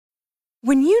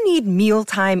When you need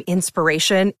mealtime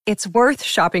inspiration, it's worth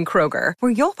shopping Kroger,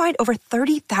 where you'll find over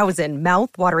 30,000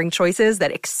 mouth-watering choices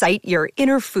that excite your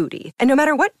inner foodie. And no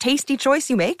matter what tasty choice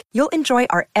you make, you'll enjoy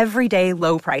our everyday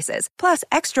low prices, plus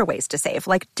extra ways to save,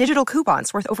 like digital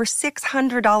coupons worth over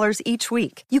 $600 each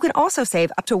week. You can also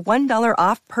save up to $1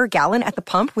 off per gallon at the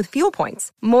pump with fuel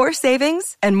points. More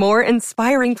savings and more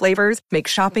inspiring flavors make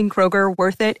shopping Kroger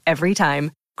worth it every time.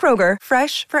 Kroger,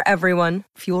 fresh for everyone.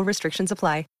 Fuel restrictions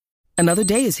apply. Another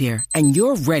day is here, and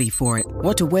you're ready for it.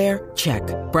 What to wear? Check.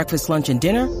 Breakfast, lunch, and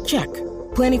dinner? Check.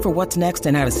 Planning for what's next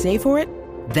and how to save for it?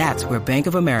 That's where Bank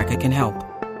of America can help.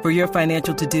 For your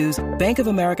financial to-dos, Bank of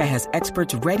America has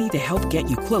experts ready to help get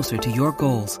you closer to your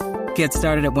goals. Get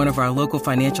started at one of our local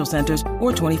financial centers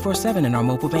or 24/7 in our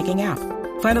mobile banking app.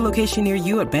 Find a location near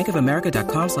you at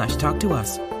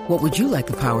bankofamerica.com/talktous. What would you like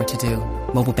the power to do?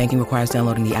 Mobile banking requires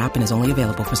downloading the app and is only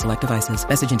available for select devices.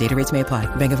 Message and data rates may apply.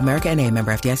 Bank of America N.A.,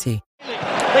 member FDIC.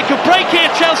 They could break here,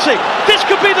 Chelsea. This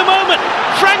could be the moment.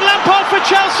 Frank Lampard for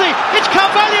Chelsea. It's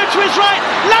Carvalho to his right.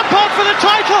 Lampard for the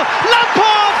title.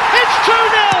 Lampard! It's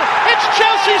 2-0. It's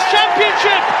Chelsea's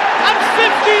championship. And 50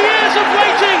 years of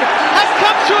waiting have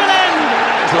come to an end.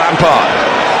 Lampard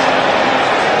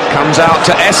comes out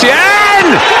to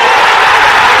Essien.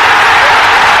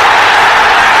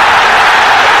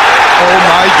 Oh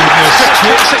my goodness. The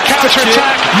classic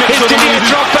counter-attack. It's Didier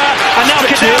Drogba. And now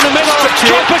get down the middle.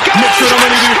 Drogba goes.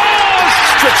 Scores!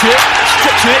 Stretch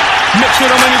it. Make sure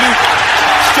I'm going to do.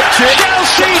 Stretch it.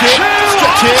 Chelsea 2,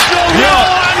 Arsenal 0.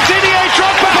 And Didier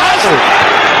Drogba has.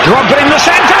 Drogba in the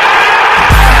centre.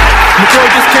 McCoy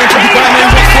just came from the guy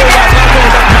named West Hill. That's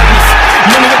that madness.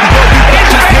 None of it can go. Make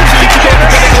sure you get the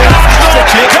better goal.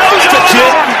 Stretch it.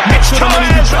 Make sure I'm going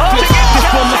to do. This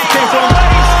one must have came from.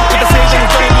 The same thing is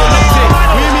going on.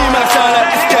 What do you mean, man? I sound like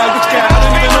this guy. Which guy? I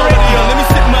don't even know what he is. Let me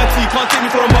sip my tea. Can't take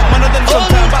me for a month. Man, I done some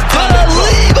time back.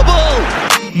 Unbelievable!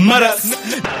 Maddox.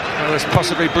 As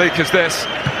possibly bleak as this.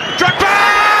 Drogba!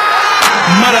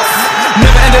 Maddox.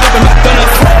 Never ended up in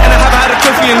McDonald's. And I haven't had a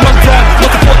trophy in a long time.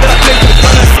 What the fuck did I play for the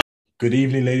Gunners? Good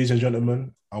evening, ladies and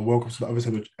gentlemen, and welcome to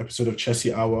another episode of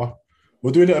Chelsea Hour.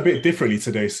 We're doing it a bit differently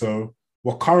today, so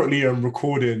we're currently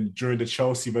recording during the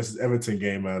Chelsea versus Everton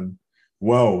game, and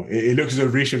well, it looks as though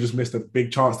Reece just missed a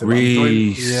big chance there.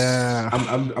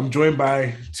 I'm joined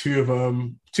by two of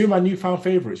my newfound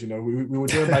favourites. You know, we were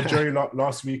joined by Jerry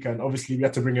last week, and obviously we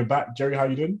had to bring him back. Jerry, how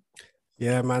you doing?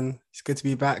 Yeah, man, it's good to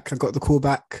be back. I got the call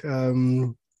back.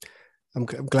 I'm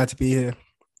glad to be here.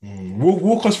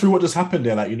 Walk us through what just happened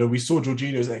there. Like, you know, we saw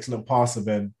Jorginho's excellent pass, and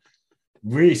then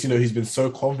Reece, you know, he's been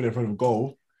so confident in front of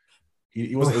goal.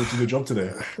 He wasn't able to do the job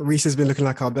today. Reece has been looking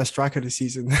like our best striker this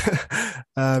season.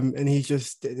 And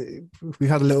we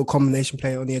had a little combination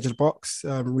play on the edge of the box.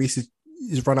 Reece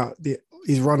he's run on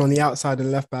the outside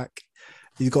and left back.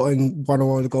 He's got in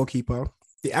one-on-one with the goalkeeper.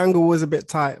 The angle was a bit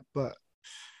tight, but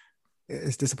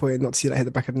it's disappointing not to see that hit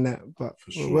the back of the net. But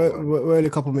sure, we're only a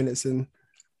couple of minutes in.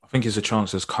 I think his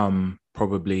chance has come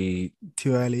probably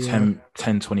too early, 10,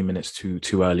 20 minutes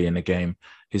too early in the game.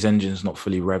 His engine's not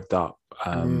fully revved up.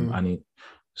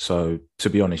 So to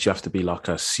be honest, you have to be like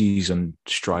a seasoned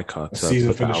striker to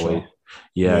put that away.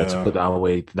 To put that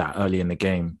away that early in the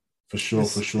game. For sure.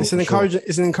 It's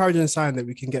an encouraging sign that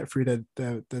we can get through the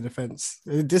defense.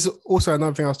 This is also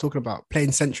another thing I was talking about,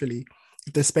 playing centrally.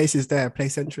 If the space is there, play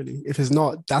centrally. If it's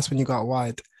not, that's when you go out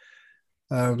wide.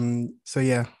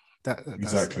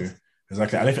 Exactly.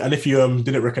 And if you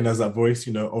didn't recognize that voice,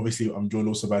 you know, obviously I'm joined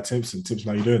also by Tips. And Tips,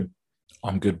 how you doing?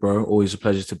 I'm good, bro. Always a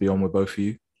pleasure to be on with both of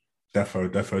you.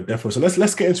 Defo. So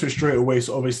let's get into it straight away.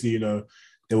 So obviously, you know,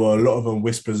 there were a lot of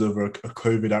whispers over a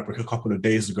COVID outbreak a couple of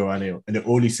days ago, and it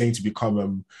only seemed to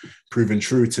become proven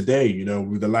true today. You know,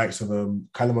 with the likes of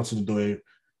Callum Hudson-Odoi,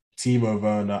 Timo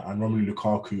Werner, and Romelu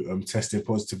Lukaku testing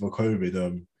positive for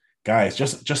COVID. Guys,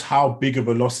 just how big of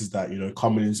a loss is that? You know,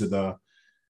 coming into the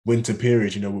winter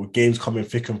period, you know, with games coming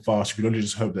thick and fast, we can only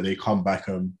just hope that they come back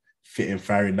fit and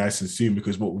firing nice and soon,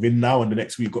 because within now and the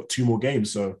next week, we've got 2 more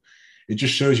games. So it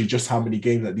just shows you just how many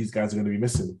games that these guys are going to be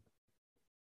missing.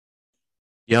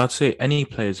 Yeah, I'd say any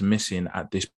players missing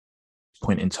at this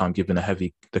point in time, given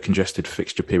the congested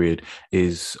fixture period,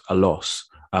 is a loss.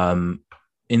 In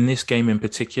this game in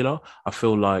particular, I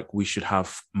feel like we should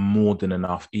have more than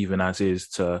enough, even as is,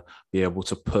 to be able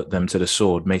to put them to the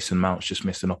sword. Mason Mount's just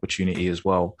missed an opportunity as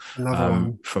well,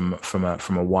 from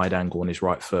a wide angle on his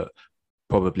right foot.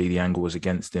 Probably the angle was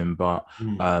against him, but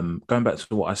going back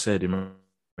to what I said in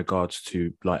regards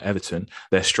to like Everton,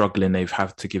 they're struggling. They've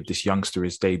had to give this youngster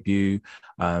his debut.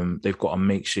 They've got a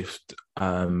makeshift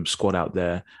squad out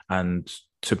there, and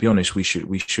to be honest, we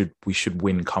should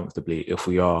win comfortably if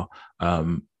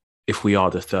if we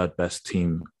are the third best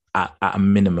team at a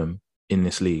minimum in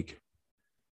this league.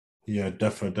 Yeah,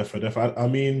 definitely. I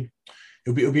mean,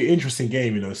 it'll be an interesting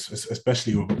game, you know,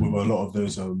 especially with a lot of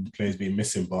those players being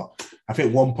missing. But I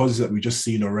think one positive that we've just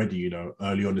seen already, you know,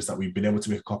 early on is that we've been able to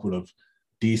make a couple of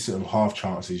decent half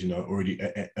chances, you know, already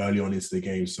early on into the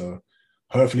game. So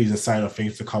hopefully it's a sign of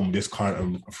things to come with this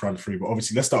current front three. But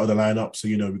obviously, let's start with the lineup. So,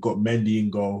 you know, we've got Mendy in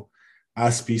goal,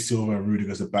 Aspi, Silva and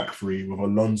Rudiger as the back three, with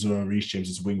Alonso and Reece James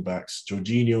as wing backs,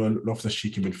 Jorginho and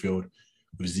Loftus-Cheek in midfield,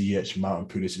 with Ziyech, Mount and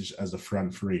Pulisic as the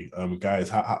front three.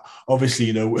 Guys, obviously,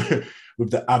 you know,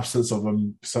 with the absence of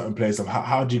certain players,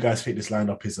 how do you guys think this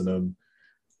lineup is, and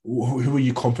who are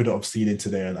you confident of seeing in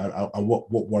today, and what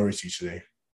worries you today?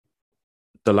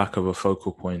 The lack of a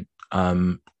focal point.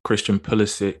 Christian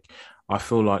Pulisic, I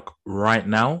feel like right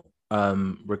now,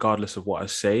 regardless of what I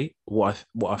say, what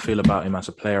I feel about him as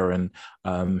a player and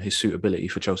his suitability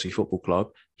for Chelsea Football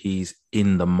Club, he's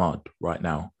in the mud right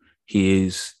now. He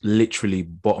is literally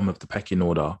bottom of the pecking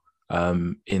order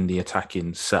in the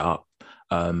attacking setup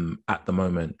at the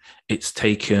moment. It's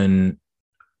taken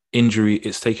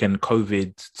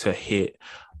COVID to hit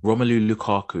Romelu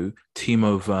Lukaku,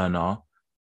 Timo Werner,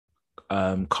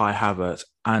 Kai Havertz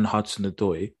and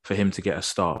Hudson-Odoi for him to get a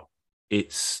start.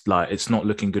 It's not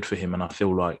looking good for him, and I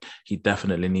feel like he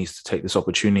definitely needs to take this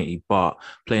opportunity. But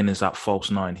playing as that false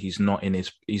nine, he's not in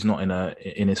his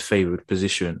favoured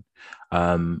position.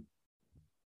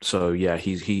 So yeah,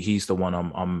 he's the one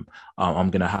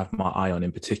I'm gonna have my eye on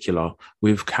in particular.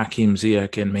 With Hakim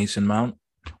Ziyech and Mason Mount,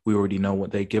 we already know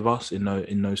what they give us in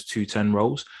those 2-10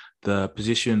 roles. The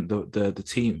position,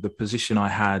 the position I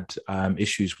had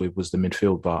issues with was the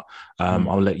midfield, but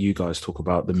I'll let you guys talk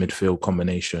about the midfield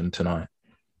combination tonight.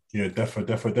 Yeah,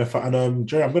 definitely. And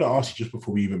Jerry, I'm going to ask you just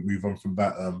before we even move on from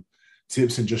that.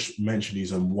 Tipson just mentioned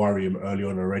he's worrying early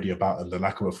on already about the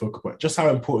lack of a focal point. Just how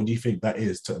important do you think that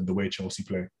is to the way Chelsea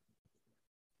play?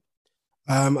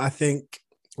 I think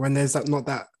when there's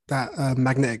that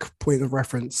magnetic point of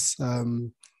reference,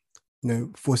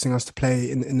 forcing us to play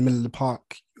in the middle of the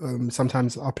park,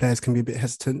 sometimes our players can be a bit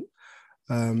hesitant.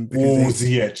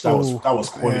 Ziyech, that was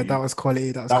quality. Yeah, that was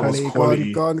quality. That was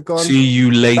quality. Go on. See you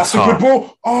later. That's a good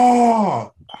ball.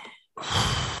 Oh,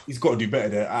 he's got to do better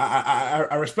there.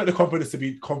 I respect the confidence to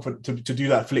be confident to do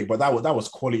that flick, but that was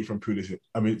quality from Pulisic.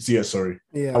 I mean, Ziyech, sorry.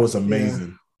 Yeah, that was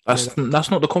amazing. Yeah. That's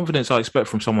not the confidence I expect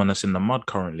from someone that's in the mud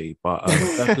currently. But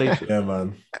yeah,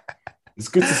 man. It's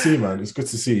good to see, man. It's good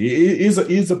to see.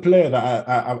 He's a player that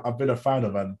I've been a fan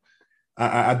of, and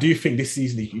I do think this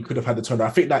season he could have had the turnaround.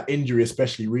 I think that injury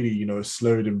especially really,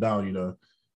 slowed him down,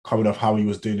 coming off how he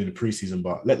was doing in the preseason.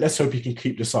 But let's hope he can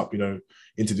keep this up,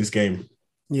 into this game.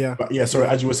 Yeah. But yeah, sorry,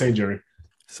 as you were saying, Jerry.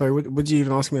 Sorry, what did you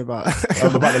even ask me about?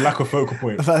 About the lack of focal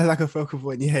point. About the lack of focal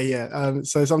point, yeah.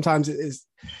 So sometimes it's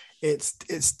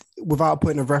without a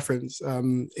point of reference.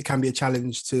 It can be a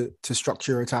challenge to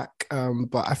structure your attack.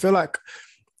 But I feel like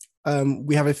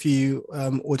we have a few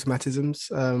automatisms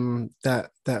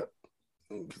that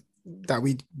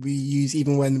we use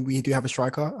even when we do have a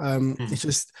striker. It's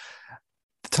just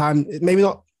the time. Maybe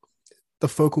not the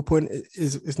focal point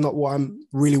is not what I'm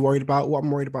really worried about. What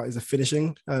I'm worried about is the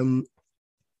finishing.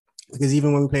 Because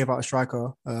even when we play without a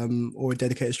striker or a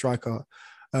dedicated striker,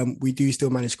 we do still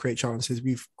manage to create chances.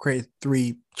 We've created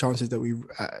 3 chances that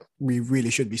we really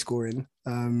should be scoring.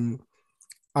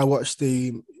 I watched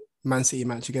the Man City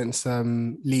match against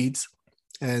Leeds,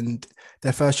 and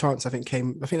their first chance, I think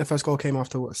the first goal came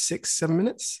after 6-7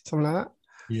 minutes, something like that.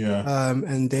 Yeah.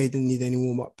 And they didn't need any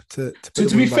warm up to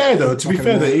be fair,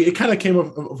 it kind of came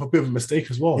of a bit of a mistake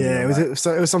as well. Yeah, it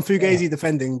was some fugazi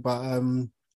defending, but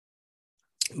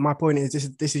my point is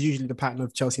this is usually the pattern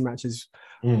of Chelsea matches.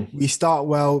 We start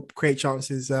well, create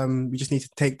chances. We just need to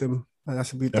take them.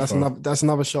 That's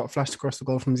another shot flashed across the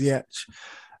goal from Ziyech.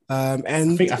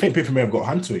 And I think people may have got a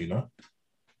hand to it,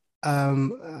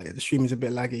 the stream is a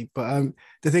bit laggy, but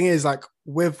the thing is, like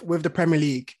with the Premier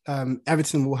League,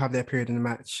 Everton will have their period in the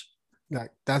match.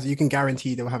 Like that, you can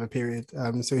guarantee they'll have a period.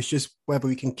 So it's just whether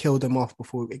we can kill them off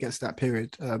before it gets to that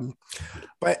period.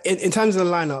 But in terms of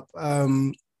the lineup,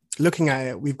 looking at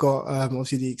it, we've got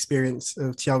obviously the experience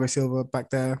of Thiago Silva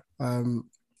back there.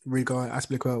 Rigo and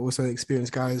Azpilicueta, also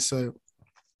experienced guys. So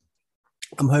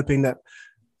I'm hoping that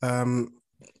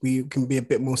we can be a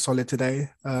bit more solid today.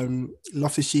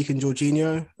 Loftus-Cheek and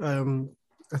Jorginho,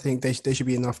 I think they should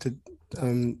be enough to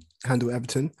handle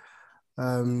Everton.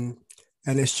 And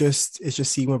it's just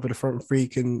seeing whether the front three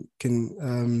can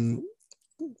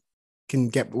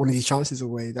get one of these chances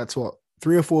away. That's what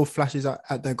 3 or 4 flashes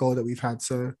at their goal that we've had.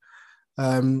 So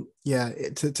to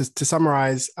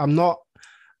summarize, I'm not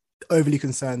overly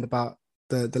concerned about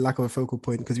the lack of a focal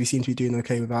point, because we seem to be doing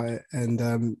okay without it.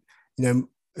 And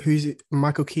who's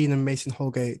Michael Keane and Mason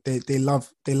Holgate? They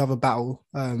love a battle.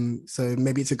 So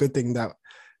maybe it's a good thing that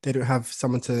they don't have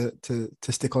someone to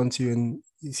stick onto. And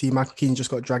you see, Michael Keane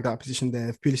just got dragged out of position there.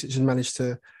 If Pulisic had managed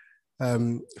to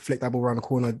flick that ball around the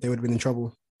corner, they would have been in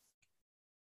trouble.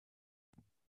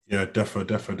 Yeah,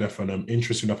 definitely.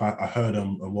 Interesting enough, I heard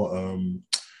what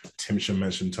Timshin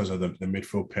mentioned in terms of the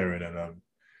midfield pairing, and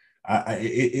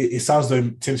it sounds though,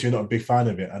 Timshin, you're not a big fan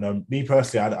of it. And me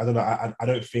personally, I don't know, I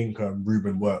don't think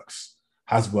Ruben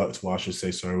has worked well, I should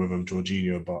say, sorry, with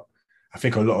Jorginho, but I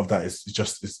think a lot of that is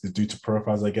due to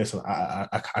profiles, I guess. And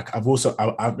I've also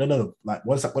like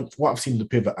what I've seen in the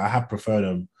pivot, I have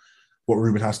preferred what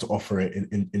Ruben has to offer it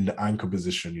in the anchor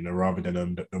position, rather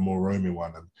than the more roaming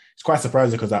one. And it's quite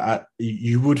surprising because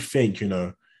you would think,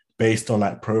 based on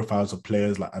like profiles of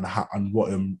players, like and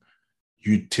what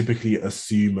you typically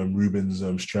assume Ruben's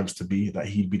strengths to be, that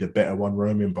he'd be the better one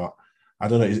roaming. But I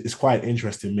don't know, it's quite an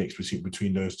interesting mix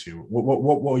between those two.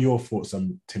 What are your thoughts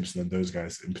on Timpson and those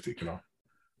guys in particular?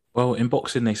 Well, in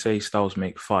boxing they say styles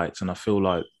make fights, and I feel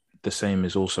like the same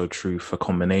is also true for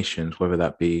combinations, whether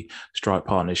that be strike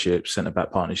partnerships,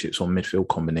 centre-back partnerships, or midfield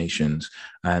combinations.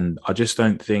 And I just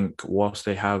don't think, whilst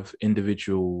they have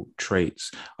individual traits,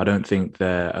 I don't think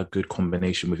they're a good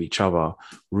combination with each other.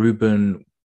 Ruben,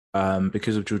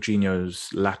 because of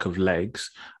Jorginho's lack of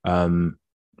legs,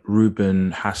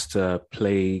 Ruben has to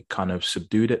play kind of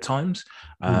subdued at times.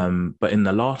 But in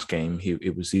the last game,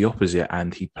 it was the opposite,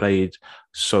 and he played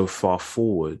so far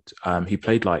forward. He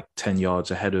played like 10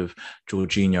 yards ahead of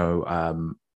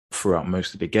Jorginho throughout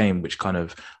most of the game, which kind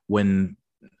of, when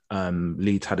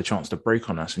Leeds had a chance to break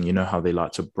on us, and you know how they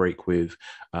like to break with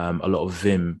a lot of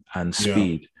vim and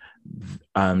speed.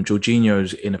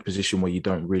 Jorginho's in a position where you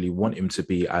don't really want him to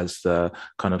be as the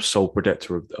kind of sole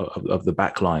protector of the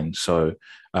back line. So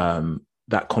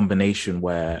that combination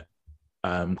where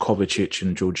Kovacic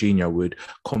and Jorginho would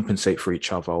compensate for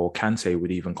each other, or Kante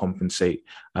would even compensate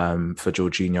for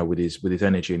Jorginho with his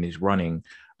energy and his running,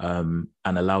 and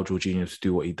allow Jorginho to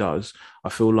do what he does. I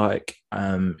feel like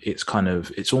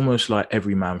it's almost like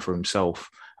every man for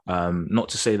himself. Not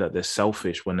to say that they're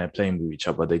selfish when they're playing with each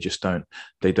other. I just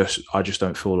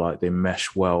don't feel like they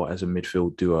mesh well as a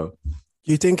midfield duo.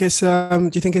 Do you think it's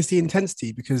the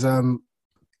intensity? Because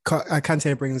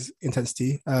Kante brings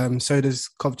intensity. So does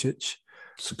Kovacic.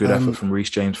 It's a good effort from Reece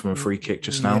James from a free kick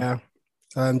just now.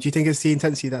 Yeah. Do you think it's the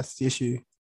intensity that's the issue?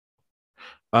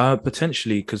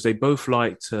 Potentially, because they both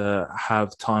like to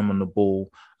have time on the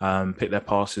ball, pick their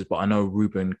passes. But I know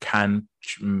Ruben can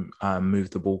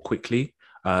move the ball quickly.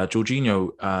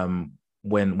 Jorginho,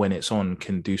 when it's on,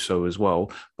 can do so as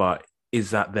well. But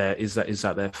is that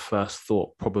their first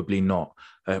thought? Probably not.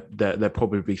 They're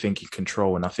probably thinking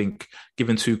control. And I think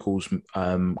given Tuchel's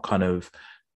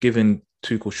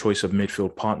Tuchel's choice of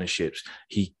midfield partnerships,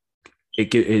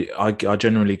 I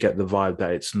generally get the vibe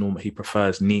that it's normal. He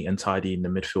prefers neat and tidy in the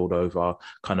midfield over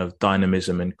kind of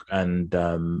dynamism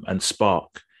and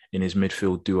spark in his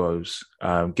midfield duos,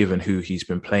 given who he's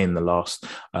been playing the last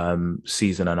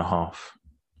season and a half.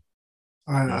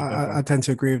 I tend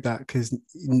to agree with that, because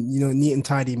neat and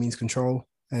tidy means control,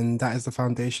 and that is the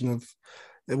foundation of,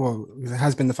 it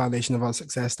has been the foundation of our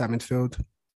success, that midfield.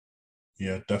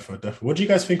 Yeah, definitely. What do you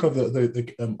guys think of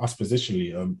the us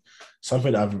positionally?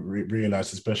 Something that I've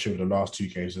realized, especially over the last two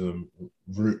games,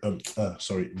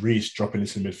 Reece dropping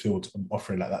into midfield,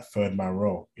 offering like that third man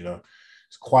role.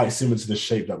 It's quite similar to the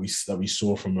shape that we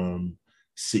saw from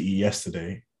City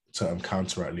yesterday to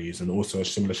counter at Leeds, and also a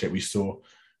similar shape we saw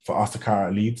for us to counter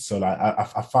at Leeds. So like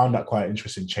I found that quite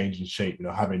interesting change in shape.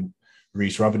 Having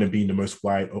Reece rather than being the most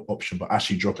wide option, but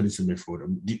actually dropping into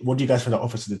midfield. What do you guys think that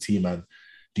offers to the team, and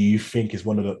do you think is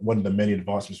one of the many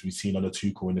advancements we've seen under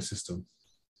Tuchel in the system?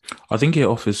 I think it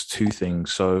offers two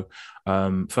things. So,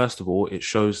 first of all, it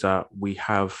shows that we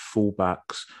have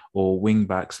fullbacks or wing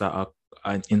backs that are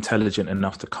intelligent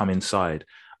enough to come inside.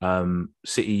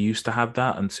 City used to have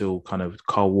that until kind of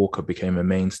Kyle Walker became a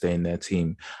mainstay in their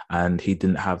team, and he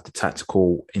didn't have the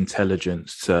tactical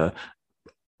intelligence to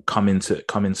come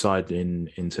inside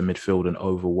into midfield and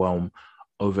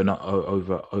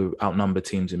outnumber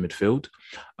teams in midfield.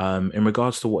 In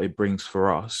regards to what it brings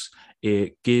for us,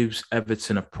 it gives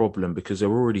Everton a problem because they're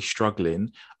already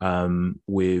struggling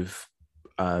with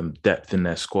depth in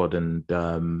their squad, and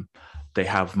they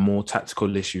have more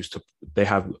tactical issues they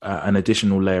have an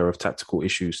additional layer of tactical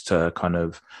issues to kind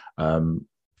of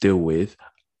deal with,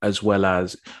 as well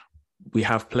as we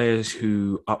have players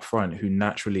who up front who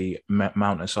naturally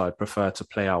Mount aside prefer to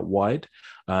play out wide,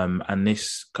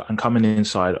 and coming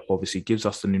inside obviously gives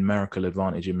us the numerical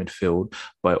advantage in midfield,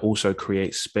 but it also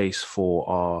creates space for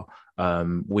our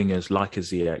wingers like a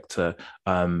Ziyech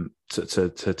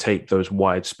to take those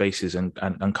wide spaces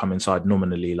and come inside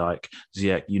nominally like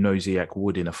Ziyech. Ziyech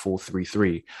would in a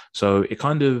 4-3-3. So it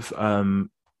kind of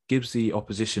gives the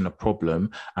opposition a problem,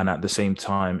 and at the same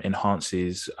time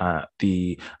enhances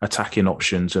the attacking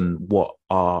options and what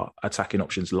our attacking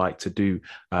options like to do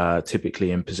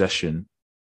typically in possession.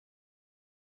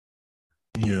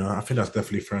 Yeah, I think that's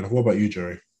definitely fair enough. What about you,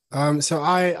 Jerry? So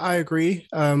I agree.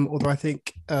 Although I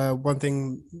think one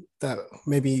thing that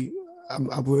maybe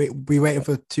I'll be waiting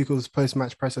for Tuchel's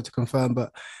post-match presser to confirm,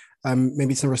 but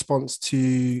maybe it's in response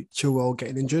to Chilwell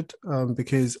getting injured,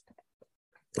 because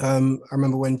I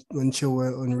remember when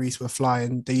Chilwell and Reece were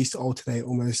flying, they used to alternate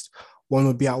almost. One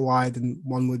would be out wide and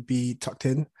one would be tucked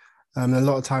in. And a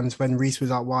lot of times when Reece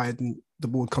was out wide and the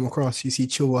ball would come across, you see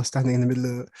Chilwell standing in the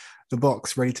middle of the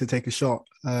box ready to take a shot.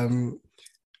 And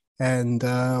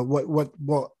what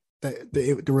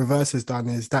the reverse has done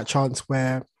is that chance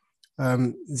where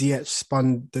Ziyech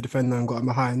spun the defender and got him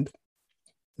behind.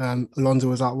 Alonso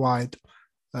was out wide,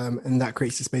 and that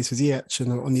creates the space for Ziyech.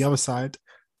 And on the other side,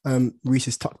 Reece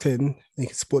is tucked in. He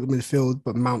can support the midfield,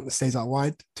 but Mount stays out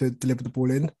wide to deliver the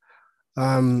ball in.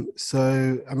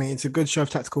 So I mean, it's a good show of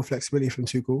tactical flexibility from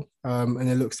Tuchel, and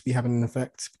it looks to be having an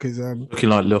effect because looking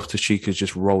like Loftus-Cheek has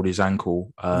just rolled his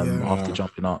ankle after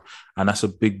jumping up, and that's a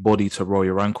big body to roll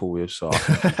your ankle with. So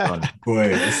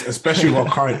boy, especially with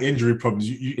current injury problems,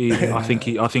 I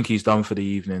think he's done for the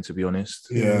evening, to be honest.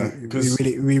 Yeah, because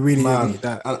we really need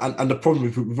that. And the problem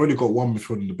is we've only got one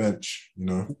midfield on the bench.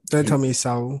 Don't tell me it's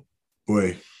Saul.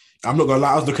 Boy, I'm not gonna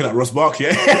lie. I was looking at Ross Barkley.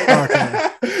 Okay.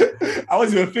 I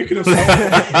wasn't even thinking of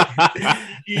something.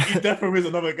 he definitely is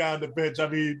another guy on the bench. I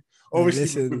mean,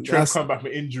 obviously, with Trent coming back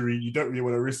from injury, you don't really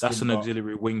want to risk. That's an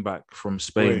auxiliary wing back from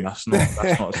Spain. That's not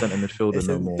a centre midfielder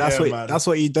no more. That's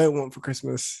what you don't want for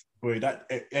Christmas.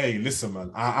 Hey, listen,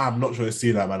 man. I'm not trying to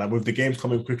see that, man. And with the games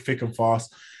coming quick, thick and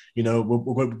fast,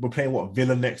 we're playing what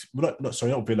Villa next? Not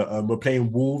Villa. We're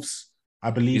playing Wolves,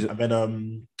 I believe, and then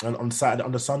on Saturday,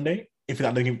 on the Sunday, if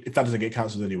that doesn't get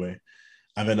cancelled anyway.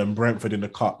 And then Brentford in the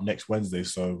Cup next Wednesday.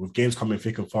 So with games coming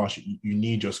thick and fast, you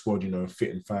need your squad,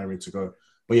 fit and firing to go.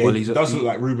 But yeah, it does look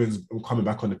like Ruben's coming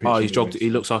back on the pitch. Oh, he's jogged. He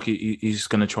looks like he's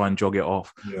going to try and jog it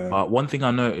off. Yeah. One thing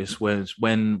I noticed was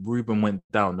when Ruben went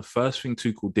down, the first thing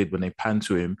Tuchel did when they panned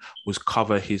to him was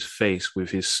cover his face with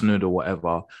his snood or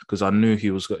whatever, because I knew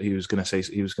he was going to say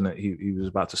he was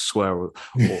about to swear or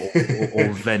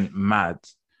vent mad.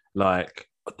 Like,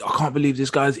 I can't believe this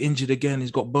guy's injured again.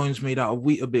 He's got bones made out of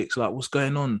Weetabix. Like, what's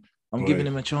going on? I'm giving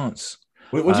him a chance.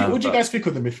 What do you guys think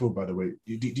of the midfield, by the way?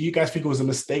 Do you guys think it was a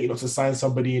mistake not to sign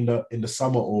somebody in the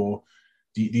summer, or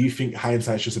do you think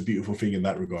hindsight's just a beautiful thing in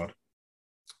that regard?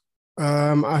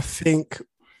 I think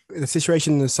the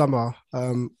situation in the summer,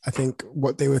 I think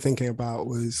what they were thinking about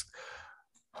was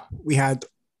we had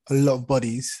a lot of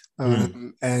bodies,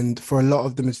 and for a lot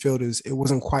of the midfielders, it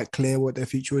wasn't quite clear what their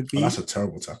future would be. Oh, that's a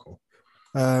terrible tackle.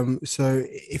 So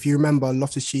if you remember,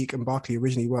 Loftus-Cheek and Barkley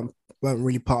originally weren't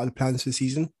really part of the plans for the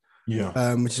season.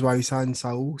 Yeah. Which is why we signed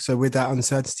Saul. So with that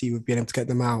uncertainty with being able to get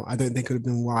them out, I don't think it would have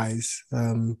been wise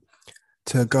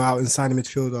to go out and sign a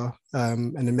midfielder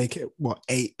and then make it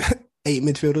eight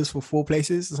midfielders for 4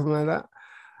 places or something like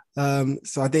that.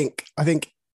 So I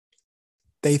think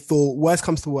they thought worst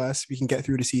comes to worst, we can get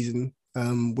through the season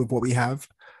with what we have,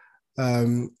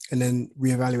 and then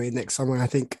reevaluate next summer. And I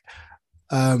think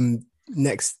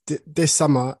this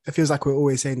summer, it feels like we're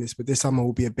always saying this, but this summer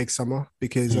will be a big summer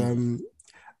because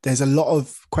there's a lot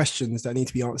of questions that need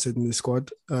to be answered in the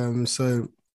squad. So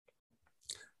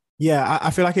yeah, I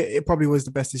feel like it probably was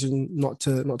the best decision not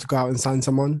to go out and sign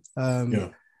someone.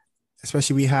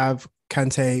 Especially we have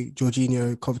Kante,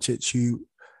 Jorginho, Kovacic, who,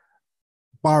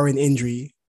 barring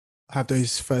injury, have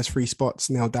those first 3 spots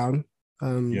nailed down.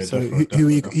 So who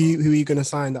are you going to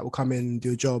sign that will come in and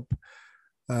do a job?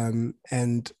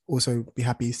 And also be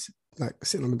happy like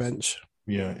sitting on the bench.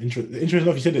 Yeah, interesting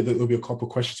enough. You said that there'll be a couple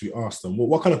of questions to be asked. And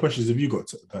what kind of questions have you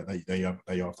got that you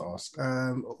have to ask?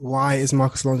 Why is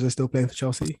Marcos Alonso still playing for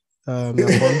Chelsea?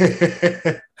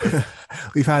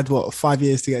 We've had 5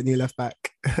 years to get a new left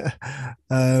back.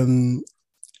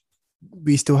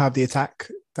 We still have the attack.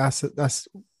 That's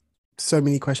so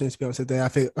many questions to be answered there. I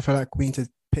feel like we need to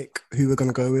pick who we're going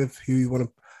to go with, who we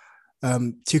want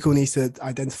to. Tuchel needs to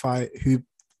identify who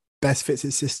best fits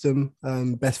his system,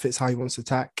 best fits how he wants to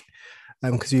attack.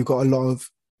 Because we've got a lot of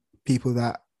people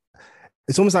that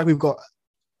it's almost like we've got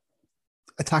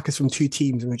attackers from two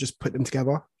teams and we just put them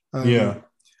together. Yeah.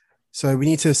 So we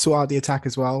need to sort out the attack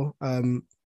as well.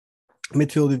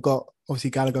 Midfield, we've got obviously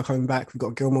Gallagher coming back. We've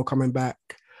got Gilmore coming back.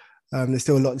 There's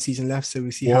still a lot of the season left, so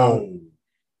we see how.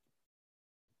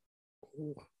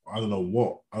 I don't know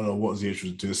what Ziyech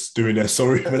was just doing there.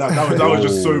 Sorry, but that was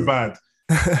just so bad.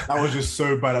 That was just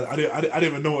so bad. I didn't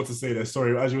even know what to say there.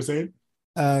 Sorry, as you were saying.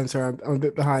 Sorry, I'm a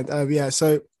bit behind.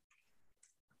 So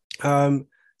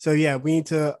yeah, we need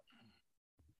to.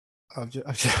 I've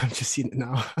just seen it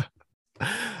now.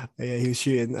 Yeah, he was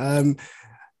shooting.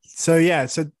 So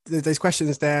there's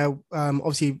questions there.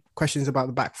 Obviously, questions about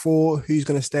the back four: who's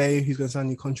going to stay, who's going to sign a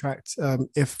new contract.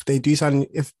 If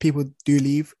people do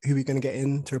leave, who are we going to get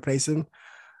in to replace them?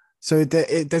 So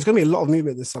there's going to be a lot of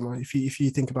movement this summer. If you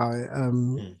think about it,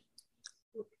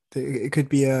 it could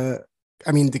be the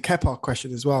Kepa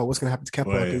question as well. What's going to happen to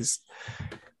Kepa? Because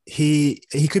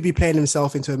he could be playing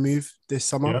himself into a move this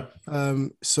summer. Yeah.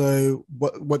 So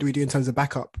what do we do in terms of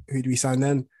backup? Who do we sign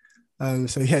then?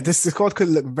 The squad could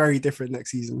look very different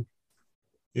next season.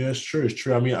 Yeah, it's true.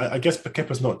 I mean, I guess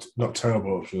Kepa's not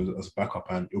terrible as a backup,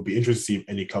 and it'll be interesting to see if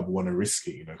any club will want to risk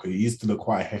it, because he used to look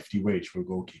quite a hefty wage for a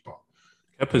goalkeeper.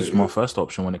 Kepa's my first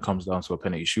option when it comes down to a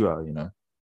penalty shootout,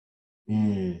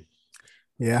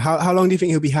 Yeah, how long do you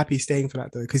think he'll be happy staying for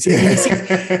that though? Because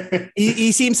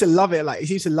he seems to love it. Like he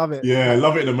seems to love it. Yeah,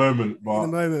 love it in the moment.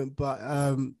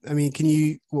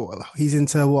 He's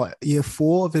into year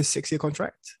 4 of his 6-year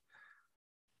contract.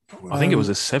 I think it was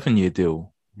a 7-year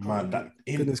deal. Man,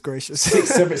 goodness gracious,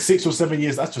 6 or 7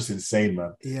 years. That's just insane,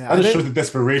 man. Yeah, that just shows the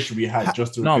desperation we had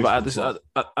just to. No, but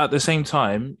at the same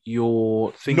time,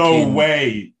 you're thinking. No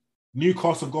way,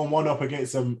 Newcastle have gone 1-up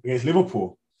against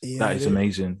Liverpool. Yeah, that is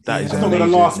amazing. That is not going to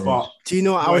last. But do you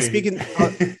know what? I was speaking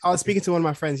to one of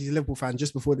my friends. He's a Liverpool fan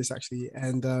just before this actually,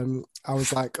 and I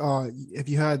was like, "Oh, have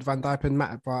you heard Van Dijk and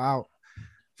Matip are out?"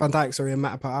 And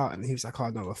Matip are out, and he was like, "Oh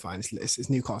no, we're fine. It's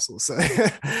Newcastle." So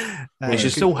they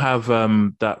should still have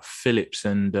that Phillips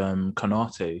and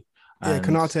Konate. Yeah,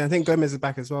 Konate. I think Gomez is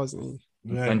back as well, isn't he?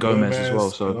 Yeah, and Gomez as well.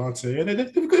 So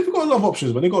Konate. They've got a lot of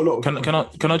options, but they've got a lot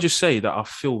of. Can I just say that I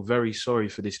feel very sorry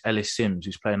for this Ellis Sims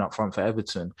who's playing up front for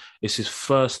Everton. It's his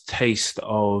first taste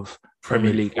of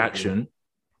Premier League action,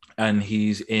 and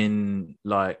he's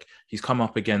come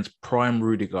up against prime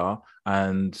Rudiger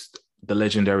and the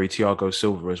legendary Thiago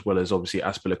Silva, as well as obviously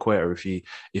Azpilicueta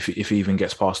if he even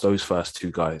gets past those first two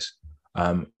guys.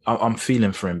 I'm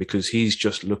feeling for him because he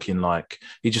just looks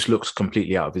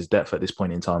completely out of his depth at this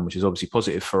point in time, which is obviously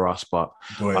positive for us. But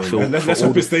I feel let's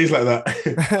hope it stays like that.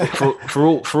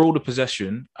 for all the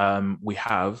possession we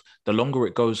have, the longer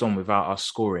it goes on without us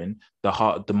scoring,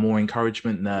 the more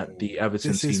encouragement that the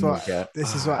Everton team will get.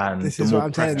 This is what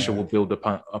I'm pressure will build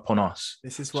upon us.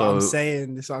 This is what I'm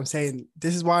saying.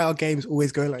 This is why our games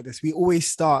always go like this. We always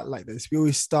start like this. We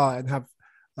always start and have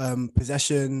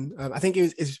possession. I think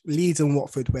it's Leeds and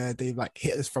Watford where they've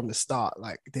hit us from the start,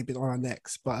 like they've been on our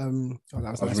necks. But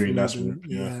that was really nice.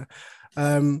 Yeah.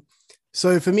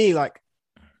 So for me, I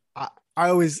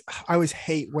always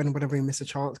hate whenever we miss a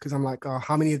chance, because I'm like, oh,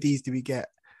 how many of these do we get?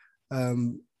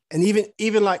 And even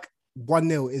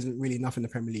 1-0 isn't really enough in the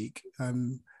Premier League.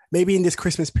 Maybe in this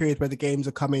Christmas period where the games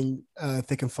are coming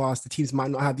thick and fast, the teams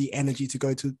might not have the energy to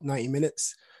go to 90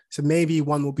 minutes. So maybe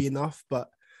 1 will be enough, but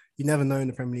you never know in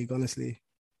the Premier League, honestly.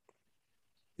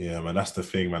 Yeah, man, that's the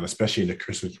thing, man. Especially in the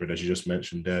Christmas period, as you just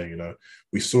mentioned there.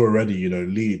 We saw already,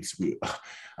 Leeds.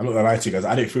 I'm not gonna lie to you guys.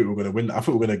 I didn't think we were gonna win. I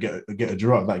thought we were gonna get a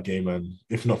draw at that game, and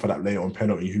if not for that later on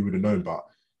penalty, who would have known? But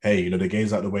hey, the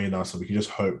game's out of the way now, so we can just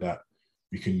hope that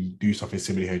we can do something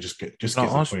similar here. Get some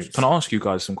points. Can I ask you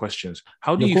guys some questions?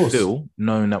 How do you feel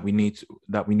knowing that we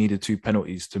needed 2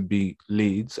 penalties to beat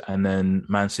Leeds, and then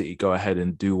Man City go ahead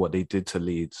and do what they did to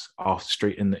Leeds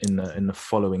straight in the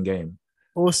following game?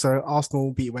 Also,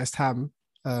 Arsenal beat West Ham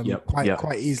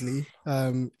quite easily.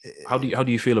 How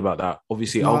do you feel about that?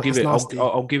 Obviously, I'll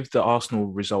give the Arsenal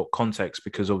result context,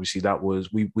 because obviously that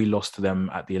was we lost to them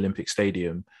at the Olympic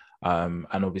Stadium. And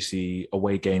obviously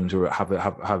away games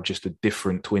have just a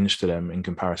different twinge to them in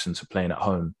comparison to playing at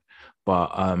home.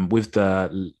 But with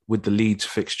the Leeds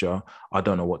fixture, I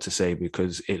don't know what to say,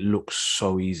 because it looks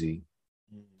so easy.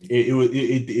 It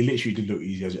literally did look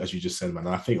easy, as you just said, man.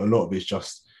 And I think a lot of it's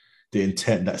just the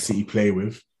intent that City play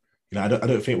with. I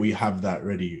don't think we have that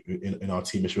ready in our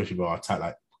team, especially with our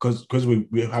attack. Because we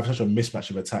have such a mismatch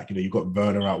of attack. You've got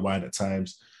Werner out wide at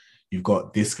times. You've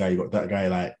got this guy. You've got that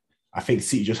guy. I think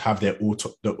City just have their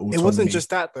autonomy. It wasn't just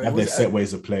that though. They have their set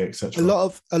ways of play, etc. A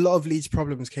lot of Leeds'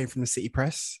 problems came from the City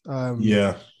press.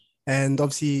 Yeah, and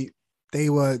obviously they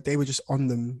were just on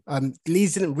them.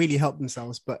 Leeds didn't really help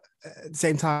themselves, but at the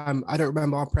same time, I don't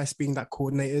remember our press being that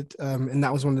coordinated, and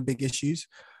that was one of the big issues.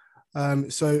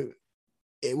 So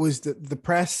it was the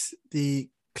press, the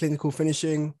clinical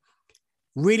finishing.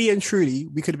 Really and truly,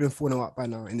 we could have been 4-0 up by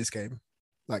now in this game.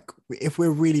 Like, if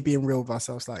we're really being real with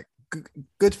ourselves, like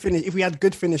good finish. If we had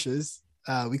good finishes,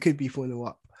 we could be 4-0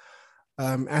 up.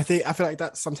 I feel like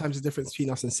that's sometimes the difference between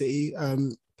us and City.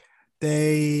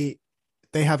 They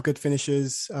have good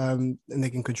finishes, and they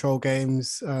can control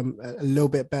games a little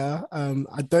bit better.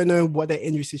 I don't know what their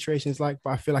injury situation is like, but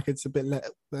I feel like it's a bit. I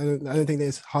don't think they're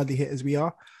as hardly hit as we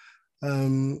are.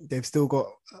 They've still got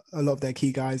a lot of their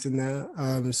key guys in there,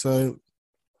 so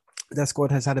their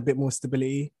squad has had a bit more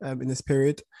stability in this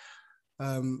period.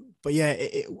 But yeah,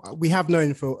 we have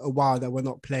known for a while that we're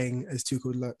not playing, as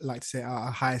Tuchel would like to say, at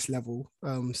our highest level.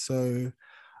 So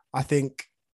I think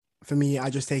for me, I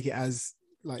just take it as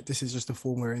like, this is just the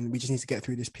form we're in. We just need to get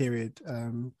through this period.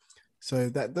 So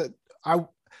that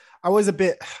I was a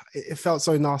bit, it felt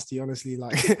so nasty, honestly.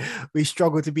 Like, we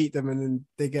struggled to beat them, and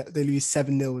then they lose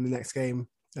 7-0 in the next game.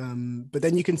 But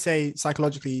then you can say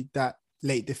psychologically that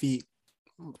late defeat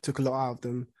took a lot out of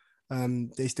them.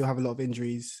 They still have a lot of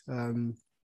injuries, and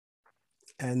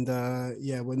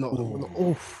we're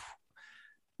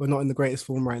not in the greatest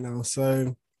form right now.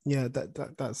 So yeah,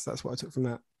 that's what I took from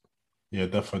that. Yeah,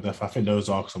 definitely. I think those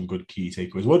are some good key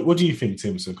takeaways. What do you think,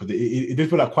 Timson? Because it did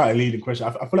feel like quite a leading question.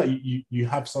 I feel like you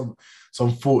have some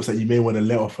thoughts that you may want to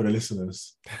let off for the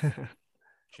listeners.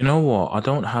 You know what? I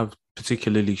don't have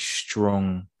particularly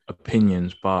strong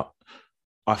opinions, but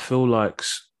I feel like,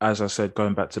 as I said,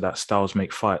 going back to that styles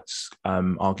make fights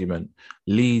argument,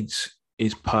 Leeds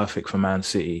is perfect for Man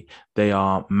City. They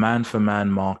are man for man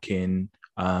marking,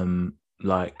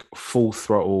 like full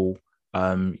throttle.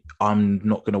 I'm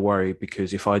not going to worry,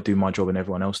 because if I do my job and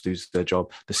everyone else does their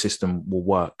job, the system will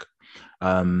work.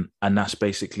 And that's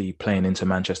basically playing into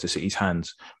Manchester City's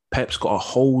hands. Pep's got a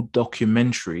whole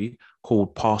documentary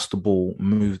called Pass the Ball,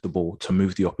 Move the Ball, to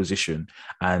move the opposition.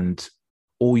 And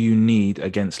all you need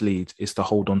against Leeds is to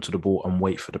hold on to the ball and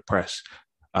wait for the press.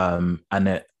 And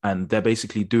they're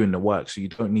basically doing the work. So you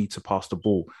don't need to pass the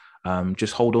ball.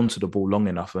 Just hold on to the ball long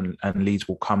enough, and Leeds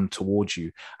will come towards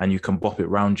you, and you can bop it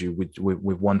round you with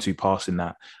 1-2 passing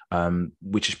that,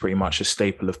 which is pretty much a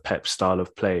staple of Pep's style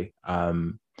of play.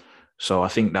 So I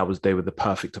think they were the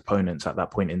perfect opponents at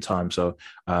that point in time. So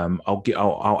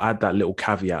I'll add that little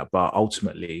caveat, but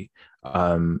ultimately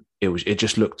it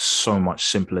just looked so much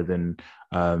simpler than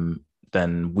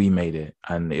we made it,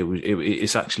 and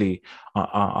it's actually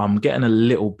I'm getting a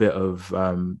little bit of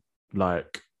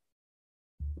like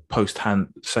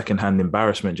second-hand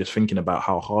embarrassment just thinking about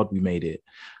how hard we made it.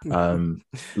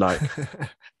 Like,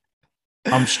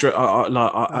 I'm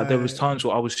there was times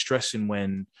where I was stressing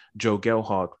when Joe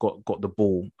Gelhardt got the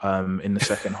ball in the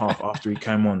second half after he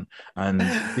came on, and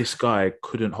this guy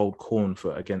couldn't hold corn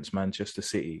against Manchester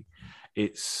City.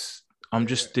 I'm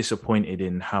just disappointed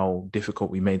in how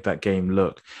difficult we made that game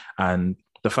look, and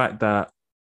the fact that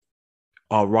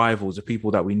our rivals, the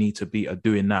people that we need to beat, are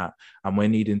doing that, and we're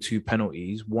needing 2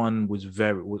 penalties. One was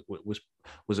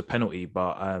a penalty,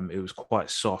 but it was quite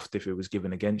soft if it was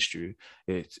given against you.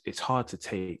 It's hard to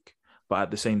take, but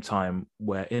at the same time,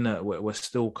 we're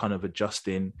still kind of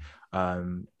adjusting.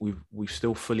 We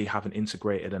still fully haven't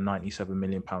integrated a £97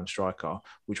 million striker,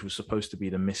 which was supposed to be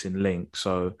the missing link.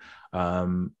 So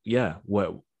I'm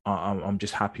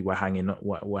just happy we're hanging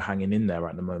in there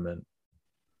at the moment.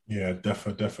 Yeah,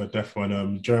 definitely.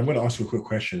 And Jerry, I'm going to ask you a quick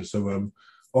question. So,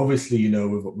 obviously,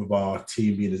 with our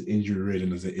team being as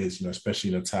injury-ridden as it is, especially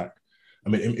in attack. I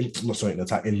mean, in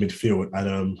midfield,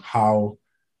 and how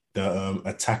the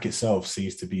attack itself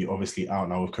seems to be obviously out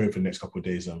now with COVID the next couple of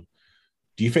days. Do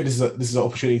you think this is an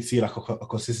opportunity to see like a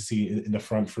consistency in the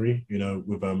front three?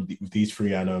 With these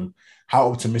three, and how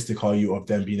optimistic are you of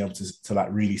them being able to like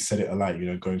really set it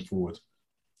alight? Going forward.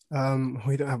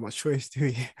 We don't have much choice, do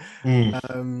we?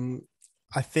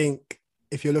 I think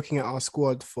if you're looking at our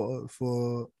squad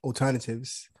for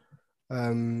alternatives,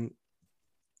 I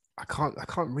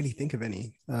can't really think of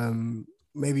any.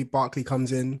 Maybe Barkley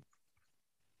comes in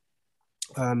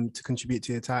to contribute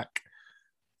to the attack,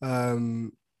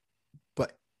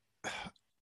 but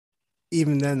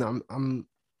even then,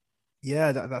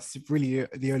 that's really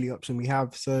the only option we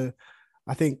have. So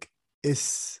I think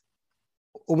it's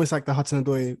almost like the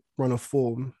Hudson-Odoi run of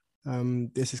form.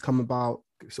 This has come about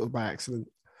sort of by accident.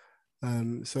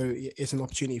 So it's an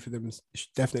opportunity for them,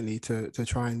 definitely, to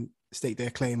try and stake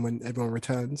their claim when everyone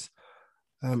returns.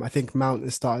 I think Mount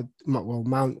has started. Well,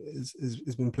 Mount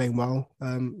has been playing well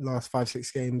last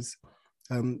 5-6 games.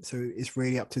 So it's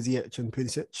really up to Ziyech and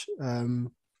Pulisic.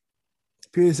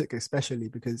 Pulisic especially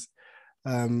because,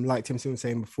 like Tim was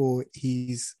saying before,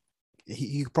 you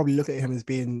could probably look at him as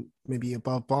being maybe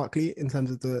above Barkley in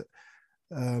terms of the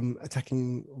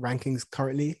attacking rankings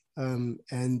currently.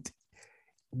 And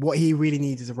what he really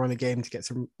needs is a runner games to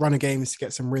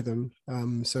get some rhythm.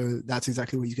 So that's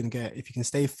exactly what he's going to get if he can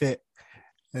stay fit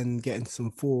and get into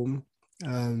some form.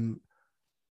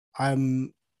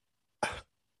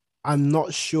 I'm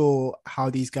not sure how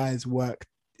these guys work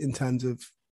in terms of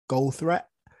goal threat.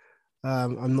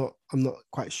 I'm not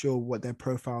quite sure what their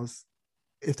profiles,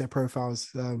 if their profiles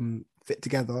fit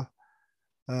together.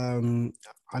 I'm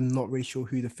not really sure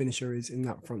who the finisher is in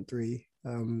that front three.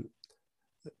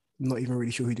 Not even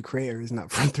really sure who the creator is in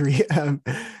that front three.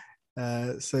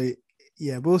 So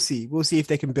yeah, we'll see. We'll see if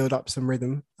they can build up some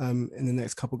rhythm in the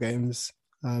next couple games,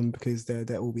 because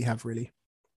they're all we have really.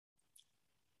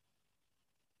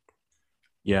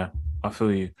 Yeah, I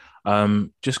feel you.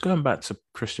 Just going back to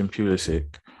Christian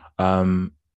Pulisic,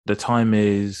 the time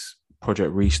is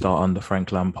Project Restart under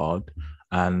Frank Lampard,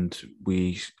 and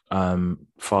we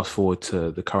fast forward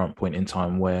to the current point in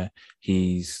time where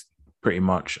he's pretty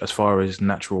much, as far as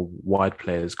natural wide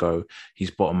players go, he's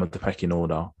bottom of the pecking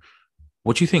order.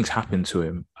 What do you think's happened to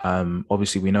him?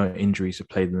 Obviously, we know injuries have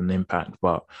played an impact,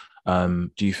 but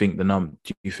do you think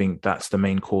that's the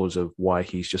main cause of why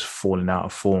he's just fallen out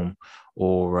of form,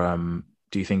 or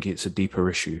do you think it's a deeper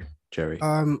issue, Jerry?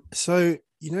 So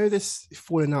this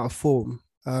falling out of form.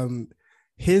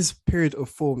 His period of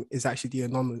form is actually the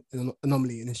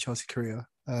anomaly in his Chelsea career.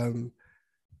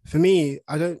 For me,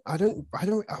 I don't.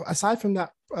 Aside from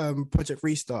that Project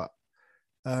Restart,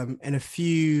 and a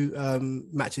few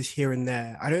matches here and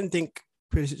there, I don't think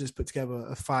Pulisic just put together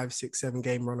a 5, 6, 7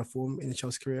 game run of form in the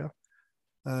Chelsea career.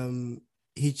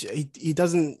 He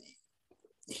doesn't.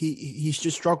 He's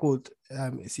just struggled.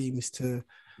 It seems to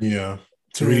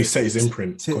really set his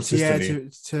imprint consistently.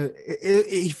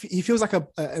 He feels like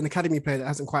an academy player that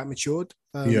hasn't quite matured.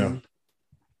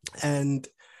 And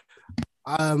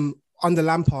under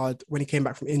Lampard, when he came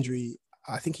back from injury,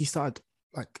 I think he started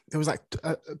there was a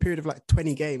period of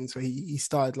 20 games where he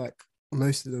started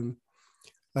most of them,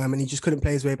 and he just couldn't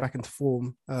play his way back into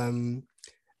form.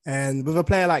 And with a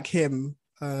player like him,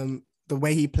 the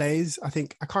way he plays, I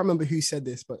can't remember who said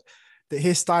this, but that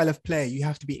his style of play, you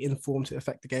have to be in form to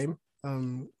affect the game.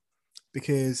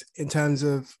 Because in terms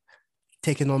of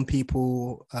taking on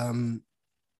people,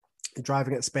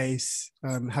 driving at space,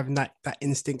 having that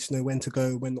instinct to know when to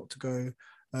go, when not to go,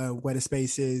 where the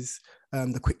space is,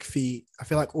 the quick feet. I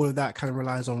feel like all of that kind of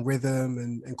relies on rhythm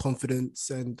and confidence,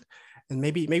 and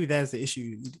maybe there's the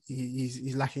issue.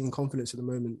 He's lacking in confidence at the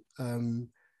moment.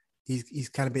 He's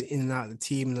kind of been in and out of the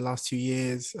team in the last 2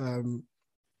 years,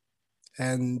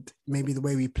 and maybe the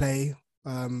way we play,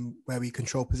 where we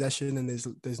control possession and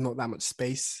there's not that much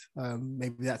space,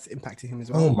 maybe that's impacting him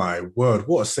as well. Oh my word,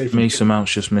 what a save. Mason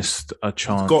Mount's just missed a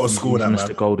chance. He's got to score that, missed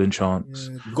a golden chance.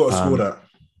 Yeah. You've got to score that.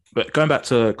 But going back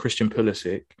to Christian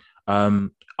Pulisic,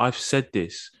 I've said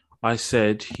this. I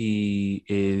said he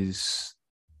is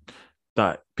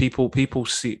that people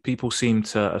seem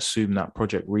to assume that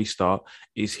Project Restart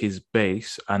is his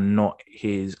base and not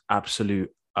his absolute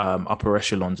upper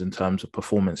echelons in terms of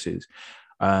performances.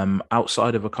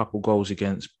 Outside of a couple goals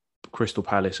against Crystal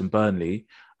Palace and Burnley,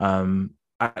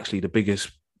 actually the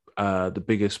biggest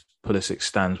Pulisic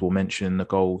stands will mention the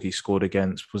goal he scored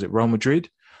against, was it Real Madrid,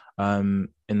 in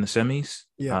the semis,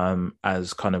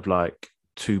 as kind of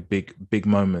two big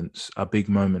moments, a big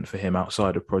moment for him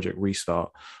outside of Project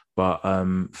Restart. But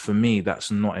for me,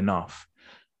 that's not enough.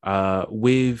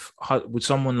 With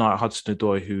someone like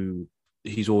Hudson-Odoi, who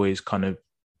he's always kind of,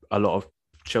 a lot of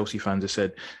Chelsea fans have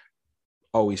said,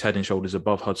 oh, he's head and shoulders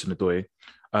above Hudson-Odoi.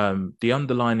 The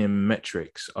underlying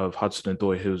metrics of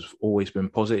Hudson-Odoi has always been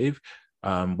positive,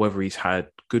 whether he's had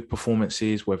good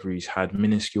performances, whether he's had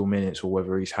minuscule minutes, or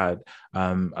whether he's had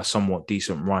a somewhat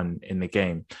decent run in the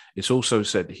game. It's also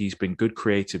said he's been good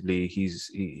creatively.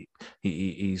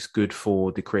 He's good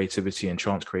for the creativity and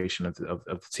chance creation of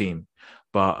the team.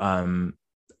 But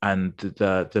and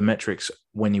the metrics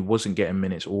when he wasn't getting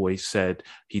minutes always said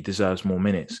he deserves more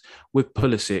minutes. With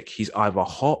Pulisic, he's either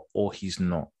hot or he's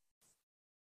not.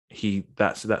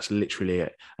 That's literally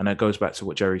it, and that goes back to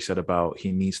what Jerry said about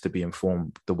he needs to be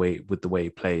informed with the way he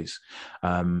plays.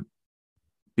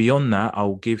 Beyond that,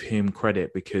 I'll give him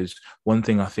credit, because one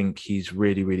thing I think he's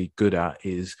really, really good at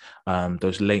is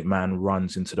those late man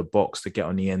runs into the box to get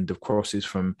on the end of crosses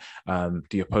from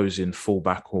the opposing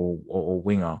fullback or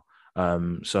winger.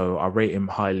 So I rate him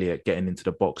highly at getting into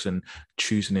the box and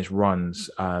choosing his runs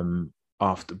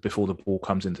before the ball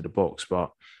comes into the box.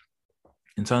 But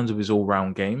in terms of his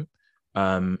all-round game,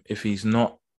 if he's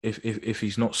not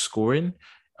scoring,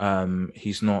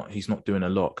 he's not doing a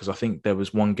lot. Because I think there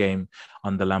was one game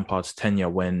under Lampard's tenure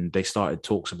when they started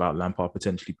talks about Lampard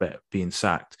potentially being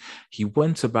sacked. He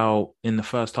went about, in the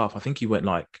first half, I think he went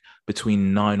like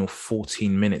between 9 or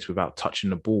 14 minutes without touching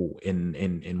the ball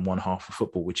in one half of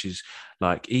football, which is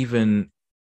like, even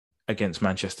against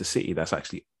Manchester City, that's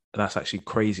actually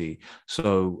crazy.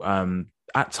 So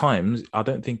at times, I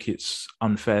don't think it's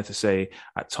unfair to say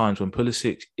at times when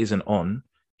Pulisic isn't on,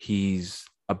 he's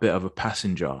a bit of a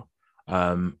passenger.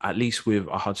 At least with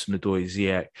Hudson-Odoi,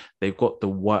 Ziyech, they've got the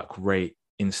work rate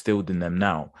instilled in them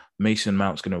now. Mason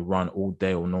Mount's going to run all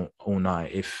day or not all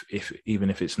night, even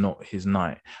if it's not his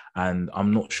night. And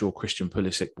I'm not sure Christian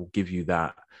Pulisic will give you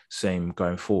that same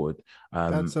going forward.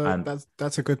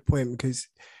 That's a good point, because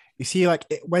you see, like,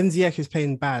 when Ziyech is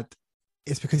playing bad,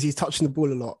 it's because he's touching the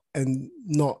ball a lot and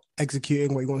not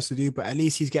executing what he wants to do. But at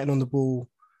least he's getting on the ball.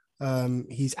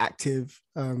 He's active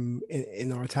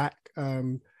in our attack.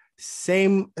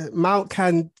 Mount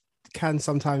can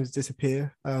sometimes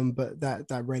disappear, but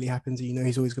that rarely happens. You know,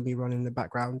 he's always going to be running in the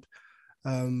background.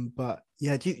 But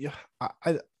yeah,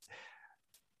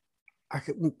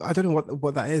 I don't know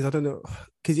what that is. I don't know,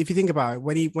 because if you think about it,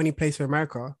 when he plays for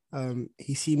America,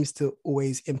 he seems to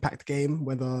always impact the game,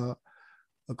 whether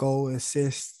a goal,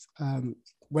 assist.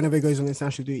 Whenever he goes on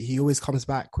international duty, he always comes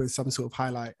back with some sort of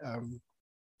highlight.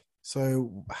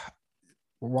 So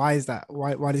why is that?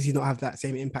 Why does he not have that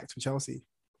same impact for Chelsea?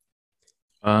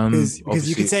 Because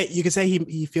you could say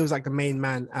he feels like the main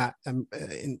man at in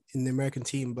the American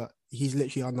team, but he's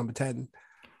literally our number 10.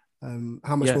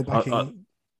 How much more backing?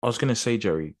 I was going to say,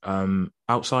 Jerry,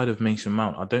 outside of Mason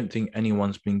Mount, I don't think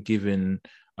anyone's been given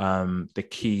the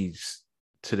keys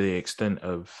to the extent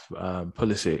of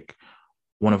Pulisic.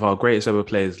 One of our greatest ever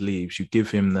players leaves, you give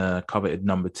him the coveted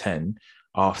number 10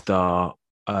 after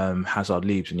Hazard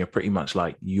leaves, and you're pretty much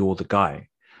like, you're the guy.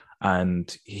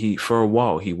 And for a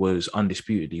while, he was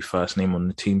undisputedly first name on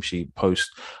the team sheet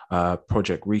post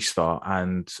Project Restart.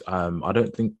 And I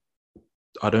don't think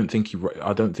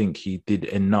he did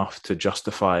enough to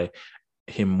justify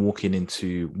him walking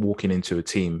into a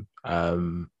team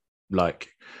like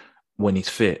when he's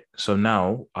fit. So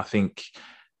now I think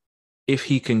if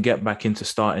he can get back into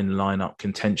starting lineup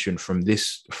contention from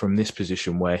this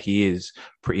position where he is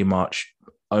pretty much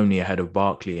only ahead of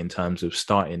Barkley in terms of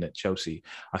starting at Chelsea,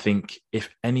 I think if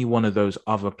any one of those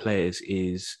other players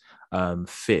is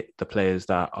fit, the players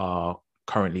that are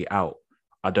currently out,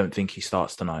 I don't think he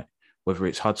starts tonight. Whether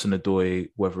it's Hudson-Odoi,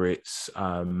 whether it's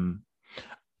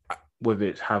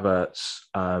Havertz,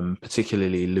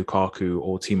 particularly Lukaku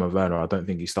or Timo Werner, I don't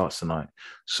think he starts tonight.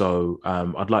 So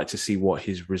I'd like to see what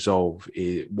his resolve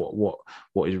is, what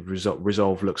his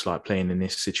resolve looks like playing in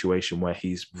this situation where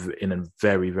he's in a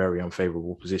very, very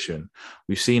unfavourable position.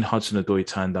 We've seen Hudson-Odoi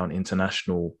turn down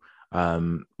international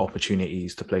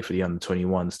opportunities to play for the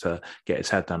under-21s to get his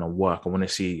head down and work. I want to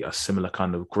see a similar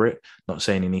kind of grit. Not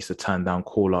saying he needs to turn down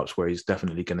call-ups where he's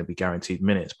definitely going to be guaranteed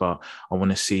minutes, but I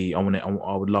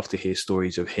would love to hear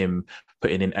stories of him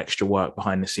putting in extra work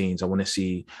behind the scenes. I want to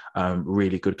see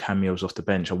really good cameos off the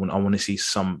bench. I want to see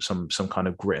some kind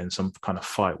of grit and some kind of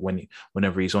fight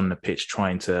whenever he's on the pitch,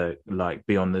 trying to like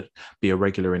be a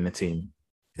regular in the team.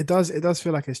 It does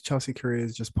feel like his Chelsea career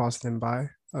is just passing him by,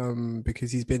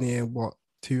 because he's been here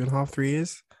 2.5-3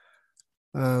 years.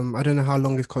 I don't know how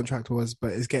long his contract was,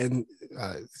 but it's getting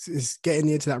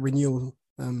near to that renewal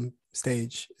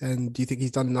stage. And do you think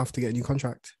he's done enough to get a new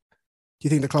contract? Do you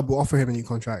think the club will offer him a new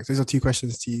contract? Those are two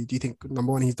questions to you. Do you think,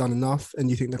 number one, he's done enough, and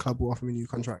do you think the club will offer him a new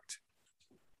contract?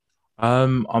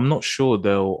 I'm not sure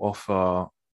they'll offer.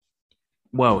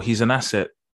 Well, he's an asset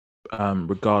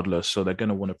regardless, so they're going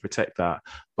to want to protect that.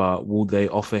 But will they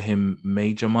offer him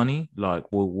major money?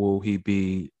 Like, will he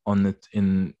be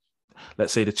in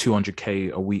let's say the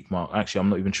 200k a week mark? Actually, I'm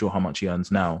not even sure how much he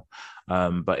earns now.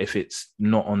 But if it's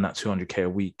not on that 200k a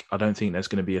week, I don't think there's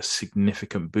going to be a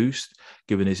significant boost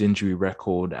given his injury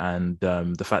record and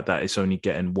the fact that it's only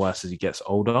getting worse as he gets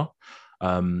older.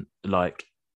 Like,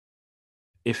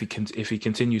 if he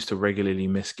continues to regularly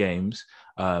miss games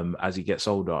as he gets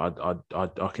older,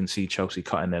 I can see Chelsea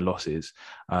cutting their losses.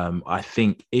 I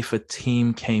think if a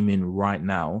team came in right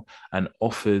now and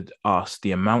offered us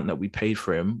the amount that we paid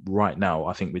for him right now,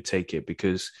 I think we'd take it.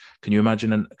 Because can you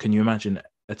imagine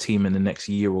a team in the next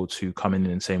year or two coming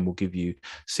in and saying, we'll give you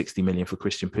 60 million for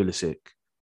Christian Pulisic?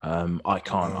 I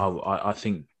can't. I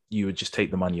think you would just take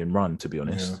the money and run, to be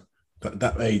honest. Yeah.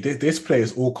 This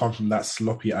players all come from that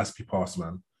sloppy Aspie pass,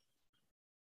 man.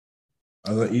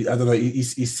 I don't know. He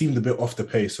seemed a bit off the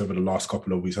pace over the last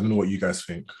couple of weeks. I don't know what you guys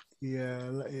think. Yeah,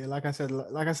 like I said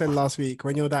last week,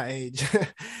 when you're that age,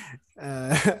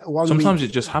 sometimes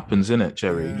it just happens, innit,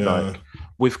 Jerry? Yeah. Like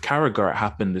with Carragher, it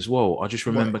happened as well. I just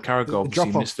remember Carragher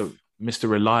obviously Mr.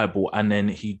 Reliable, and then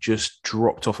he just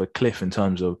dropped off a cliff in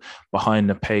terms of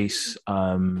behind the pace.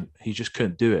 He just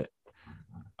couldn't do it.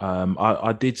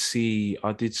 I did see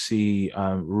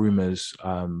rumors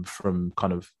from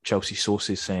kind of Chelsea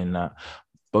sources saying that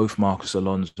both Marcos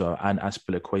Alonso and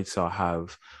Azpilicueta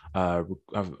have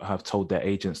told their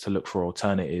agents to look for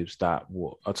alternative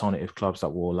clubs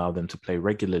that will allow them to play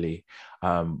regularly.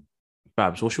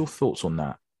 Babs, what's your thoughts on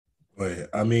that? Wait,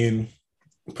 I mean,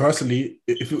 personally,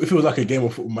 if it was like a game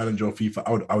of Football Manager or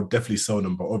FIFA, I would definitely sell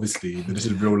them. But obviously, this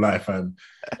is real life, and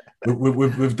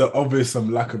with the obvious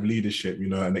lack of leadership,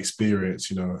 and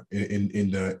experience, in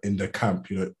the camp,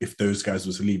 if those guys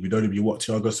was to leave, we'd only be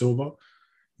Thiago Silva,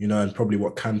 and probably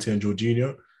Kante and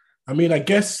Jorginho. I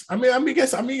guess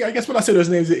when I say those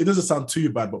names, it doesn't sound too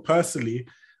bad, but personally,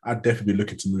 I'd definitely be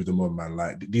looking to move them on, man.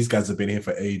 Like, these guys have been here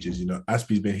for ages,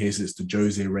 Aspi's been here since the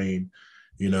Jose reign,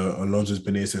 Alonso's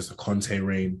been here since the Conte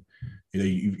reign.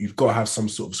 You've got to have some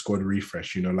sort of squad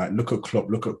refresh, like look at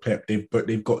Klopp, look at Pep. They've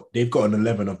got an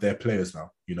 11 of their players now,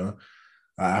 and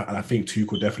I think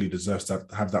Tuchel definitely deserves to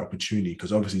have that opportunity,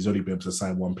 because obviously he's only been able to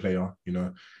sign one player, He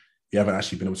haven't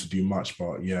actually been able to do much,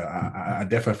 but yeah, I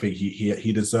definitely think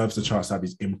he deserves the chance to have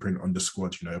his imprint on the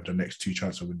squad, over the next 2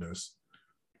 transfer windows.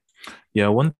 Yeah,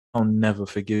 one thing I'll never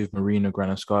forgive Marino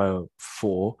Granovskaya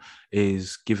for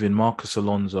is giving Marcos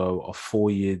Alonso a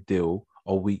 4-year deal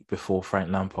a week before Frank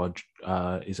Lampard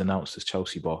is announced as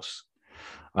Chelsea boss.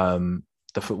 One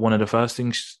of the first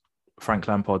things Frank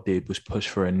Lampard did was push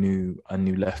for a new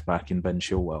left back in Ben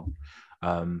Chilwell,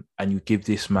 and you give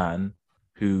this man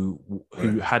who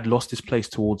had lost his place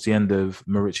towards the end of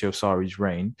Maurizio Sarri's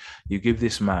reign, you give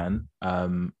this man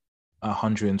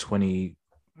 £120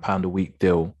 a week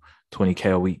deal,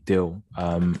 20k a week deal,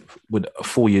 with a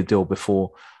 4-year deal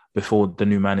before the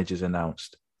new manager's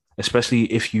announced. Especially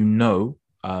if a new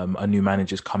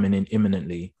manager's coming in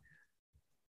imminently,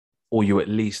 or you at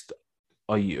least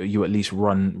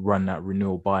run that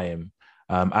renewal by him.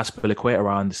 Azpilicueta,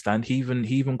 I understand, he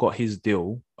even got his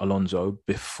deal, Alonso,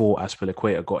 before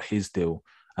Azpilicueta got his deal,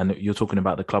 and you're talking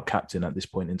about the club captain at this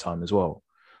point in time as well.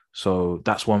 So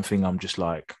that's one thing I'm just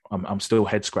like, I'm still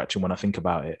head scratching when I think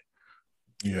about it.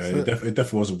 Yeah, it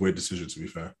definitely was a weird decision, to be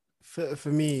fair. For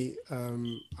me,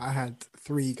 I had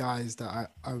 3 guys that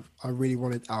I really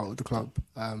wanted out of the club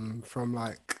from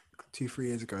like 2-3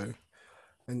 years ago,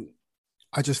 and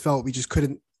I just felt we just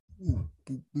couldn't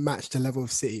match the level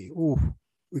of City.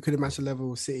 We couldn't match the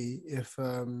level of City if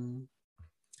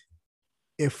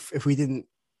we didn't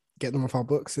get them off our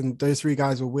books. And those 3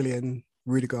 guys were Willian,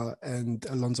 Rudiger, and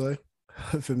Alonso.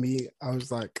 For me, I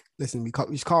was like, listen, we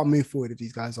just can't move forward if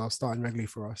these guys are starting regularly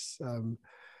for us.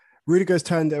 Rudiger's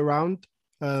turned it around.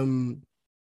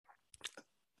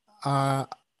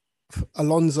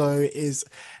 Alonso is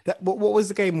that. What was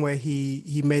the game where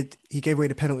he gave away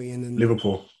the penalty and then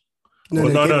Liverpool? No,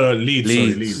 Leeds.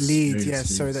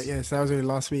 Yes, so that was only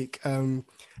last week. And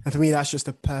for me, that's just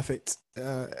a perfect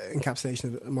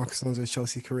encapsulation of Marcos Alonso's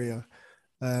Chelsea career.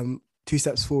 2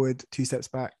 steps forward, 2 steps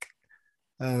back.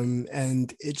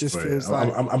 And it just feels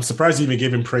like I'm surprised you even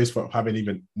gave him praise for having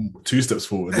even 2 steps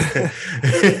forward.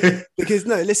 Because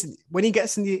no, listen, when he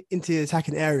gets into the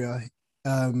attacking area,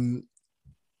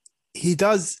 he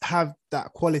does have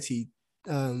that quality.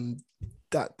 I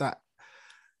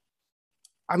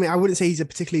mean, I wouldn't say he's a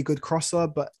particularly good crosser,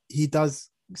 but he does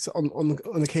on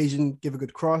occasion give a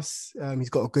good cross. He's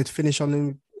got a good finish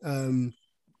on him.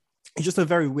 He's just a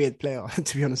very weird player,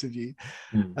 to be honest with you.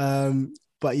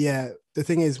 But yeah, the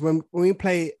thing is, when we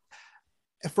play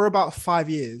for about 5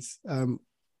 years,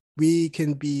 we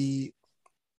can be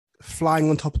flying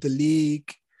on top of the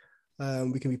league.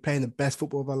 We can be playing the best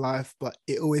football of our life, but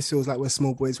it always feels like we're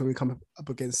small boys when we come up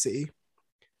against City.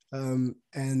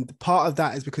 And part of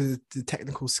that is because of the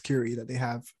technical security that they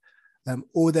have.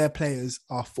 All their players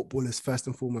are footballers first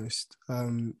and foremost.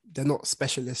 They're not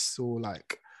specialists or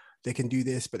like they can do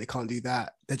this, but they can't do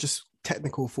that. They're just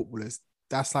technical footballers.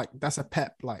 That's a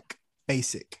Pep like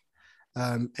basic.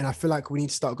 And I feel like we need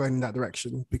to start going in that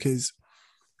direction because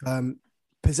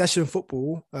possession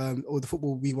football or the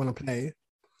football we want to play,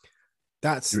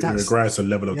 it requires a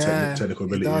level of technical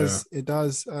ability. It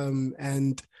does.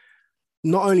 And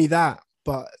not only that,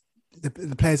 but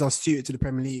the players are suited to the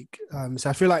Premier League. So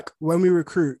I feel like when we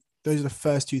recruit, those are the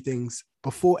first 2 things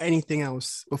before anything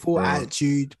else, before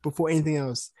attitude, before anything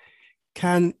else.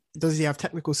 Does he have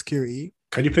technical security?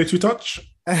 Can you play 2-touch?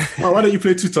 Why don't you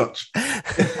play two-touch?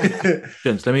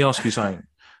 Gents, let me ask you something.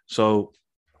 So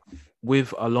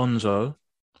with Alonso,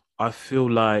 I feel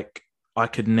like I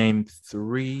could name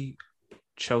 3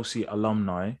 Chelsea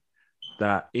alumni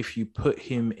that if you put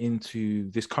him into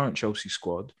this current Chelsea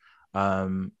squad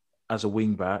as a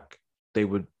wing back, they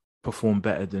would perform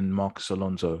better than Marcos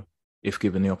Alonso if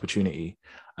given the opportunity.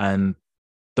 And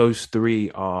those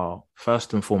 3 are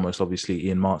first and foremost, obviously,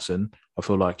 Ian Maatsen. I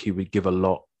feel like he would give a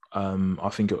lot. I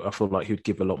feel like he would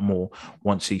give a lot more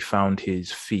once he found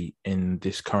his feet in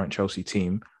this current Chelsea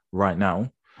team right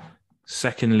now.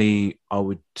 Secondly, I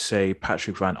would say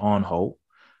Patrick Van Aanholt,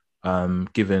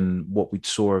 given what we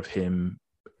saw of him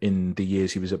in the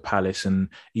years he was at Palace and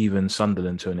even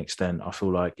Sunderland to an extent. I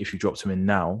feel like if you dropped him in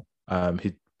now,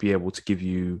 he'd be able to give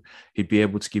you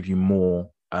more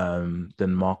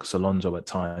than Marcos Alonso at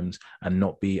times and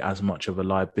not be as much of a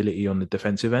liability on the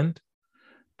defensive end.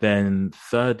 Then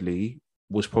thirdly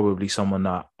was probably someone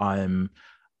that I'm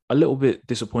a little bit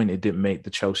disappointed didn't make the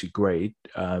Chelsea grade.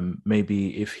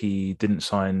 Maybe if he didn't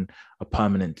sign a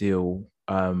permanent deal,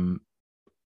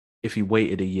 if he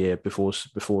waited a year before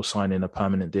signing a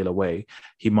permanent deal away,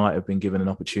 he might have been given an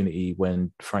opportunity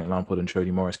when Frank Lampard and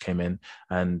Jody Morris came in.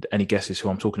 And any guesses who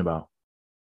I'm talking about?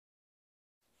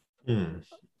 I'm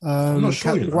not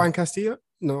sure. Juan Castillo?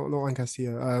 No, not Juan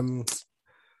Castillo.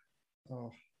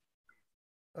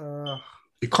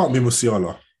 It can't be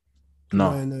Musiala. No.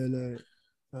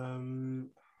 I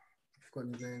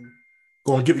forgot his name.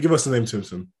 Go on, give us the name,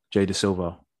 Simpson. Jay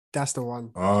Silva. That's the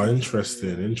one. Oh,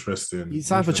 interesting. He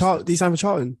signed for Charlton.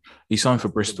 He signed for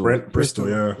Bristol.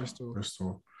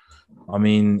 Bristol. I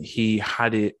mean, he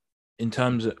had it in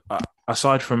terms of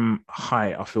aside from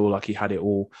height. I feel like he had it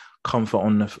all. Comfort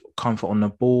on the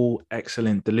ball,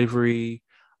 excellent delivery.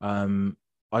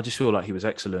 I just feel like he was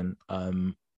excellent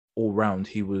all round.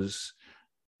 He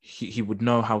would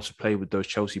know how to play with those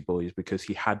Chelsea boys because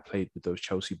he had played with those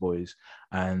Chelsea boys.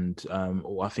 And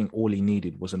I think all he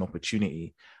needed was an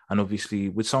opportunity. And obviously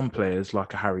with some players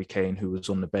like a Harry Kane, who was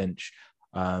on the bench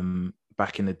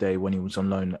back in the day when he was on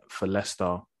loan for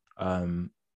Leicester,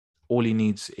 all he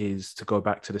needs is to go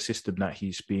back to the system that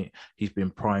he's been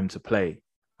primed to play.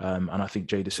 And I think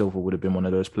Jay Silva would have been one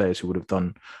of those players who would have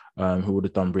done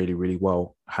really, really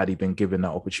well had he been given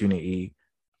that opportunity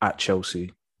at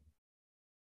Chelsea.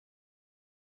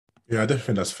 Yeah, I definitely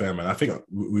think that's fair, man. I think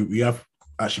we have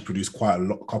actually produced quite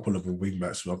a couple of wing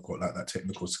backs who have got like that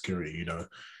technical security. You know,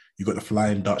 you've got the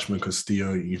Flying Dutchman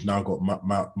Castillo. You've now got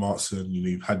Maatsen. You know,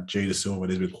 you've had Jay Silva.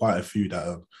 There's been quite a few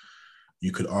that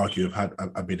you could argue have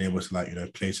been able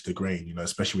to play to the grain. You know,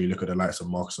 especially when you look at the likes of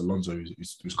Marcos Alonso,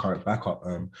 who's current backup.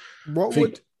 Can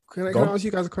I ask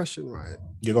you guys a question? Right?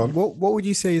 Yeah, go on. What would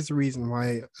you say is the reason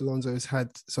why Alonso has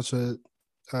had such a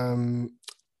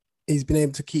he's been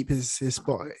able to keep his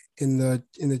spot in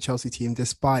the Chelsea team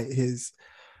despite his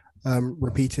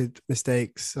repeated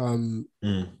mistakes. I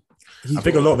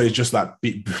think a lot of it is just like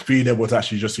being able to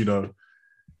actually just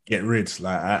get rid.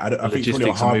 Like I think it's probably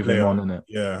a hard player. Isn't it?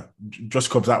 Yeah, just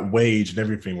because that wage and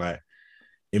everything, like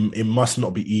it must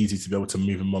not be easy to be able to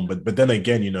move him on. But then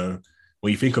again,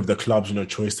 when you think of the club's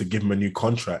choice to give him a new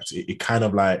contract, it kind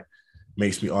of like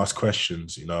makes me ask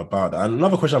questions, about that. And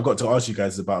another question I've got to ask you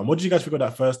guys is about, what did you guys think of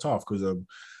that first half? Because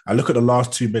I look at the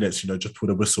last 2 minutes, just before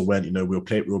the whistle went, we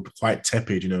were quite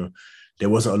tepid, there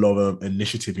wasn't a lot of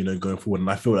initiative, going forward. And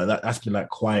I feel like that's been like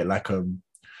quite like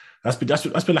that's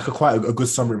been like quite a good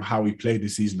summary of how we played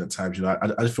this season at times. I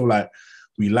just feel like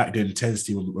we lack the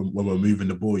intensity when we're moving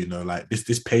the ball, like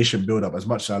this patient build up. As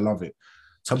much as I love it,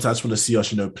 sometimes I just want to see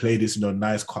us, play this,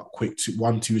 nice, quick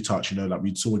 1-2 touch, like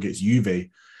we saw against Juve.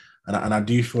 And I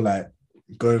do feel like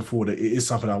going forward, it is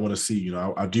something I want to see.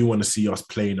 I do want to see us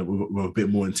playing with a bit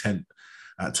more intent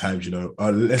at times.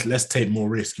 Let's take more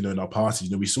risk. In our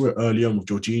passes. We saw it early on with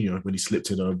Jorginho when he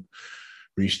slipped in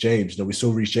Reece James. We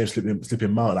saw Reece James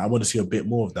slipping out. I want to see a bit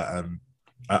more of that. And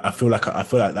I feel like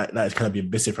that is kind of being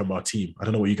missing from our team. I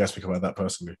don't know what you guys think about that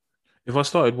personally. If I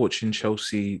started watching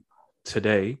Chelsea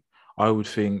today, I would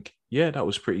think, yeah, that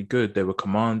was pretty good. They were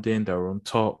commanding, they were on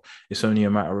top. It's only a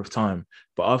matter of time.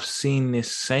 But I've seen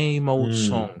this same old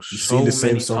song so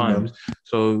many times.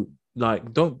 So,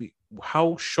 don't be.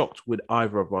 How shocked would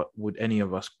any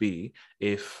of us be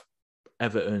if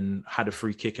Everton had a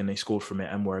free kick and they scored from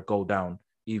it and were a goal down,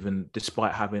 even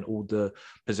despite having all the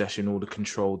possession, all the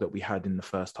control that we had in the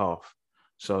first half?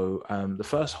 So the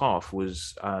first half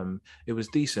was it was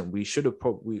decent. We should have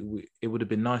probably. It would have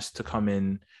been nice to come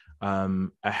in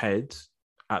ahead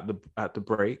at the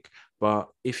break, but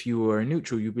if you were a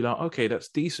neutral, you'd be like, okay, that's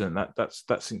decent.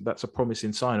 That's a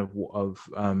promising sign of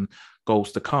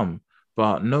goals to come.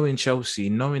 But knowing Chelsea,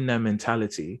 knowing their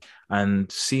mentality,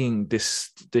 and seeing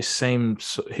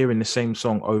hearing the same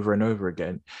song over and over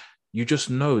again, you just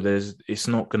know it's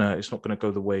not gonna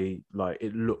go the way like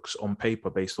it looks on paper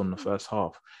based on the first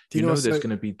half. You know there's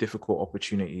gonna be difficult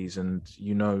opportunities, and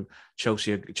you know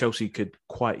Chelsea could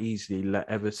quite easily let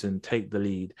Everton take the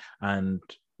lead, and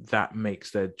that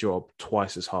makes their job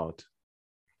twice as hard.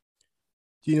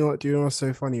 Do you know what's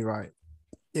so funny, right?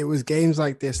 It was games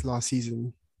like this last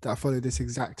season that followed this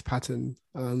exact pattern.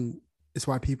 It's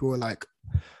why people were like,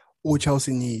 all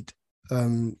Chelsea need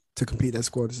to complete their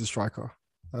squad is a striker.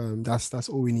 That's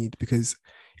all we need, because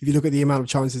if you look at the amount of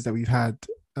chances that we've had,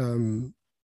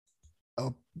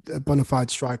 a bona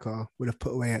fide striker would have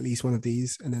put away at least one of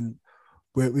these, and then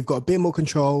we've got a bit more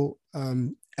control.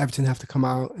 Everton have to come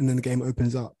out, and then the game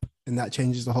opens up, and that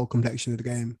changes the whole complexion of the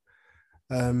game.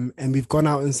 And we've gone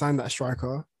out and signed that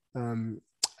striker,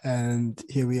 and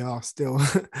here we are still.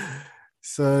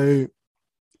 So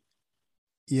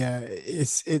yeah,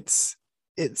 it's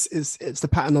the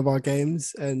pattern of our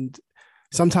games. And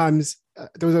sometimes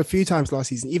there was a few times last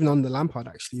season, even under Lampard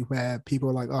actually, where people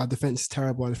were like, "Oh, defense is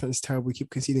terrible. We keep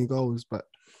conceding goals." But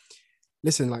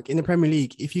listen, like in the Premier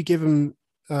League, if you give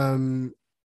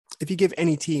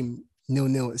any team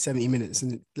 0-0 at 70 minutes,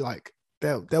 and like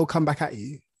they'll come back at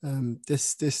you.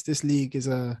 This league is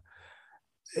I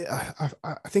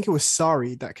think it was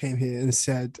Sarri that came here and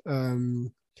said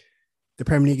the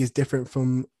Premier League is different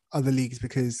from other leagues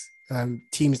because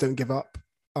teams don't give up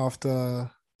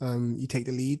after you take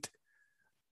the lead.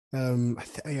 I'm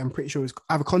pretty sure it was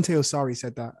either Conte or Sarri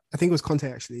said that. I think it was Conte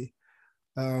actually.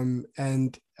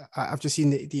 And I've just seen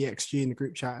the XG in the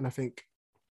group chat, and I think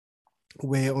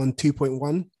we're on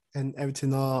 2.1 and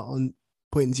Everton are on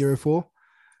 0.04.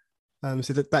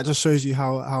 So that just shows you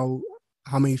how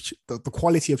many the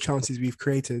quality of chances we've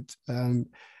created.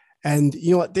 And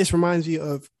you know what? This reminds me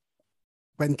of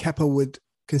when Kepa would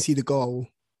concede a goal,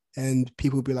 and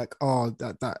people would be like, "Oh,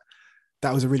 that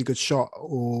was a really good shot,"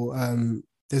 or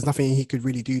 "There's nothing he could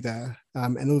really do there."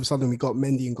 And all of a sudden, we got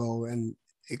Mendy in goal, and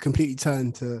it completely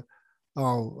turned to,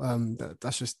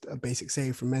 that's just a basic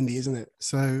save from Mendy, isn't it?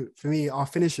 So for me, our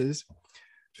finishers.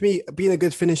 For me, being a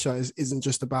good finisher isn't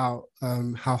just about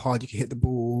how hard you can hit the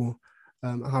ball,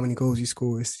 how many goals you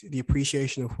score. It's the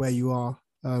appreciation of where you are.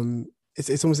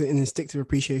 It's almost an instinctive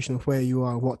appreciation of where you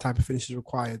are, what type of finish is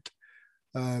required.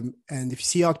 And if you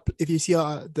see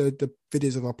the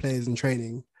videos of our players in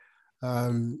training,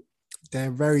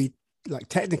 they're very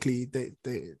technically they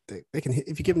can hit,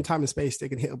 if you give them time and space, they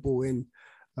can hit a ball in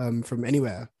from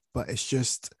anywhere. But it's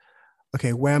just,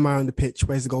 okay, where am I on the pitch?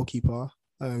 Where's the goalkeeper?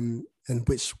 And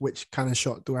which kind of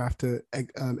shot do I have to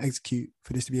execute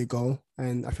for this to be a goal?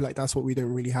 And I feel like that's what we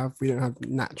don't really have. We don't have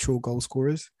natural goal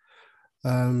scorers.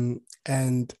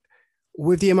 And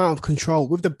with the amount of control,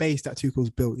 with the base that Tuchel's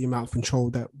built, the amount of control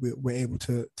that we're able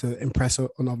to impress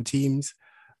on other teams,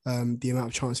 the amount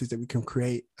of chances that we can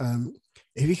create.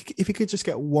 If we could just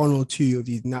get one or two of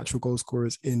these natural goal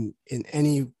scorers in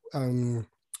any,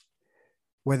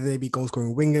 whether they be goal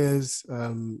scoring wingers,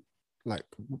 like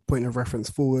point of reference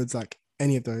forwards, like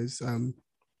any of those,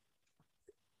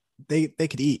 they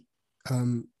could eat.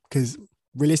 Because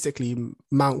realistically,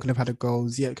 Mount could have had a goal,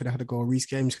 Ziyech could have had a goal, Reece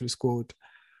James could have scored.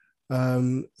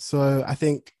 So I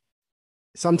think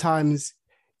sometimes,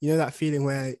 you know, that feeling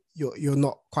where you're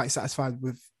not quite satisfied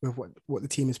with what the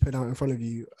team has put out in front of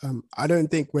you. I don't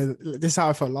think this is how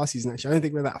I felt last season, actually. I don't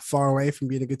think we're that far away from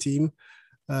being a good team.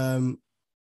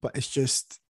 But it's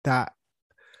just that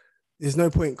there's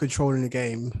no point controlling the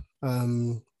game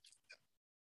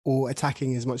or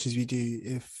attacking as much as we do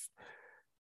if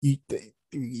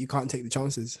you can't take the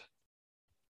chances.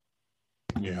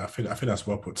 Yeah, I think that's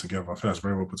well put together. I think that's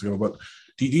very well put together. But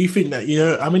do you think that, you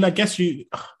know, I mean, I guess you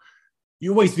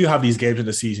always do have these games in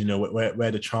the season, you know,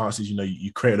 where the chances, you know,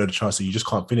 you create a lot of chances, you just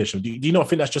can't finish them. Do you not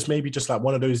think that's just maybe just like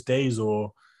one of those days,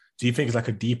 or do you think it's like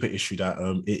a deeper issue that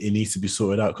it needs to be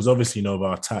sorted out? Because obviously, you know, of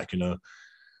our attack, you know,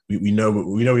 we know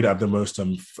we don't have the most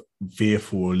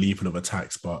fearful or lethal of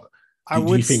attacks, but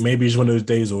do you think maybe it's one of those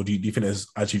days, or do you think there's,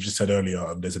 as you just said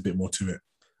earlier, there's a bit more to it?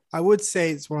 I would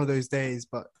say it's one of those days,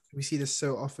 but we see this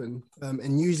so often.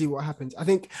 And usually what happens, I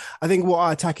think what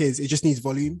our attack is, it just needs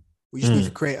volume. We just need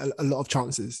to create a lot of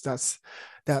chances.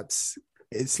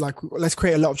 It's like, let's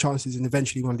create a lot of chances and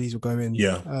eventually one of these will go in.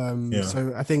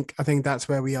 So I think that's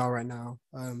where we are right now.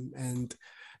 And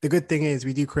the good thing is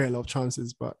we do create a lot of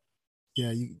chances, but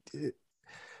yeah,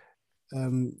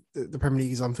 the Premier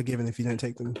League is unforgiving if you don't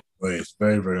take them. Well, it's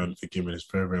very, very unforgiving. It's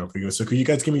very, very unforgiving. So could you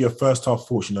guys give me your first half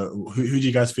thoughts? You know, who do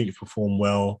you guys think performed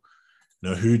well? You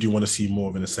know, who do you want to see more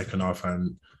of in the second half?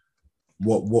 And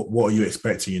what are you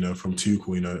expecting, from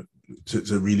Tuchel,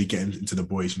 to really get into the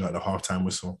boys, at the halftime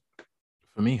whistle?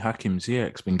 For me, Hakim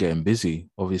Ziyech's been getting busy.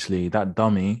 Obviously, that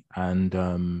dummy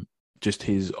and just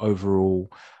his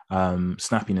overall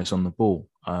snappiness on the ball,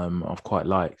 I've quite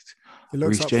liked.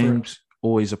 Reece James,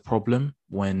 always a problem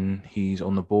when he's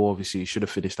on the ball. Obviously, he should have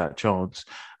finished that chance.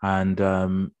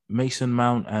 And Mason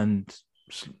Mount and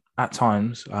at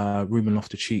times, Ruben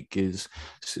Loftus-Cheek is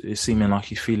seeming like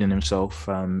he's feeling himself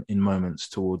in moments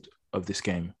of this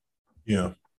game.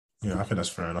 Yeah, I think that's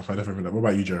fair enough. I definitely think that. What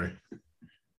about you, Jerry?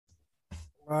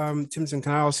 Timson,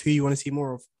 can I ask who you want to see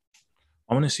more of?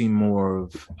 I want to see more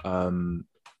of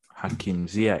Hakim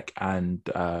Ziyech and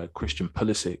Christian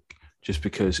Pulisic, just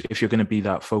because if you're going to be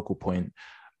that focal point,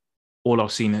 all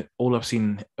I've seen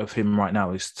of him right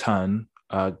now is turn,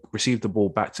 receive the ball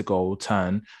back to goal,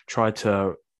 turn, try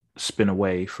to spin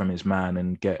away from his man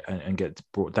and get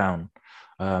brought down.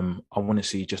 I want to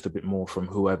see just a bit more from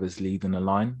whoever's leading the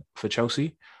line for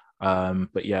Chelsea.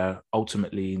 But yeah,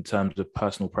 ultimately, in terms of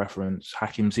personal preference,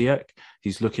 Hakim Ziyech,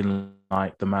 he's looking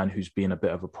like the man who's been a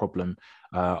bit of a problem.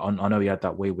 I know he had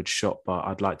that wayward shot, but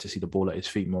I'd like to see the ball at his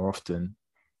feet more often.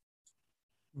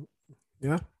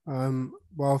 Yeah.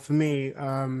 Well, for me,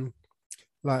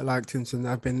 like Timson,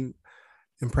 I've been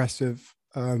impressed with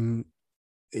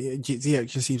Ziyech.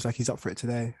 Just seems like he's up for it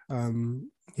today.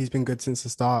 He's been good since the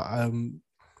start.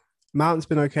 Mount's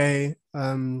been okay.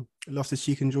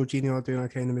 Loftus-Cheek and Jorginho are doing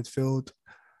okay in the midfield.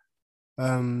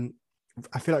 I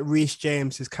feel like Reece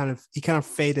James is kind of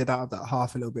faded out of that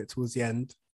half a little bit towards the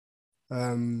end.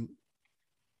 But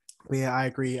yeah, I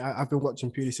agree. I've been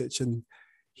watching Pulisic, and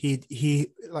he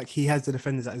has the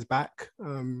defenders at his back.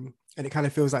 And it kind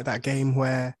of feels like that game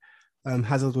where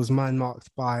Hazard was man-marked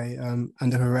by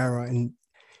Ander Herrera, and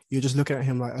you're just looking at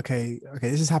him like, okay,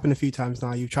 this has happened a few times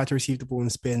now. You've tried to receive the ball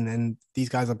and spin, and these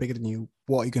guys are bigger than you.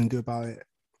 What are you going to do about it?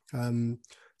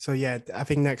 So yeah, I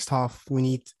think next half we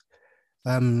need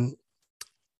to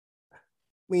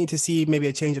see maybe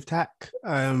a change of tack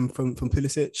from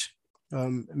Pulisic.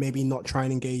 Maybe not try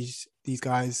and engage these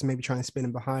guys. Maybe try and spin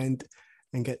them behind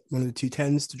and get one of the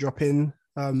 210s to drop in.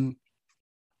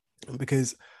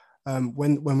 Because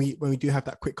when we do have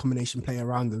that quick combination play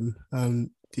around them,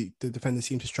 the defenders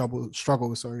seem to struggle.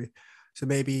 Sorry, so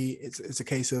maybe it's a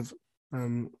case of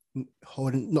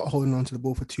not holding on to the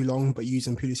ball for too long, but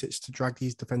using Pulisic to drag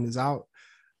these defenders out.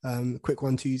 Quick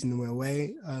 1-2s in the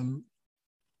way.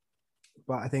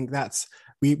 But I think that's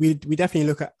we definitely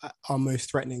look at our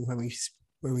most threatening when we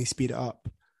speed it up.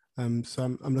 So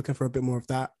I'm looking for a bit more of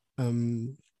that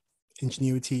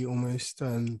ingenuity almost.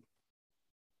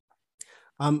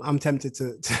 I'm tempted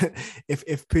to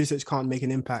if Pulisic can't make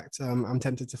an impact, I'm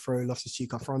tempted to throw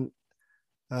Loftus-Cheek up front.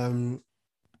 Wow,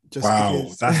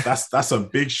 that's a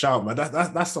big shout, man.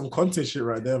 That's some content shit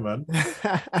right there, man.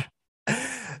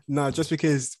 No, just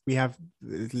because we have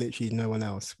literally no one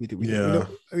else. We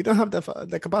don't have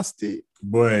the capacity.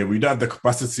 Boy, we don't have the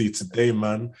capacity today,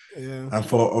 man. Yeah. And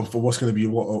for what's going to be a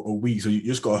week, so you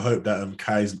just got to hope that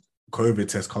Kai's COVID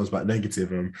test comes back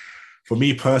negative. For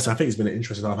me personally, I think it's been an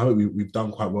interesting time. I think we've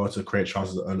done quite well to create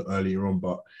chances earlier on,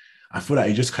 but I feel like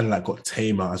it just kind of like got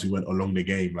tamer as we went along the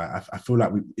game. Like I feel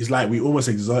like we almost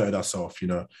exerted ourselves.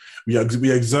 We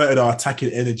exerted our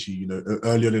attacking energy.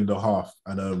 Early on in the half,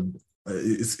 and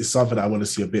it's something that I want to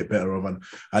see a bit better of. And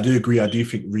I do agree. I do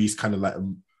think Reece kind of like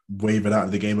wavered out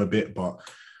of the game a bit, but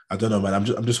I don't know, man.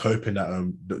 I'm just hoping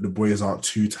that the boys aren't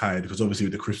too tired, because obviously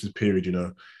with the Christmas period,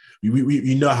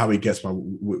 we know how it gets,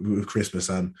 man, with Christmas,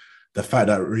 and the fact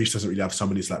that Reece doesn't really have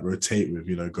somebody to like rotate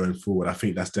with, going forward, I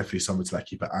think that's definitely something to like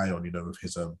keep an eye on, with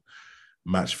his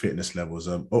match fitness levels.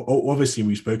 Obviously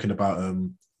we've spoken about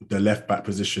the left back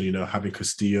position, having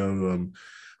Castillo,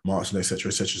 Martin,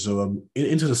 etc. So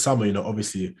into the summer,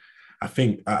 obviously, I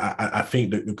think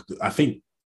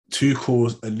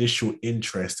Tuchel's initial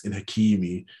interest in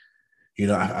Hakimi,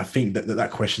 I think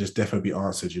that question is definitely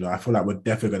answered. I feel like we're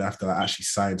definitely going to have to like actually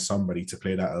sign somebody to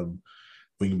play that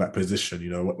wing back position,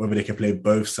 whether they can play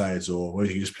both sides or whether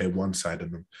they can just play one side.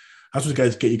 And I just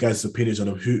want to get you guys' opinions on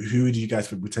them. Who do you guys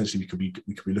think potentially we could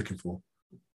be looking for?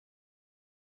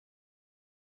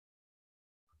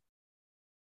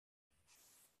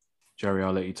 Jerry,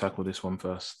 I'll let you tackle this one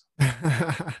first.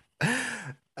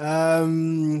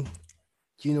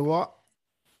 You know what?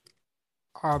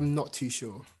 I'm not too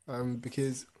sure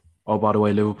because. Oh, by the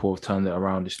way, Liverpool have turned it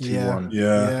around. It's 2-1.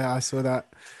 Yeah, I saw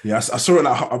that. Yeah, I saw it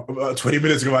like 20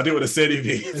 minutes ago. I didn't want to say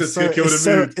anything.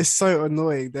 It's so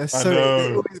annoying. They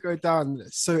always go down.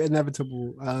 It's so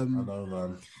inevitable. I know,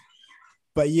 man.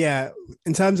 But yeah,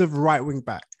 in terms of right wing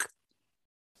back,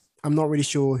 I'm not really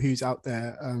sure who's out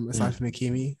there aside from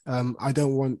Hakimi. I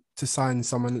don't want to sign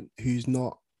someone who's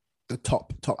not the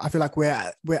top. I feel like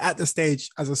we're at the stage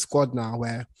as a squad now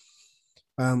where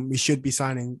we should be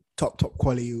signing top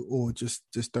quality, or just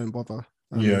don't bother.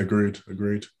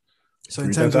 Agreed. So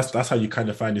in terms that's how you kind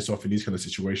of find yourself in these kind of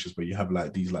situations where you have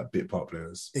like these like bit part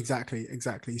players.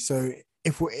 Exactly. So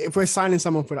if we're signing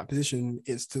someone for that position,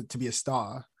 it's to be a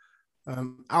star.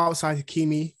 Outside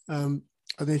Hakimi, I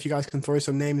don't know if you guys can throw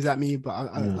some names at me, but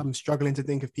I'm struggling to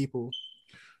think of people.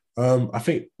 I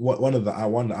think one that I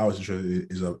was interested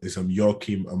in is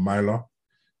Joachim Mæhle,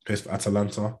 plays for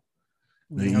Atalanta.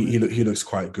 He looks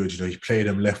quite good. He played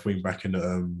him left wing back in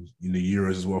the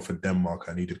Euros as well for Denmark,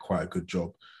 and he did quite a good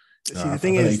job. See, the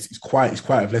thing is, he's quite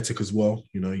athletic as well.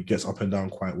 He gets up and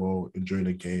down quite well during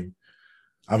the game.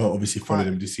 I haven't obviously followed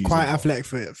him this season. Quite athletic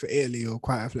for Italy, or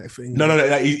quite athletic for England? No.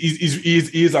 Like,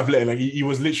 he is athletic. Like he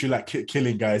was literally like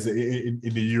killing guys in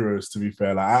the Euros. To be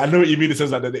fair, like I know what you mean. It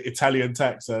says like the Italian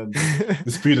tax and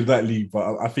the speed of that league,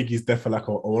 but I think he's definitely like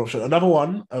an option. Another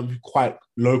one, quite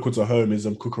local to home, is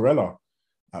Cucurella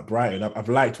at Brighton. I've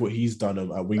liked what he's done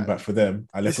at wing back for them.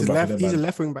 He's a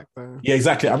left wing back though. Yeah,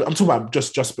 exactly. I'm talking about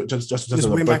just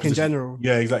wing back in general.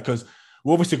 Yeah, exactly. Because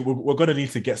we're going to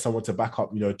need to get someone to back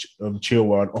up,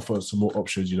 Chilwell, and offer some more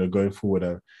options, going forward.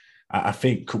 And I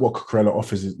think what Cucurella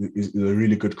offers is a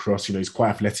really good cross. He's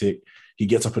quite athletic. He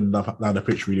gets up and down the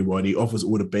pitch really well, and he offers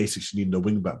all the basics you need in a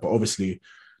wing back. But obviously,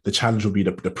 the challenge will be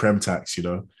the Prem tax.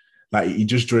 Like he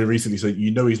just joined recently, so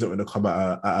he's not going to come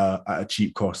at a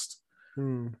cheap cost.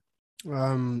 What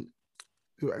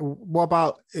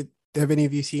about? Have any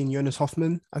of you seen Jonas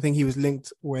Hoffman? I think he was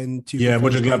linked when to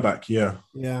Mönchengladbach. Yeah.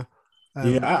 I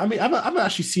mean, I haven't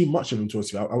actually seen much of him, to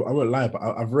I won't lie, but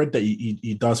I've read that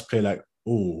he does play like,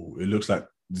 it looks like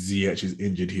Ziyech is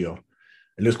injured here.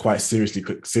 It looks quite serious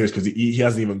because he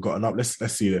hasn't even gotten up. Let's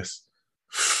see this.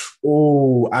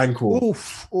 Oh, ankle.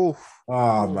 Oof.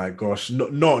 Oh my gosh.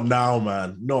 Not now,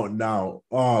 man. Not now.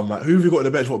 Oh man. Who have you got on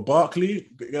the bench? What, Barkley?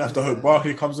 You're gonna have to hope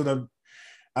Barkley comes in and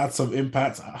add some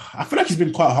impact. I feel like he's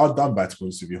been quite hard done by, to be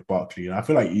honest with you, Barkley. And I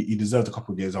feel like he deserved a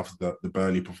couple of years after the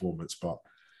Burnley performance, but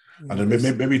I don't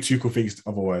know, maybe Tuchel thinks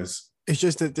otherwise. It's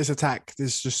just that this attack,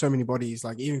 there's just so many bodies.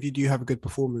 Like, even if you do have a good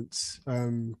performance,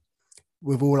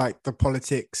 with all like the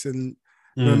politics and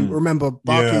remember,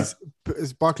 Barkley's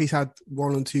had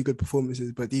 1 or 2 good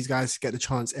performances, but these guys get the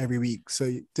chance every week. So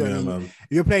if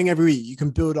you're playing every week, you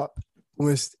can build up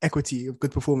almost equity of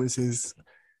good performances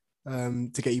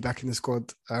to get you back in the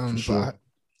squad. But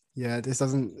yeah, this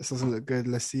doesn't look good.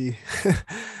 Let's see.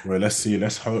 Well, let's see.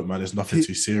 Let's hope, man. There's nothing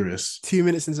too serious. 2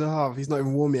 minutes into the half, he's not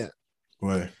even warm yet.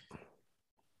 Well,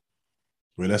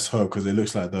 let's hope, because it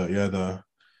looks like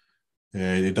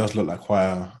it does look like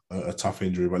quite a tough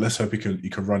injury. But let's hope he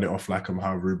can run it off like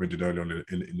how Ruben did early on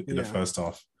in the first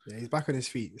half. Yeah, he's back on his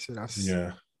feet, so that's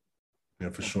yeah,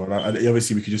 for sure. And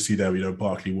obviously, we could just see there,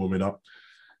 Barkley warming up.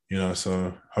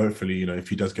 So hopefully, if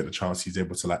he does get the chance, he's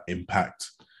able to like impact,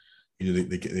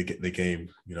 the game.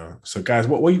 So guys,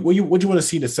 what do you want to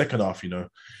see in the second half? We're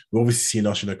obviously seeing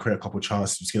us, create a couple of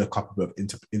chances. We've seen a couple of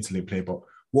interlink play, but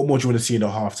what more do you want to see in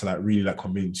the half to like really like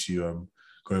convince you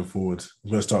going forward?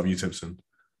 I'm going to start with you, Tipson.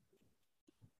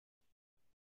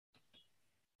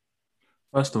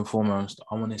 First and foremost,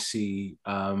 I want to see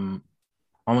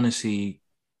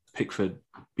Pickford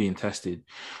being tested.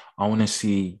 I want to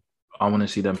see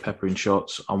them peppering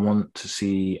shots. I want to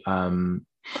see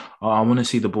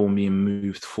the ball being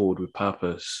moved forward with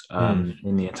purpose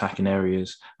in the attacking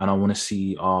areas, and I want to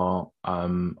see our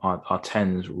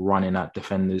tens running at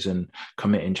defenders and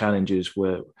committing challenges.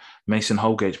 Where Mason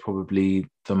Holgate's probably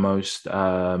the most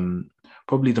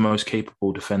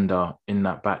capable defender in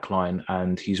that back line,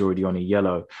 and he's already on a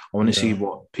yellow. I want to see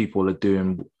what people are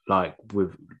doing, like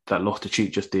with that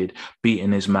Loftus-Cheek just did,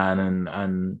 beating his man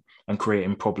and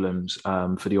creating problems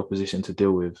for the opposition to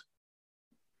deal with.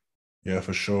 Yeah,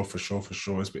 for sure.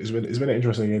 It's been an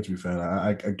interesting game, to be fair.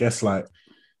 I guess like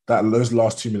that, those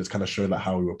last 2 minutes kind of showed like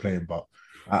how we were playing, but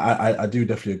I do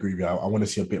definitely agree with you. I want to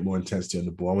see a bit more intensity on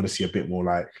the ball. I want to see a bit more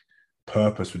like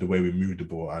purpose with the way we move the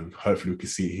ball, and hopefully we can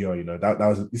see it here.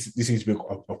 This seems to be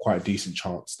a quite decent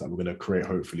chance that we're going to create,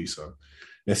 hopefully. So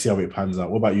let's see how it pans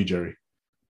out. What about you, Jerry?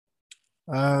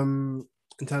 In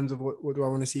terms of what do I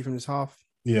want to see from this half?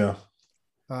 Yeah.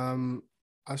 I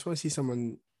just want to see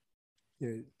someone,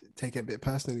 take it a bit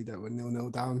personally that we're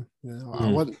 0-0 down.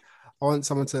 I want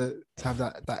someone to have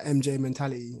that MJ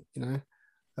mentality.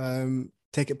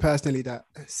 Take it personally that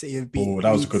City have beat. Oh,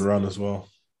 that was a good run as well.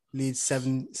 Leeds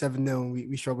 7-0.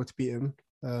 We struggled to beat him.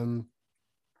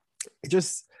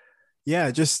 Just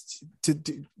to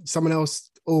do someone else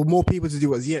or more people to do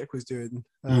what Ziyech was doing.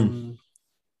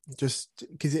 Just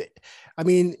because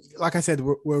like I said,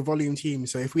 we're a volume team.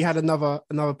 So if we had another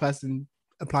person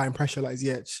applying pressure like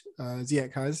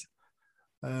Ziyech has,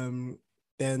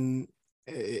 then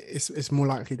it's more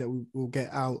likely that we'll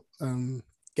get out,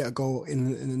 get a goal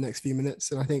in the next few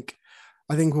minutes. And I think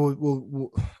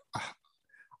we'll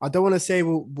I don't want to say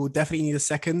we'll definitely need a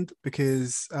second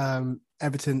because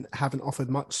Everton haven't offered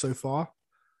much so far.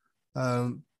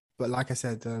 But like I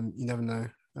said, you never know.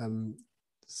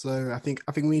 So I think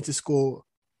we need to score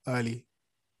early.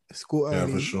 Yeah,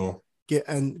 for sure.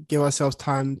 Give ourselves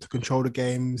time to control the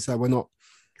game, so we're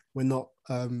not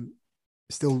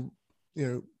still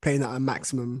playing at a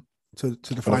maximum to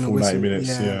the final whistle. 90 minutes.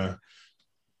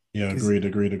 Yeah. Agreed.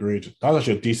 That was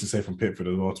actually a decent save from Pickford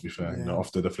as well, to be fair.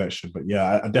 Off the deflection. But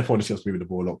yeah, I definitely want to see us moving the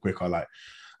ball a lot quicker. Like,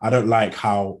 I don't like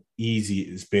how easy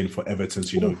it's been for Everton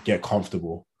to get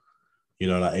comfortable.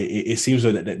 It seems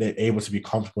like they're able to be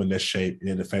comfortable in their shape,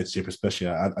 in the defensive shape, especially.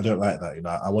 I don't like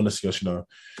that. I want to see us,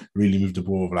 really move the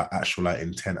ball with like actual like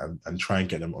intent and try and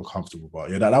get them uncomfortable. But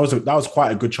yeah, that was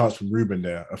quite a good chance from Ruben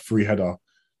there, a free header.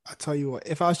 I tell you what,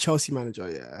 if I was Chelsea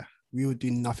manager, we would do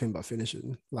nothing but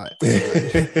finishing, like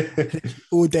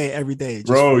all day, every day.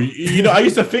 Bro, I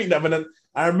used to think that, but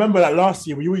I remember that last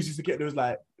year we always used to get those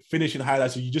like finishing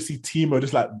highlights, and you just see Timo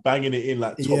just like banging it in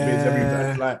like top bins every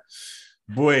day, like.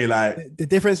 Boy, like the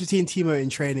difference between Timo in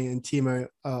training and Timo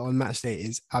on match day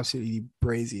is absolutely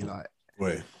brazy. Like,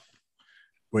 boy,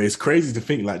 it's crazy to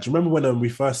think. Like, do you remember when we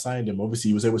first signed him? Obviously,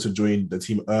 he was able to join the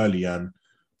team early, and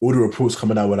all the reports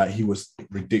coming out were like he was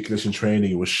ridiculous in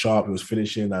training. He was sharp. He was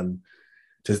finishing, and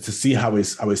to see how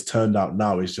it's turned out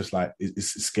now is just like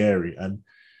it's scary. And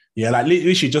yeah, like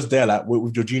literally just there, like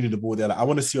with Jorginho the ball there. Like, I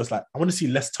want to see us. Like, I want to see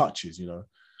less touches.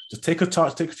 Just take a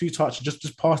touch, take a few touches,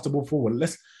 just pass the ball forward.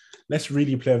 Let's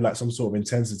really play with like some sort of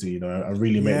intensity, and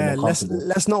really make them more comfortable.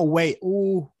 Let's not wait.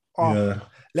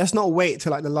 Let's not wait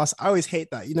till like the last. I always hate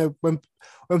that. When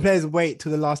players wait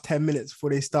till the last 10 minutes before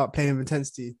they start playing with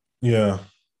intensity. Yeah,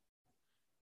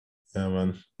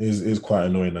 man, it's quite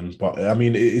annoying. But I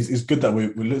mean, it's good that we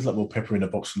look like we're peppering the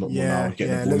box a lot more now.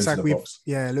 Getting the ball into the box.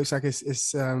 Yeah, it looks like it's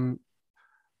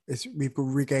we've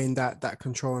regained that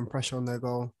control and pressure on their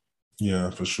goal. Yeah,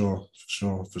 for sure.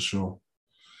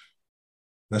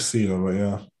 Let's see, though. But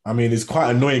yeah, I mean, it's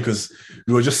quite annoying because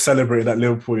we were just celebrating that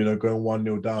Liverpool, going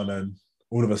 1-0 down, and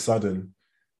all of a sudden,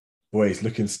 boy, it's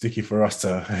looking sticky for us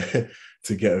to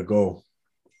get a goal.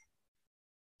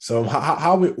 So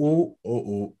how we all?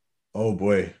 Oh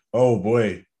boy!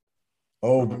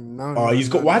 He's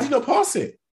got. Why did he not pass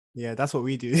it? Yeah, that's what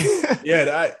we do.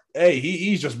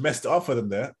 He's just messed it up for them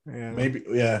there. Yeah, maybe.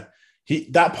 Yeah,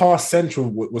 that pass central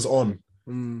was on.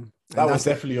 That was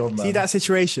definitely on, man. See that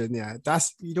situation? Yeah,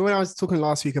 that's when I was talking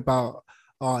last week about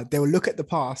they will look at the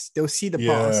pass, they'll see the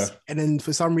pass, and then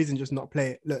for some reason just not play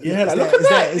it. Look at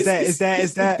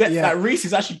that. That Reece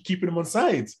is actually keeping them on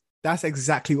sides. That's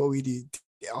exactly what we do.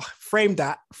 Frame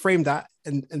that,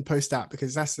 and post that,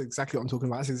 because that's exactly what I'm talking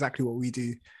about. That's exactly what we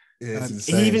do. Yeah,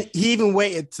 he even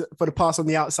waited for the pass on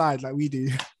the outside like we do.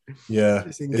 Yeah.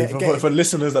 For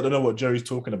listeners that don't know what Joey's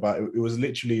talking about, it was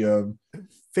literally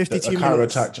 52 a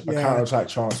counter-attack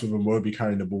chance with Iwobi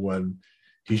carrying the ball, and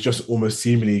he's just almost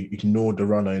seemingly ignored the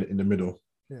runner in the middle.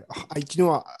 Yeah. Do you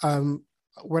know what?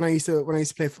 When I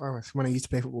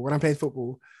played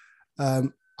football,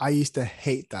 I used to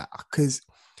hate that because,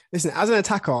 listen, as an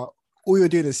attacker, all you're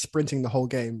doing is sprinting the whole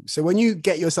game. So when you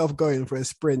get yourself going for a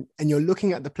sprint and you're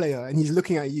looking at the player and he's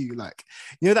looking at you, like,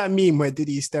 that meme where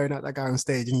Diddy's staring at that guy on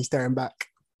stage and he's staring back?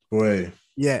 Boy.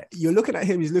 Yeah, you're looking at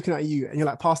him, he's looking at you, and you're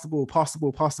like, pass the ball,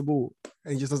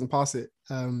 and he just doesn't pass it.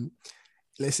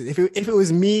 Listen, if it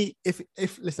was me, if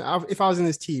I was in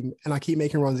this team and I keep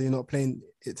making runs and you're not playing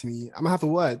it to me, I'm gonna have a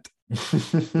word.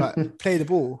 Like, play the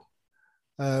ball.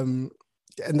 And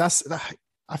that's,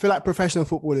 I feel like professional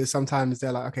footballers, sometimes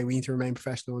they're like, okay, we need to remain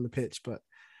professional on the pitch, but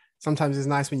sometimes it's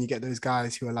nice when you get those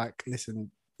guys who are like,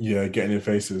 listen. Yeah, get in your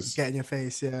faces. Get in your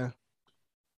face, yeah.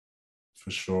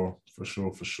 For sure. But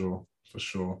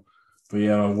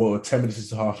yeah, 10 minutes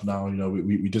into half now,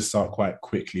 we just start quite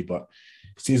quickly, but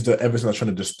it seems that Everton are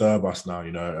trying to disturb us now,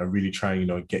 and really trying,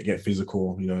 get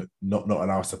physical, not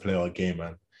allow us to play our game,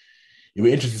 man. It'll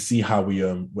be interesting to see how we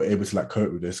were able to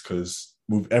cope with this, because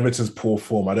with Everton's poor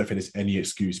form, I don't think there's any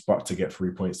excuse but to get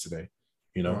 3 points today.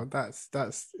 Well, that's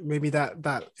maybe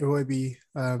that it would be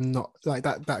not like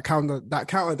that counter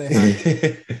they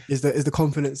had is the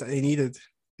confidence that they needed.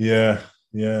 Yeah.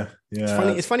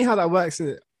 It's funny how that works,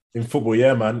 isn't it? In football,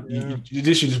 yeah, man. Yeah. You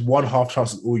literally just one half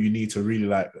chance is all you need to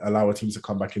really allow a team to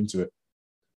come back into it.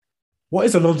 What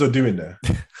is Alonso doing there?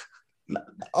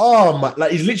 Oh my!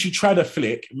 Like he's literally tried to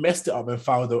flick, messed it up, and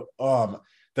fouled the arm.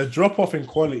 The drop off in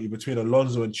quality between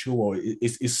Alonso and Chilwell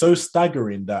is so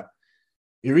staggering that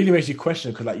it really makes you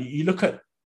question. Because like you look at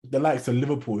the likes of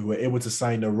Liverpool, who were able to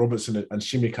sign Robertson and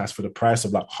Tsimikas for the price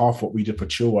of like half what we did for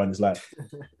Chilwell, and it's like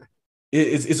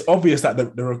it's obvious that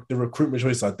the recruitment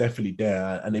choices are definitely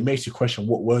there, and it makes you question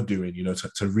what we're doing,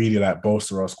 to really like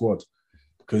bolster our squad,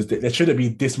 because there shouldn't be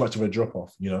this much of a drop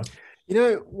off,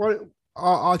 what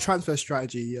our transfer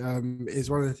strategy is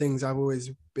one of the things I've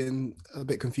always been a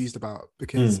bit confused about,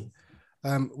 because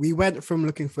we went from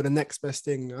looking for the next best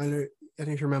thing. I don't know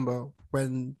if you remember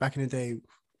when back in the day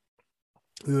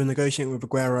we were negotiating with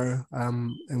Aguero,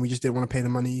 and we just didn't want to pay the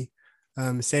money.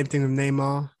 Same thing with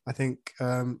Neymar. I think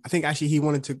actually he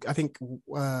wanted to. I think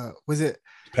was it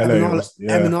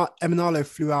Emenalo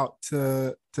flew out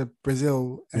to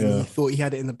Brazil, and he thought he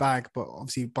had it in the bag, but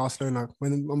obviously Barcelona.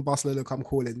 When Barcelona come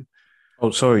calling. Oh,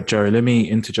 sorry, Jerry. Let me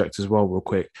interject as well, real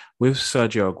quick. With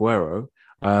Sergio Aguero,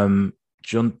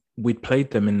 we'd played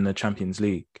them in the Champions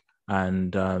League,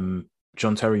 and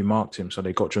John Terry marked him, so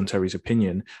they got John Terry's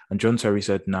opinion, and John Terry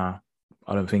said, "Nah,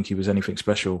 I don't think he was anything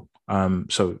special."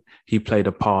 So he played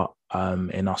a part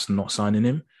in us not signing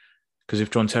him, because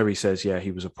if John Terry says, "Yeah,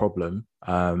 he was a problem,"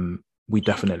 we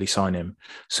definitely sign him.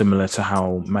 Similar to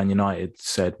how Man United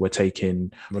said we're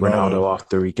taking Ronaldo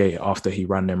after he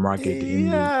ran them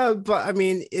ragged. But I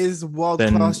mean, is world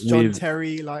class John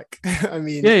Terry like? I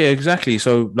mean, yeah, exactly.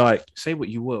 So like, say what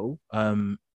you will.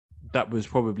 That was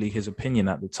probably his opinion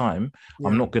at the time. Yeah.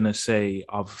 I'm not gonna say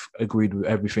I've agreed with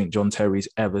everything John Terry's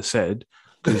ever said,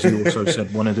 because he also said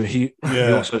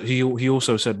he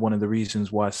also said one of the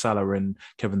reasons why Salah and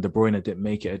Kevin De Bruyne didn't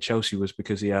make it at Chelsea was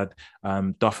because he had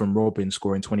Duff and Robin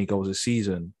scoring 20 goals a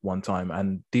season one time,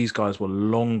 and these guys were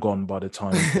long gone by the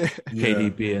time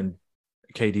KDB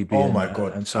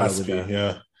and Salah were there.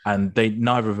 Yeah. And they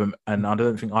neither of them, and I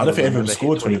don't think either of them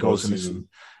scored 20 goals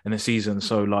in a season.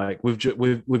 So like with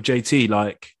JT,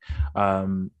 like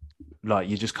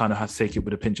you just kind of have to take it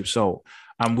with a pinch of salt.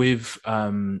 And with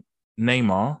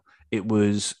Neymar, it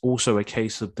was also a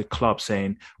case of the club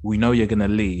saying, "We know you're going to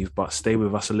leave, but stay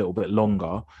with us a little bit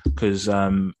longer," because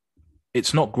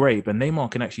it's not great, but Neymar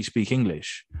can actually speak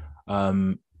English,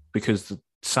 because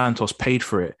Santos paid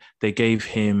for it. They gave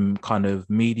him kind of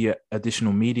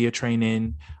additional media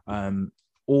training,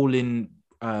 all in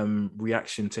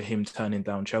reaction to him turning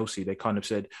down Chelsea. They kind of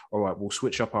said, "All right, we'll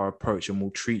switch up our approach and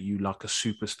we'll treat you like a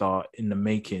superstar in the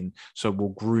making. So we'll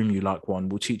groom you like one.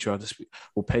 We'll teach you how to speak.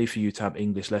 We'll pay for you to have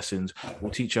English lessons. We'll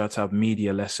teach you how to have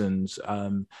media lessons,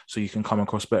 so you can come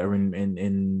across better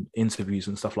in interviews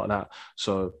and stuff like that."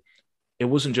 So it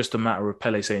wasn't just a matter of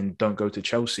Pele saying, "Don't go to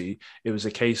Chelsea." It was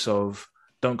a case of,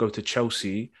 don't go to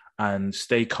Chelsea and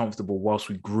stay comfortable whilst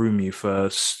we groom you for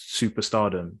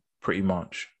superstardom, pretty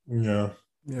much. Yeah.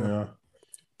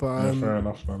 But fair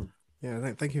enough, man.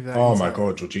 Yeah, thank you for that. Oh my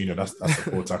God, Jorginho, that's a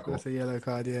poor tackle. That's a yellow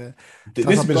card. Yeah. This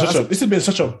has been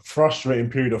such a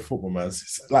frustrating period of football, man.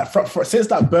 Like since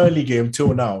that Burnley game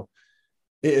till now,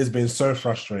 it has been so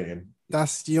frustrating.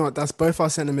 That's that's both our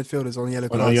centre midfielders on yellow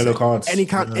cards. On yellow cards. Any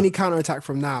counter attack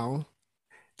from now,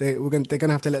 they're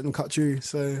gonna have to let them cut through.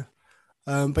 So.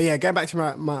 But yeah, going back to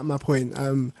my point,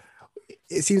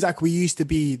 it seems like we used to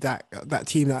be that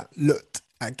team that looked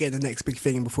at getting the next big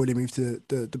thing before they moved to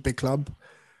the big club,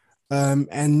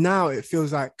 and now it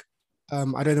feels like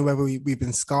I don't know whether we've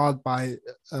been scarred by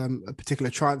a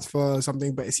particular transfer or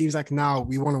something, but it seems like now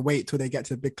we want to wait till they get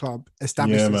to the big club,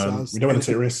 establish themselves. We don't want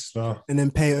to take risks, and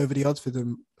then pay over the odds for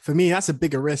them. For me, that's a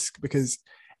bigger risk, because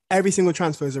every single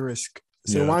transfer is a risk.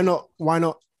 So why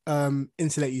not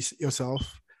insulate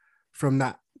yourself from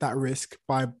that risk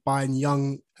by buying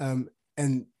young,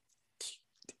 and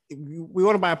we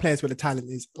want to buy players where the talent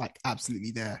is like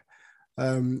absolutely there,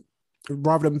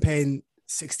 rather than paying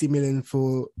 60 million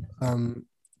for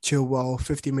Chilwell,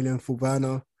 50 million for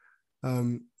Werner.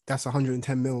 That's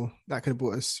 110 mil that could have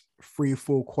bought us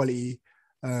 3-4 quality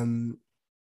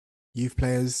youth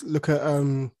players. Look at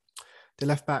the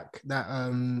left back that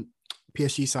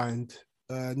PSG signed,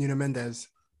 Nuno Mendes.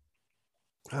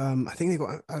 I think they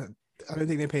got. I don't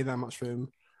think they paid that much for him.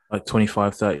 Like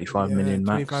 25, 35 million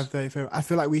max. 25, 35. I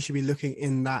feel like we should be looking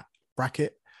in that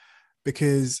bracket,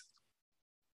 because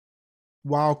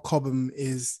while Cobham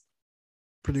is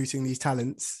producing these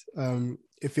talents,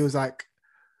 it feels like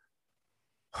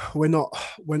we're not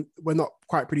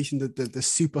quite producing the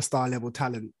superstar level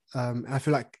talent. And I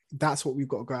feel like that's what we've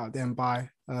got to go out there and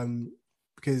buy.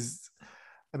 Because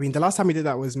I mean, the last time we did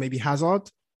that was maybe Hazard,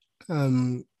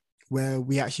 where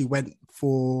we actually went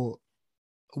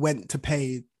to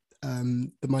pay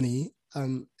the money,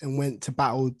 and went to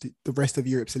battle the rest of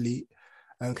Europe's elite.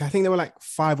 I think there were like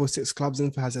 5 or 6 clubs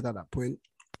in for Hazard at that point.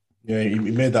 Yeah, he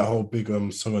made that whole big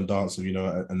song and dance of,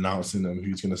 announcing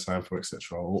who's going to sign for,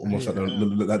 etc. Almost like the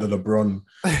LeBron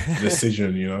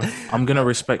decision, I'm going to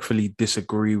respectfully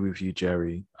disagree with you,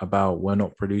 Jerry, about we're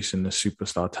not producing the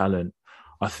superstar talent.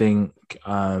 I think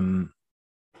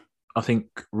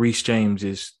Reece James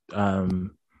is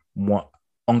what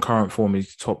on current form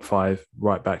is top 5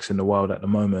 right backs in the world at the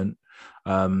moment.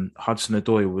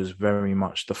 Hudson-Odoi was very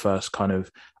much the first kind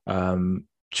of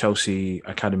Chelsea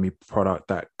Academy product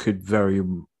that could very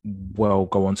well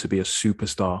go on to be a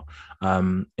superstar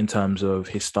in terms of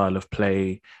his style of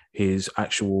play, his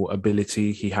actual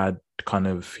ability. He had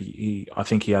I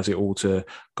think he has it all to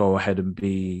go ahead and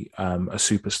be a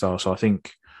superstar. So I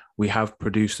think we have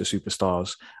produced the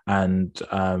superstars, and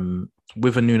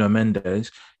with a Nuno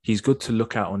Mendes, he's good to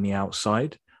look at on the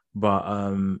outside, but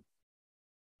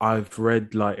I've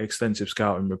read like extensive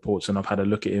scouting reports and I've had a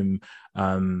look at him,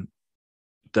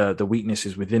 the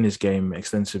weaknesses within his game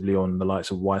extensively on the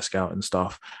likes of Wyscout and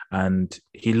stuff. And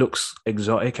he looks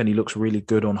exotic and he looks really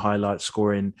good on highlights,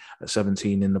 scoring at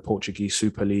 17 in the Portuguese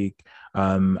Super League,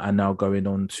 and now going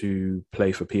on to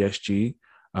play for PSG.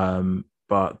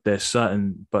 But there's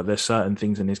certain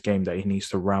things in his game that he needs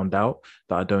to round out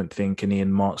that I don't think an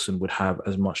Ian Martson would have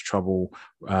as much trouble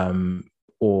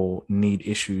or need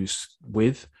issues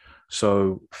with.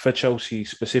 So for Chelsea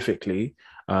specifically,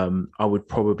 I would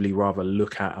probably rather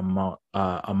look at a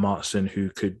Martson who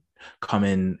could come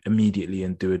in immediately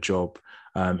and do a job,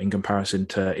 in comparison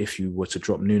to if you were to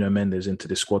drop Nuno Mendes into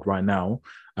the squad right now.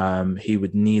 He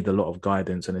would need a lot of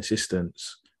guidance and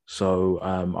assistance. So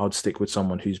I'd stick with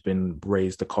someone who's been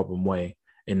raised the Cobham way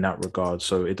in that regard.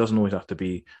 So it doesn't always have to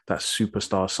be that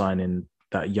superstar signing,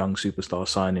 that young superstar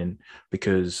signing,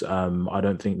 because I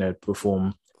don't think they'd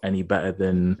perform any better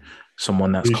than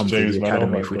someone that's come through the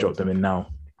academy if we drop them in now.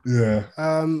 Yeah.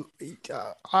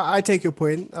 I take your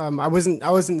point. I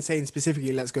wasn't saying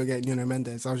specifically let's go get Nuno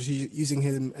Mendes. I was using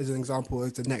him as an example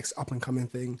as the next up and coming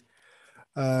thing.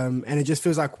 And it just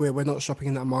feels like we're not shopping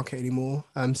in that market anymore.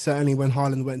 Certainly when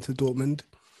Haaland went to Dortmund.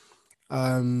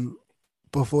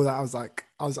 Before that,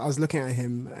 I was looking at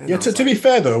him. And to be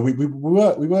fair though, we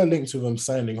were linked to them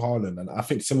signing Haaland, and I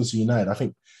think similar to United, I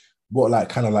think what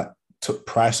took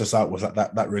prices out was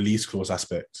that release clause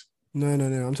aspect. No.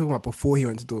 I'm talking about before he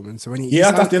went to Dortmund. So when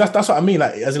that's what I mean.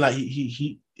 Like, as in, like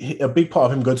he a big part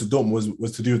of him going to Dortmund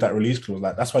was to do with that release clause.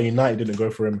 Like, that's why United didn't go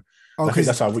for him. Oh, because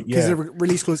the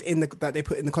release clause that they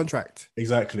put in the contract.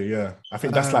 Exactly. Yeah, I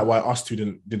think that's why us two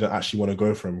didn't actually want to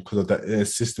go for him, because of that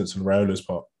insistence on Raiola's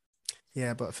part.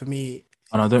 Yeah, but for me,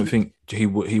 and I don't think he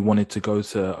wanted to go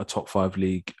to a top 5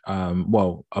 league,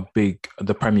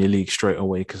 the Premier League straight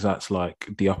away, because that's like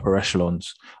the upper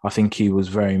echelons. I think he was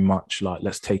very much like,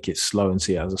 let's take it slow and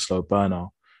see it as a slow burner.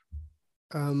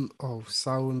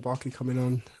 Saul and Barkley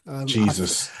coming on.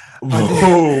 Jesus.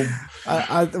 We're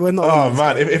not. Oh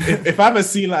man, if I haven't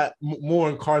seen like more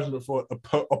encouragement for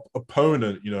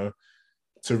opponent,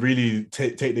 to really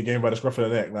take the game by the scruff of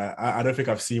the neck, like I don't think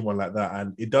I've seen one like that.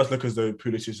 And it does look as though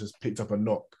Pulisic has picked up a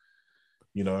knock,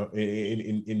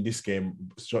 in this game.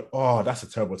 Oh, that's a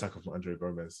terrible tackle from Andre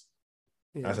Gomez.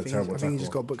 Yeah, that's a terrible tackle. I think he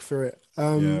just got booked through it.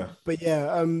 But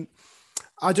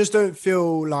I just don't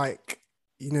feel like,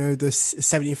 the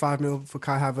 75 mil for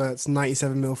Kai Havertz,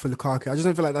 97 mil for Lukaku. I just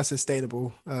don't feel like that's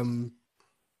sustainable.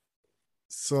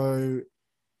 So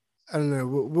I don't know.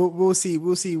 We'll see.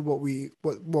 We'll see who we're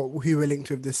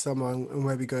linked with this summer and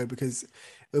where we go, because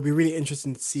it'll be really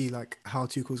interesting to see like how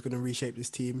Tuchel's going to reshape this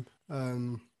team.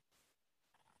 I'm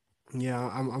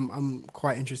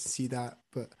quite interested to see that.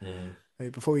 But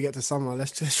before we get to summer,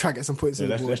 let's just try to get some points on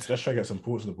the board. Let's try to get some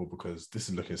points on the board, because this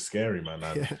is looking scary, man.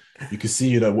 You can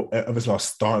see, obviously, are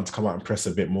starting to come out and press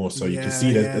a bit more. So you can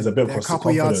see there's a bit of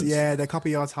confidence. They're a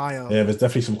couple yards higher. Yeah, there's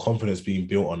definitely some confidence being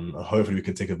built on. Hopefully, we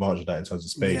can take advantage of that in terms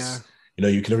of space. Yeah.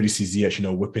 You can already see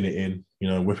Ziyech, whipping it in,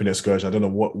 whipping it Scourge. I don't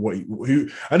know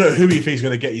I know who he thinks is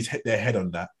going to get their head on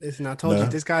that. Listen, I told you,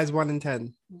 this guy's 1 in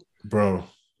 10. Bro,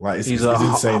 like it's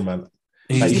insane, man.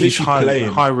 He's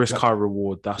high risk, high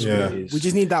reward. That's what it is. We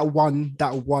just need that one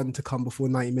to come before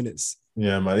 90 minutes.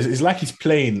 Yeah, man. It's like he's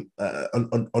playing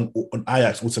on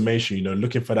Ajax automation,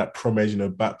 looking for that prom edge,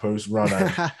 back post run.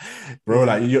 Bro,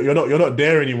 like you're not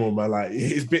there anymore, man. Like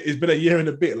it's been a year and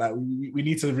a bit. Like we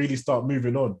need to really start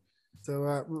moving on.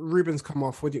 So Ruben's come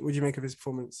off. What do you make of his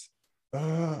performance?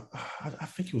 I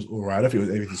think he was all right. I don't think it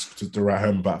was anything to write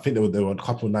home, but I think there were a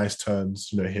couple of nice turns,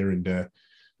 here and there.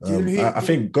 I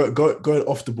think going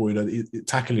off the ball,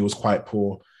 tackling was quite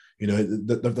poor.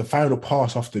 the final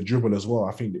pass off the dribble as well.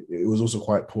 I think it was also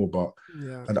quite poor, but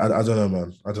I don't know,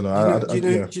 man. I don't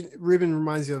know. Ruben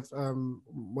reminds me of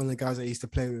one of the guys I used to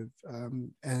play with.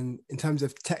 And in terms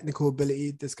of technical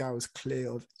ability, this guy was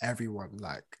clear of everyone.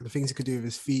 Like the things he could do with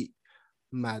his feet,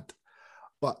 mad.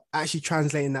 But actually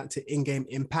translating that to in-game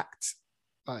impact,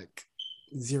 like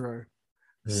zero.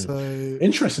 So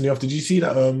interestingly enough, did you see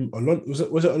that?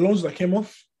 Was it Alonso that came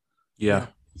off? Yeah.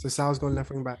 So Sal's gone left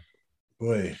wing back.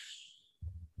 Boy,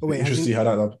 wait, interesting how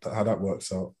that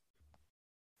works out.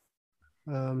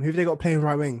 Who have they got playing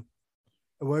right wing?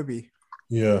 Iwobi.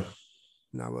 Yeah.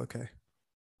 No, we're okay.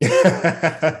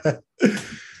 At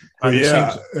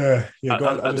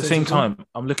the same time,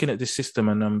 I'm looking at this system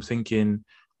and I'm thinking,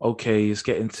 okay, it's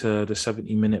getting to the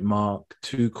 70-minute mark.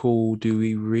 Tuchel, do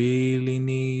we really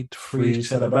need three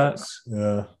centre-backs?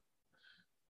 Yeah.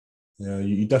 Yeah,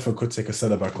 you definitely could take a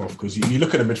centre-back off because you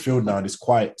look at the midfield now and it's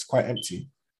quite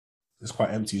empty. It's quite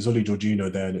empty. It's only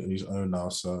Jorginho there in his own now.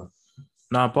 So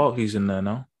Barkley's in there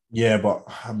now. Yeah, but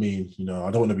I mean, I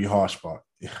don't want to be harsh, but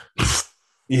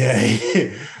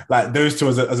yeah, like those two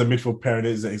as a midfield pairing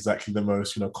isn't exactly the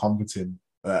most competent.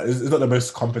 It's not the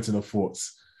most competent of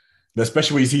thoughts.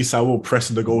 Especially when you see Saul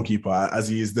pressing the goalkeeper as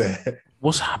he is there.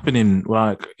 What's happening?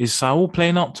 Like, is Saul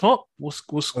playing up top? What's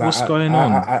going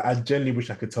on? I genuinely wish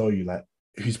I could tell you like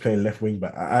who's playing left wing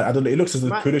back. I don't know. It looks as if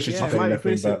Pulisic is playing left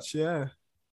wing back. Yeah.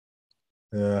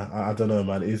 Yeah, I don't know,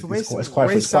 man. It's quite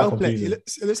confusing.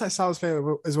 It looks like Sal's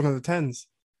playing as one of the 10s.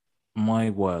 My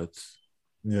words.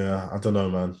 Yeah, I don't know,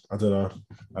 man. I don't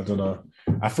know.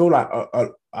 I feel like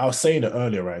I was saying it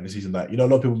earlier, right, in the season that a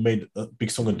lot of people made a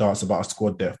big song and dance about our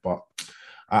squad depth, but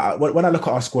when I look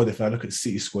at our squad depth, and I look at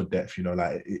City squad depth,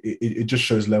 like it just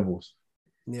shows levels.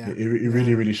 Yeah, it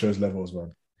really, really shows levels,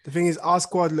 man. The thing is, our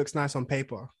squad looks nice on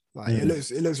paper. Like it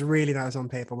looks really nice on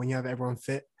paper when you have everyone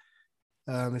fit,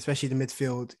 especially the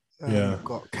midfield. You've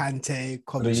got Kante,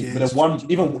 Kovacic.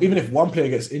 But even if one player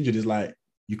gets injured, is like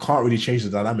you can't really change the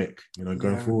dynamic,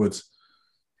 going forwards.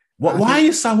 Why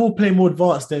is Saul playing more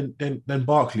advanced than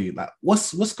Barkley? Like,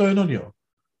 what's going on here?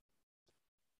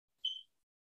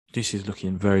 This is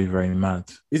looking very, very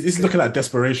mad. It's looking like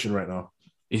desperation right now.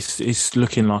 It's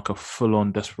looking like a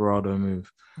full-on desperado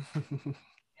move.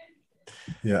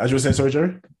 Yeah, as you were saying, sorry,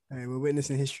 Jerry? Hey, we're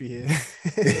witnessing history here.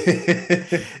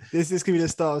 This could be the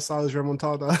start of Sal's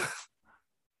remontada.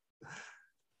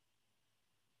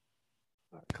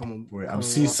 Come on. Boy, I'm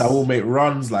seeing Saul make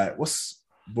runs. Like,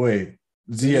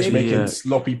 Ziyech making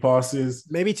sloppy passes.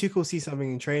 Maybe Tuchel sees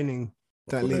something in training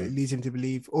that leads him to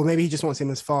believe, or maybe he just wants him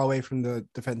as far away from the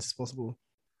defense as possible.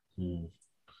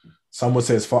 Some would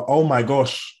say as far. Oh my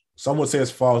gosh! Some would say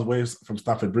as far away from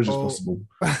Stamford Bridge as possible.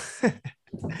 Do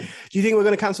you think we're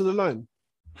going to cancel the loan?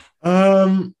 I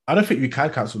don't think we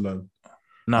can cancel loan.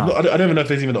 No, I don't even know if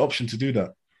there's even an option to do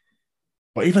that.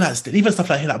 But even stuff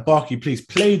like Barkley, please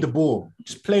play the ball.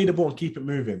 Just play the ball and keep it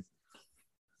moving.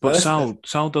 But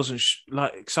Sal doesn't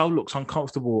Sal looks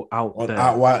uncomfortable out there.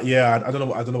 I don't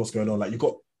know what's going on. Like, you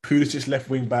got Pulisic left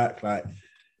wing back. Like,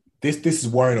 this is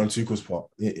worrying on Tuchel's part.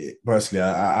 Personally,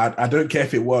 I don't care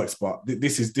if it works, but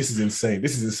this is insane.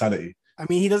 This is insanity. I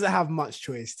mean, he doesn't have much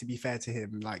choice, to be fair to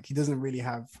him. Like, he doesn't really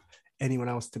have anyone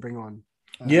else to bring on.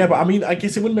 Yeah, but I mean, I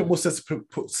guess it wouldn't make more sense to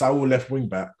put Saul left wing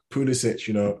back,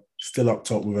 Pulisic, still up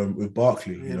top with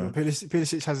Barkley.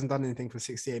 Pulisic hasn't done anything for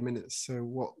 68 minutes. So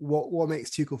what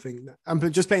makes Tuchel think that?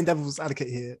 I'm just playing devil's advocate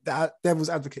here.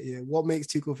 What makes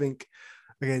Tuchel think,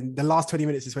 again, the last 20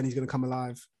 minutes is when he's going to come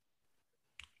alive?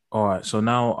 All right. So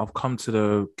now I've come to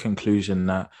the conclusion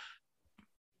that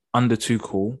under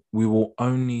Tuchel, we will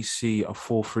only see a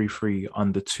 4-3-3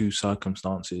 under two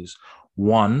circumstances.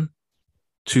 One,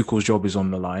 Tuchel's job is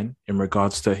on the line in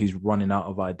regards to he's running out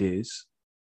of ideas,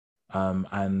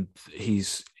 and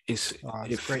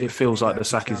it feels like the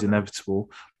sack is inevitable,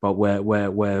 but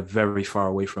we're very far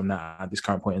away from that at this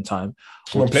current point in time.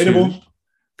 Play the ball.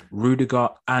 Rudiger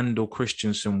or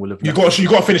Christensen will have. You got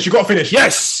to finish.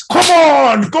 Yes, come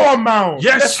on, go on, Mount.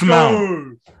 Yes,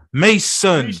 Mount.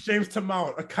 Mason. Reece James to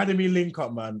Mount. Academy link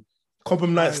up, man.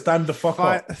 Cobham Knight, stand the fuck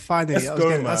up. Finally,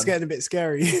 that's getting a bit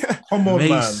scary. Come on,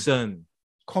 Mason.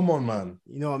 Come on, man.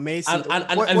 You know what, Mason?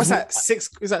 What's that? 6?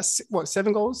 Is that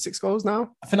 7 goals? 6 goals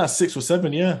now? I think that's 6 or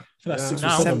 7. Yeah, I think that's 6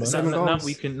 or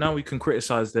 7. Now we can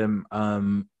criticize them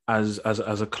as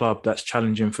a club that's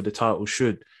challenging for the title.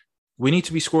 We need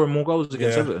to be scoring more goals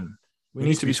against Everton. We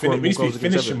need to be scoring more goals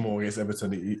against Everton. More against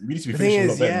Everton. We need to be finishing a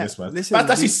lot better than this, man. Listen,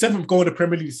 that's his 7th goal in the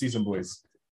Premier League season, boys.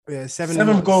 Yeah,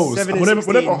 7 goals. 7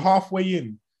 we're halfway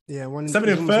in. Yeah, 7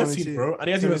 and 13, bro. And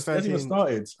he hasn't even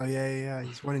started. Oh yeah.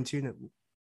 He's 1 and 2 now.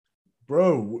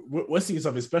 Bro, we're seeing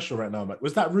something special right now, man.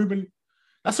 Was that Ruben?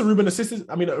 That's a Ruben assist.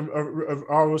 I mean,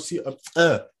 ROC,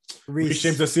 Reece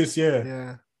James assist.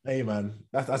 Yeah. Hey man,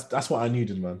 that's what I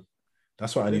needed, man.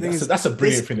 That's what I need. That's a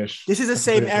brilliant finish. This is the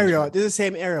same area. This is the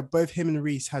same area. Both him and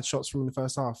Reece had shots from in the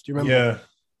first half. Do you remember?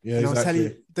 Yeah, exactly. I was telling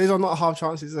you, those are not half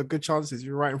chances. These are good chances.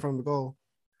 You're right in front of the goal.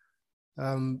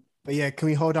 But yeah, can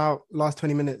we hold out last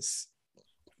 20 minutes?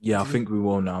 Yeah, I think we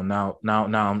will now. Now,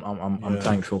 I'm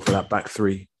thankful for that back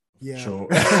three. Yeah, sure.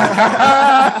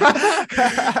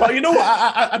 But you know what?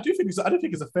 I do think I don't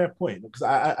think it's a fair point because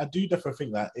I do definitely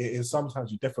think that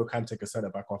sometimes you definitely can take a centre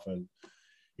back off and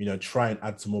try and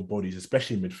add some more bodies,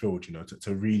 especially in midfield,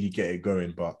 to really get it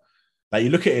going. But like you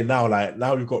look at it now,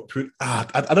 now we've got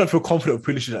I don't feel confident with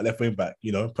Pulisic at left wing back.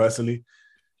 Personally,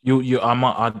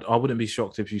 I wouldn't be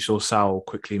shocked if you saw Sal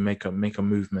quickly make a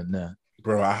movement there.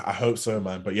 Bro, I hope so,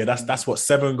 man. But yeah, that's what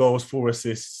 7 goals, 4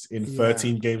 assists in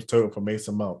 13 games total for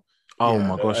Mason Mount. Oh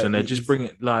my gosh, and they're just bringing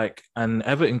and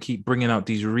Everton keep bringing out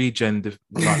these regen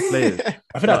players.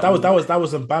 I think that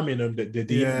was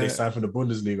Mbamin they signed from the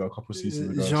Bundesliga a couple of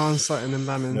seasons ago. Jean Sutton and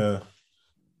Mbamin. Yeah,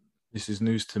 this is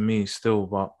news to me still,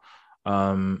 but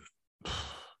so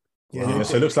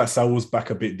it looks like Saul's back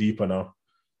a bit deeper now.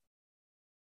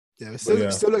 Yeah, it still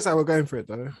looks like we're going for it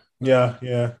though. Yeah.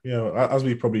 As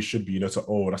we probably should be, that's a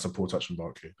poor touch from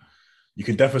Barkley. You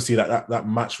can definitely see that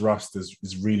match rust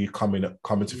is really coming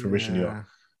to fruition here.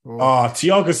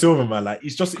 Thiago Silva, man,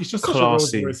 he's just such a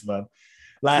Rolls Royce, man.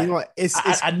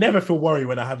 I never feel worried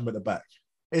when I have him at the back.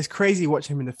 It's crazy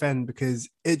watching him defend because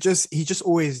he just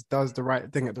always does the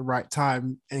right thing at the right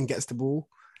time and gets the ball.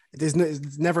 There's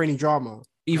never any drama.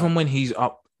 Even when he's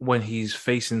up, when he's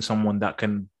facing someone that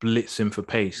can blitz him for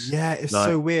pace. Yeah, it's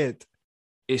so weird.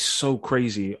 It's so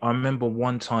crazy. I remember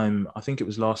one time, I think it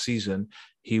was last season,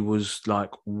 he was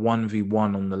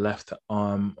 1v1 on the left,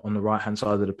 on the right-hand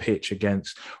side of the pitch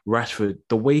against Rashford.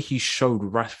 The way he showed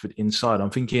Rashford inside,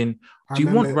 I'm thinking, do you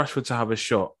want Rashford to have a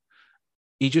shot?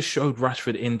 He just showed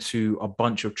Rashford into a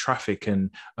bunch of traffic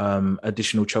and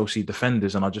additional Chelsea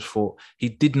defenders, and I just thought he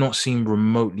did not seem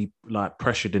remotely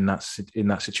pressured in that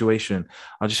situation.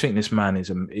 I just think this man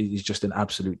is just an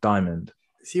absolute diamond.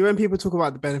 See, when people talk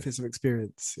about the benefits of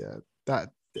experience,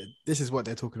 this is what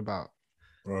they're talking about.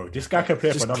 Bro, this guy can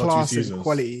play for another 2 seasons.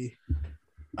 Quality.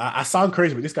 I sound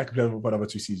crazy, but this guy can play for another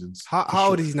 2 seasons. How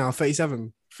old is he now?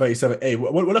 37? 37. Hey,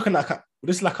 we're looking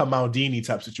this is like a Maldini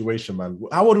type situation, man.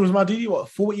 How old was Maldini? What,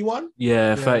 41?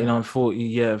 Yeah, 39, 40.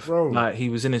 Yeah, bro. He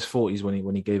was in his 40s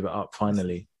when he gave it up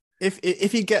finally.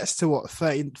 If he gets to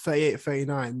 30, 38,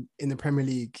 39 in the Premier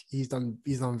League, he's done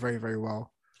very, very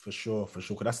well. For sure.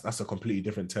 Because that's a completely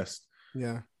different test.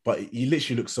 Yeah. But he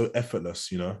literally looks so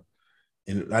effortless, And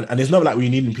it's not like we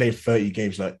need him playing 30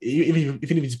 games. Even if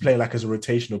he's playing as a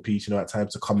rotational piece, at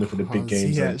times to come in for the big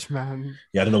games. Man.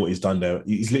 Yeah, I don't know what he's done there.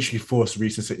 He's literally forced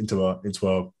Reece into a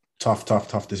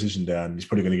tough decision there, and he's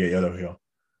probably going to get yellow here.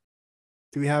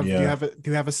 Do we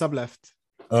have a sub left?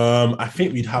 I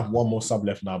think we'd have one more sub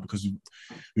left now because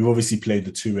we've obviously played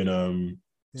the 2 in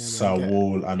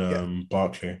Wall and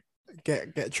Barkley.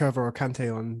 Get Trevor or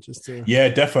Kante on just to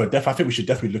defo. I think we should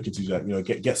definitely look into that.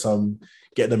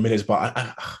 Get the minutes, but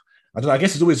I don't know. I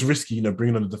guess it's always risky,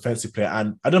 bringing on a defensive player.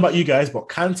 And I don't know about you guys, but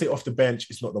Kante off the bench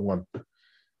is not the one.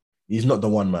 He's not the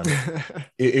one, man.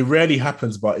 it rarely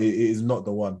happens, but it is not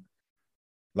the one.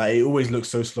 It always looks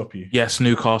so sloppy. Yes,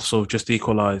 Newcastle just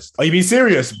equalised. Are you being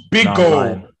serious? Big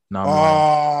goal.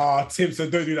 No,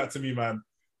 Timson, don't do that to me, man.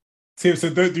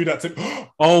 Timson, don't do that to me.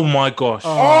 Oh my gosh.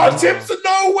 Timson,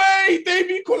 no way.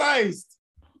 They've equalised.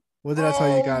 What did I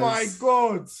tell you guys? Oh my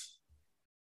God.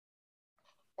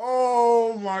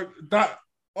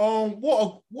 Oh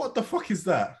my, what the fuck is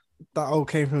that? That all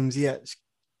came from Ziyech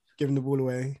giving the ball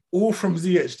away. All from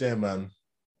Ziyech there, man.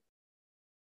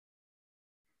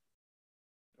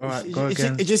 All right, go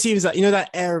again. It just seems like, that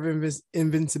air of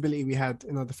invincibility we had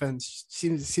in our defense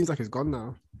seems like it's gone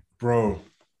now. Bro.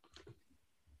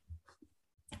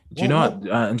 Do you know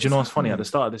what's funny? At the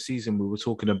start of the season, we were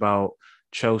talking about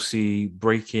Chelsea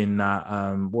breaking that,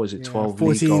 12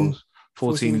 league goals?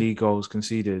 14 league goals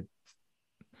conceded.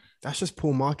 That's just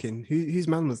poor marking. Whose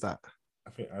man was that?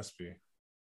 I think Aspie.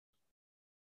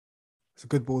 It's a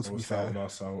good ball to be fair.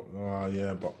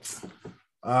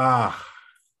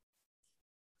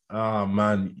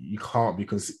 Man, you can't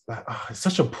because it's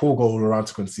such a poor goal around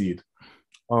to concede.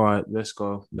 All right, let's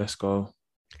go.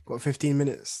 Got 15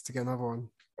 minutes to get another one.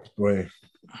 Wait,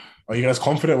 are you guys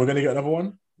confident we're going to get another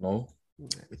one? No.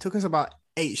 It took us about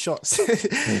 8 shots.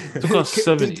 It took us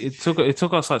 70. It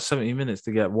took us 70 minutes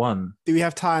to get one. Do we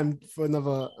have time for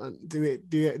another? Do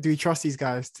we trust these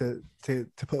guys to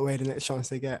put away the next chance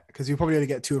they get? Because we probably only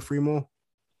get 2 or 3 more.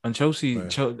 And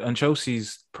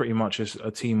Chelsea's pretty much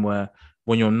a team where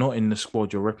when you're not in the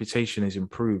squad, your reputation is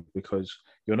improved because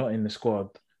you're not in the squad.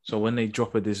 So when they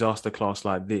drop a disaster class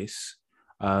like this,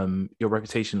 your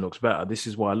reputation looks better. This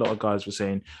is why a lot of guys were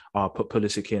saying, put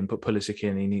Pulisic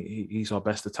in. He's our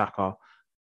best attacker.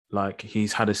 Like,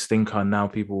 he's had a stinker, and now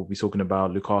people will be talking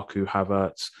about Lukaku,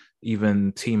 Havertz,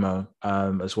 even Timo,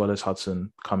 as well as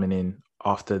Hudson coming in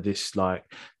after this like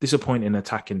disappointing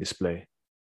attacking display.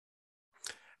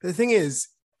 The thing is,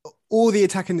 all the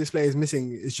attacking display is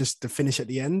missing is just the finish at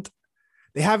the end.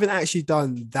 They haven't actually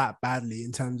done that badly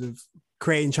in terms of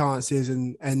creating chances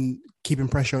and keeping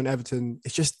pressure on Everton.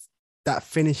 It's just that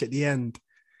finish at the end,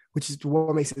 which is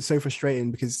what makes it so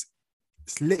frustrating, because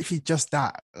it's literally just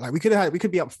that. Like, we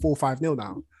could be up 4-5-0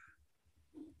 now.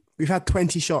 We've had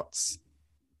 20 shots.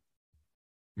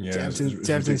 Yeah,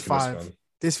 Everton's 5. Man.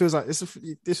 This feels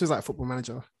like Football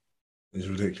Manager. It's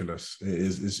ridiculous.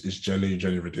 It's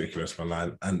genuinely ridiculous,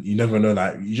 man. And you never know,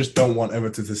 like, you just don't want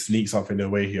Everton to sneak something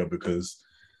away here, because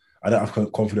I don't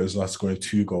have confidence in us scoring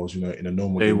 2 goals, in a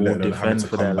normal game. They won't defend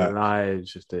for their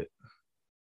lives. Just it.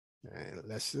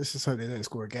 Let's just hope they don't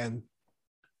score again.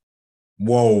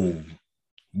 Whoa,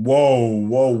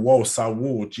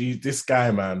 Saul. Gee, this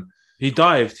guy, man. He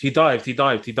dived.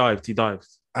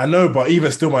 I know, but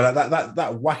even still, man,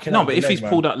 that whacking. No, but if he's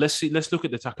pulled out, let's look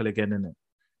at the tackle again, innit?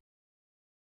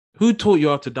 Who taught you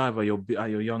how to dive at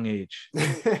your young age?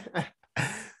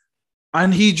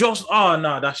 And he just,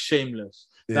 that's shameless.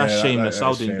 That's shameless.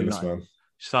 Sal didn't do that.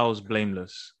 Sal's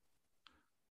blameless.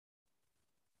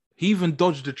 He even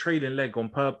dodged the trailing leg on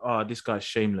purpose. This guy's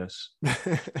shameless.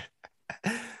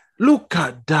 Look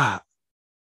at that.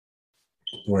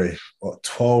 Wait, what,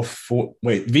 12, 4...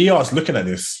 Wait, VAR is looking at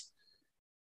this.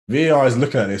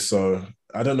 So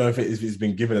I don't know if it's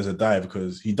been given as a dive,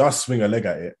 because he does swing a leg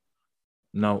at it.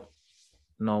 No.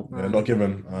 Yeah, not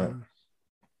given. All right.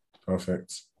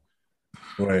 Perfect.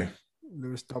 Wait.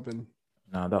 Lewis Dobbin.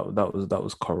 No, that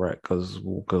was correct, because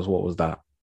what was that?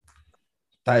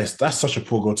 That's such a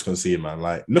poor goal to concede, man.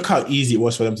 Like, look how easy it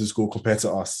was for them to score compared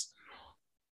to us.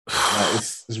 Like,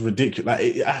 it's ridiculous.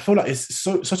 Like, I feel like it's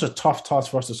such a tough task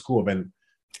for us to score. Then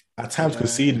at times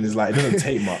conceding is like, it doesn't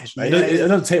take much. Like, it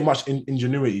doesn't take much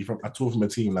ingenuity from a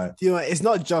team. Like, it's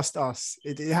not just us.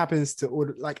 It happens to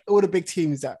all the big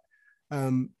teams that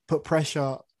put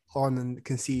pressure on and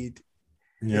concede.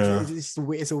 Yeah, it's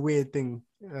a weird thing.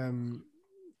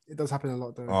 It does happen a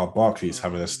lot, though. Barkley's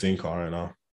having a stinker right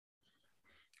now.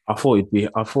 I thought he'd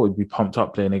be pumped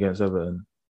up playing against Everton.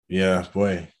 Yeah,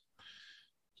 boy,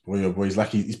 he's like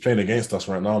he's playing against us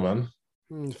right now, man.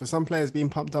 For some players, being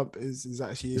pumped up is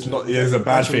actually it's a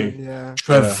bad thing. Yeah,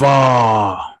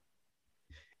 Trevor.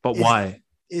 But why?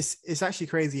 It's actually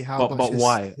crazy how much but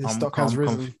why? His stock has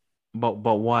risen. But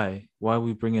why? Why are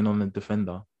we bringing on a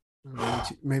defender?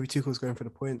 Maybe Tuchel's going for the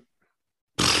point.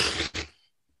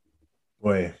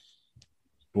 Boy.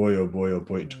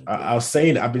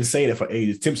 I've been saying it for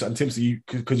ages. Timson,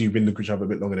 because you've been in the group chat a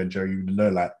bit longer than Jerry, you know,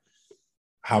 like,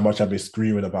 how much I've been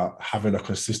screaming about having a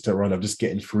consistent run of just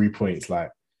getting 3 points. Like,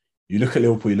 you look at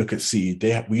Liverpool, you look at City,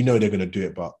 we know they're going to do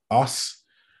it, but us,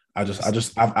 I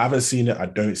haven't seen it. I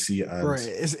don't see it. And, right.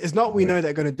 It's not we know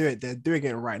they're going to do it. They're doing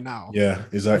it right now. Yeah,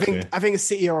 exactly. I think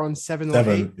City are on 7 or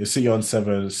 8. City on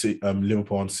 7,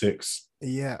 Liverpool on 6.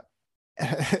 Yeah.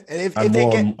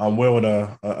 And we're on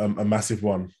a massive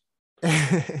one.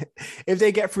 If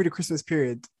they get through the Christmas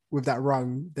period with that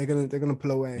run, they're gonna pull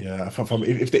away. Yeah,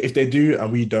 if they do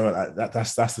and we don't,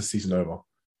 that's the season over,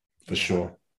 for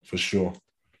sure.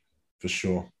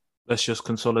 Let's just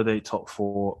consolidate top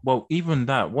 4. Well, even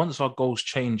that, once our goals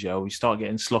change, we start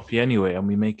getting sloppy anyway, and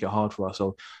we make it hard for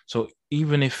ourselves. So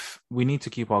even if we need to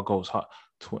keep our goals high,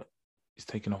 he's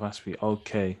taking off Aspie.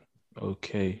 Okay.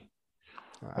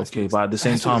 Okay, but at the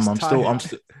same time, I'm still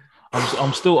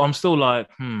like,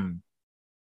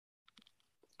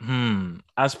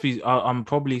 Aspie, I'm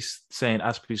probably saying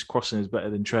Aspie's crossing is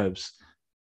better than Treb's.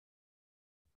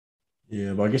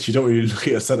 Yeah, but I guess you don't really look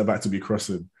at a centre back to be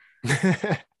crossing.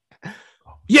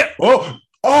 Yeah. Oh,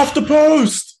 off the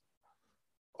post.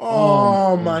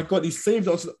 Oh my God, he saved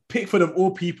it. Pickford of all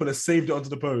people has saved it onto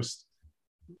the post.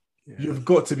 Yeah. You've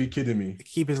got to be kidding me. The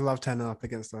keepers love turning up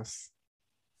against us.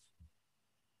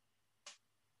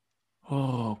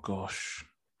 Oh gosh.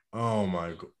 Oh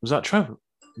my God. Was that Trevor?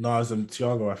 No, it was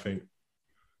Thiago, I think.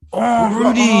 Oh,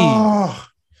 Rudy.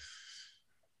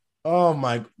 Oh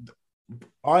my.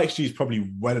 RXG is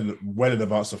probably well in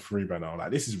advance of 3 by now.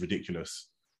 Like, this is ridiculous.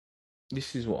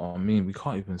 This is what I mean. We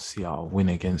can't even see our win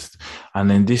against,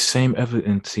 and then this same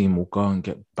Everton team will go and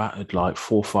get battered like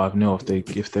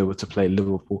 4-5-0 if they were to play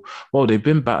Liverpool. Well, they've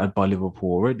been battered by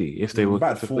Liverpool already. If they were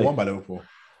battered 4-1 by Liverpool,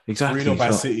 exactly 3-0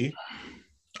 by City,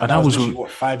 and that was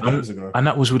with, 5 games ago, and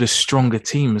that was with a stronger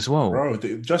team as well, bro.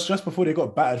 Just before they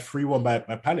got battered 3-1 by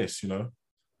Palace, you know,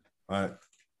 like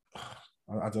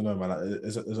I don't know, man. Like,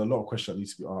 there's a lot of questions that need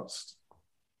to be asked.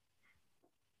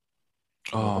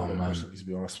 Oh man, needs to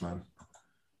be asked, man.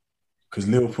 Because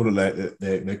Liverpool are like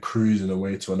they're cruising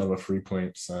away to another 3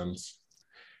 points, and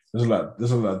there's like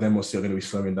them or still going to be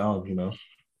slowing down, you know.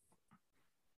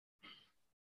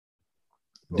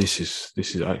 This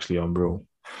is actually unreal.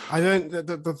 I don't.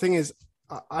 The thing is,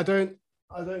 I don't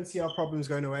see our problems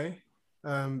going away,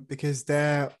 because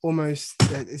they're almost.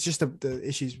 It's just the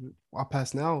issues with our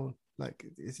personnel. Like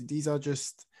these are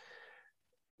just.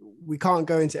 We can't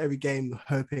go into every game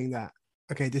hoping that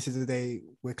this is the day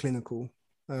we're clinical.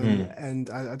 And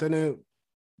I don't know.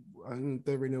 I don't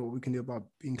really know what we can do about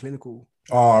being clinical.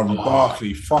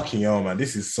 Barkley, fucking hell, man.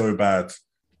 This is so bad.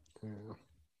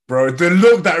 Bro, the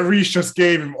look that Reece just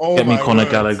gave him. Get me Conor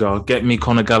Gallagher. Get me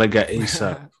Conor Gallagher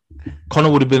ASAP. Conor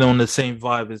would have been on the same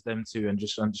vibe as them two and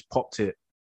just popped it.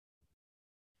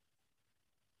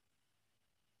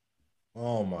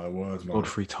 Oh my word, man.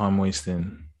 Godfrey time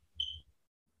wasting.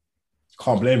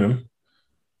 Can't blame him.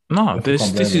 No,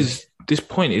 this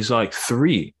point is like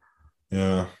 3.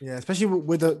 Yeah, especially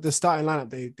with the starting lineup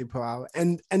they put out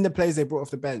and the players they brought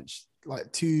off the bench,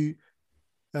 like 2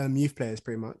 youth players,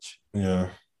 pretty much. Yeah,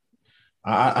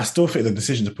 I still think the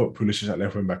decision to put Pulisic at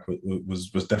left wing back was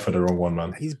definitely the wrong one,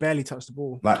 man. He's barely touched the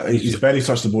ball. Like he's barely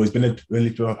touched the ball. He's been really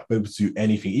able to do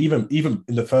anything. Even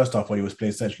in the first half when he was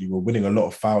playing centrally, we were winning a lot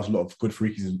of fouls, a lot of good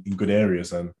free kicks in good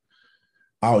areas, and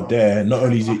out there, not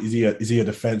only is he a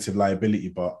defensive liability,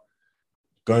 but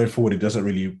going forward, it doesn't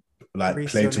really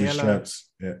play to his strengths.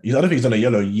 Yeah, I don't think he's done a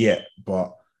yellow yet,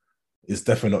 but it's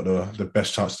definitely not the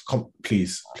best chance. Come,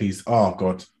 please. Oh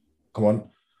God, come on.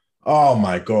 Oh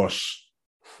my gosh,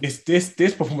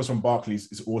 this performance from Barkley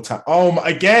is all time. Oh my,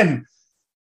 again.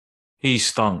 He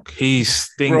stunk. He's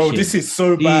stinking. Bro, this is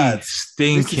so bad. He's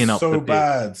stinking up so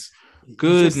bad.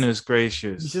 Goodness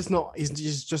gracious. He's just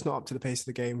not up to the pace of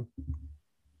the game.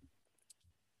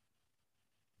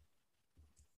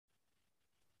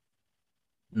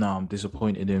 No, I'm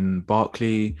disappointed in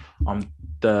Barkley.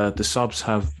 The subs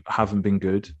haven't been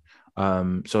good.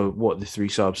 So what the 3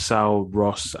 subs? Sal,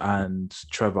 Ross, and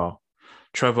Trevor.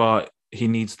 Trevor, he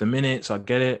needs the minutes. I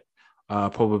get it.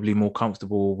 Probably more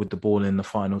comfortable with the ball in the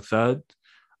final third.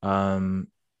 And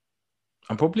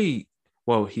probably,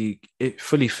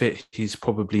 fully fit. He's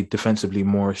probably defensively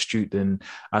more astute than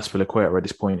Azpilicueta at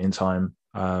this point in time.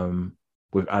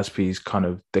 With Azpi's kind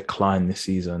of decline this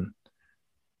season.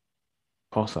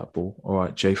 Pass that ball. All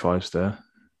right, J5's there.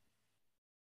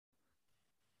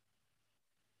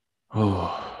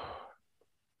 Oh,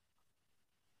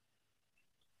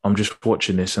 I'm just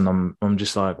watching this and I'm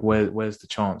just like, where's the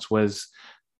chance?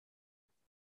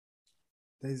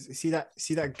 See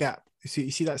that gap. You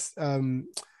see that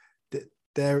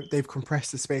they've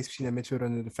compressed the space between their midfield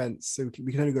and the defense, so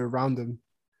we can only go around them.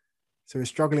 So we're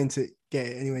struggling to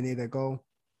get anywhere near their goal.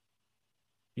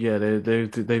 Yeah,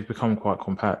 they've become quite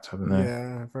compact, haven't they?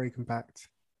 Yeah, very compact.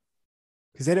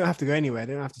 Because they don't have to go anywhere.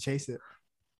 They don't have to chase it.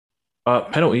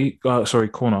 Penalty.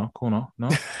 Corner. No.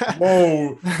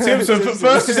 Whoa, Simpson.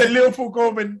 First you said Liverpool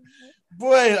goal, and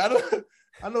boy,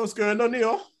 I know what's going on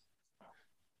here.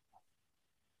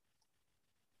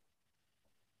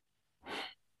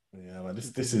 Yeah, man.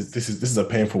 This is a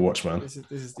painful watch, man. This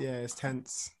is it's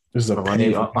tense. This is a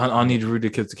painful. I need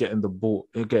Rudiger to get in the ball,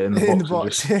 get in the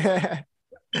box. Yeah.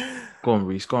 Go on,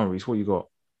 Reece. What you got?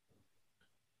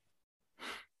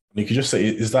 You could just say,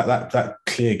 is that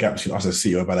clear gap between us and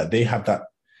City, whereby like they have that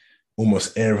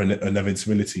almost air of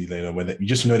inevitability, you know, where you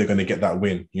just know they're going to get that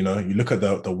win. You know, you look at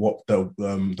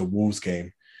the Wolves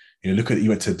game. You know, look at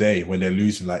even today when they're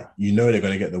losing, like you know they're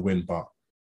going to get the win, but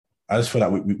I just feel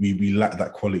like we lack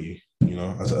that quality, you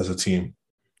know, as a team.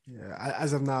 Yeah,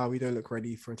 as of now, we don't look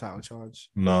ready for a title charge.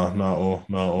 No, not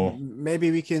at all.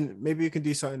 Maybe we can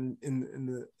do something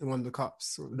in one of the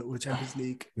cups or the Champions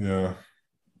League. Yeah,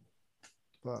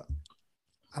 but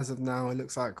as of now, it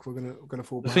looks like we're gonna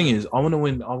fall behind. The thing is, I want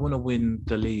to win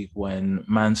the league when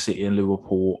Man City and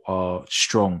Liverpool are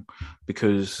strong,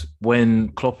 because when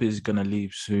Klopp is gonna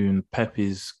leave soon, Pep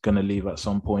is gonna leave at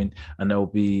some point, and there'll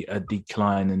be a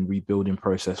decline and rebuilding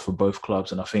process for both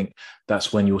clubs. And I think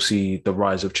that's when you'll see the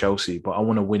rise of Chelsea. But I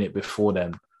want to win it before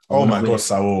then. Oh my God,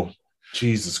 Saul!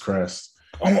 Jesus Christ!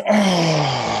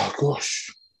 Oh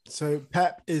gosh! So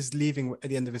Pep is leaving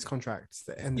at the end of his contract.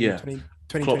 The end of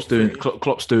 2023.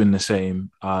 Klopp's doing the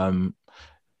same. And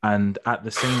at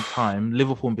the same time,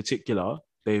 Liverpool in particular,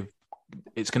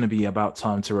 it's going to be about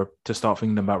time to start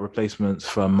thinking about replacements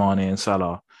for Mane and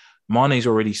Salah. Mane's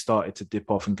already started to dip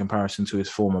off in comparison to his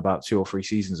form about 2 or 3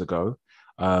 seasons ago.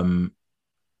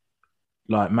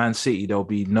 Like Man City, there'll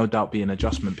be no doubt be an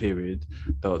adjustment period.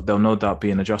 There'll no doubt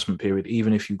be an adjustment period,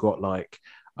 even if you got like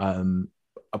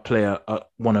a player,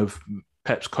 one of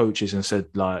Pep's coaches, and said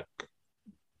like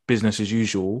business as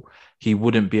usual, he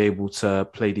wouldn't be able to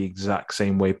play the exact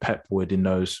same way Pep would in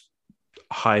those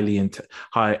high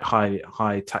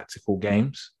tactical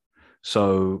games.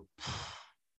 So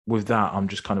with that, I'm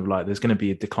just kind of like, there's going to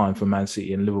be a decline for Man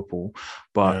City and Liverpool,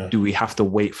 but do we have to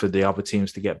wait for the other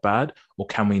teams to get bad, or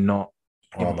can we not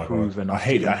improve? I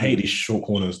hate these short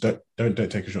corners. Don't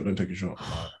take a shot. Don't take a shot.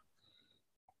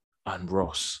 And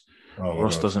Ross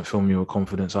doesn't fill me with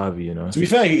confidence either, you know. To be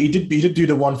fair, he did do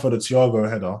the one for the Thiago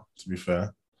header. To be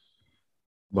fair,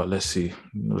 but let's see.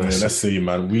 Let's see,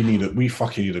 man. We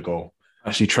fucking need a goal.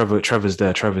 Actually, Trevor's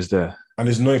there. And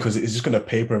it's annoying because it's just going to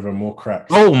paper over more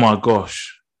cracks. Oh my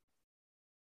gosh.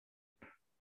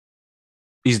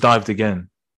 He's dived again.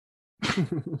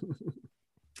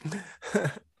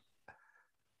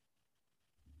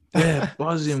 They're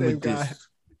buzzing with this.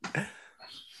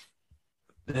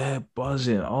 They're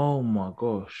buzzing. Oh my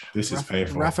gosh. This is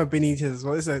painful. Rafa Benitez as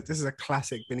well. This is a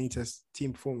classic Benitez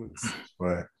team performance.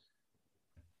 Right.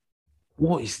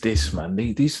 What is this, man?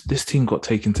 This team got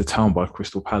taken to town by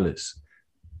Crystal Palace.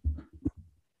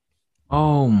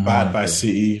 Oh my. Bad by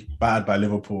City, bad by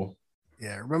Liverpool.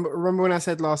 Yeah, remember when I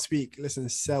said last week, listen,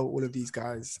 sell all of these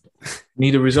guys.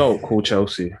 Need a result, call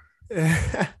Chelsea.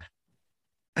 I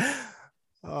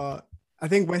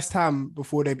think West Ham,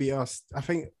 before they beat us, I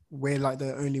think we're like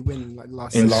the only win like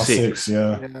last six.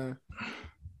 Yeah.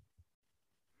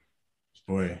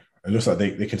 Boy, it looks like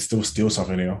they can still steal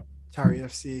something here. Tarry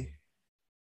FC.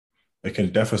 They can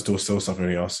definitely still steal something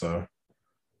here. So,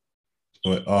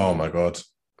 but, oh my god.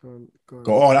 Go on.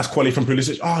 Oh, that's quality from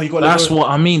Pulisic. Oh, you got. That's what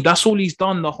I mean. That's all he's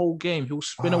done the whole game. He'll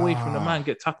spin away from the man,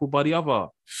 get tackled by the other.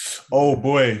 Oh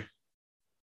boy.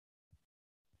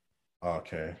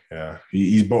 Okay, yeah,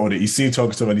 he's bottled it. He's seen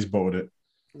Togosto and he's bottled it.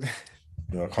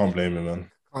 I can't blame him, man.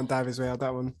 Can't dive his way out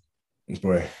that one.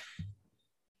 Boy.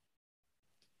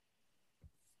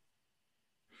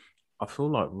 I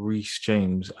feel like Reece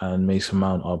James and Mason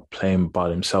Mount are playing by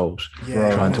themselves,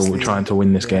 trying to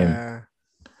win this game.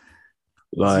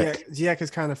 Like Ziyech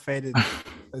has kind of faded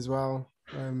as well.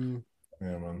 Yeah,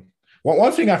 man.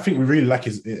 One thing I think we really lack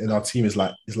is in our team is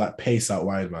like pace out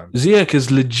wide, man. Ziyech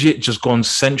has legit just gone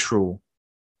central,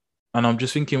 and I'm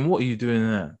just thinking, what are you doing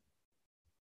there?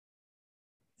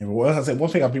 Yeah, but what I say, one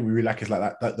thing I think we really lack is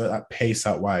like that pace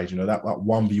out wide. You know, that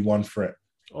 1v1 threat.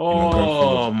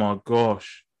 Oh my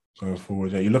gosh! Going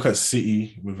forward, yeah. You look at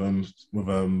City with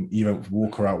even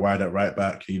Walker out wide at right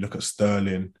back. You look at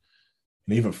Sterling.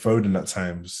 And even Foden at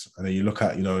times. And then you look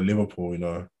at, Liverpool,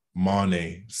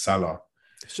 Mane, Salah.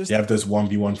 It's just, you have those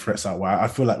 1v1 threats out wide. I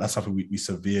feel like that's something we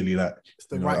severely lack. It's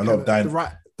the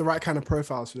right kind of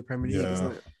profiles for the Premier League,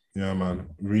 isn't it? Yeah,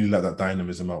 man. Really like that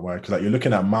dynamism out wide. Because like you're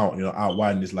looking at Mount, out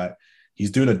wide, and it's like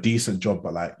he's doing a decent job,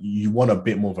 but like you want a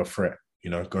bit more of a threat,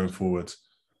 going forward.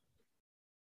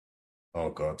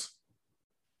 Oh God.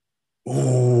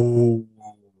 Oh.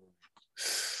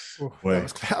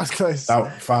 That was close.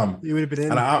 Fam. You would have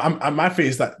been in. And my fear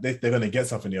is that they're going to get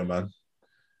something here, man.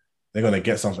 They're going to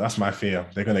get something. That's my fear.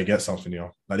 They're going to get something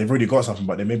here. Like they've already got something,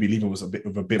 but they may be leaving with a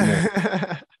bit more.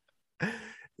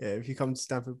 Yeah, if you come to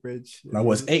Stamford Bridge. Like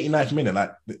what's 89th minute?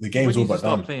 Like the game's all but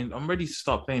done. I'm ready to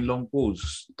start playing long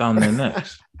balls down their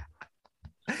necks.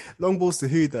 Long balls to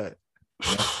who though?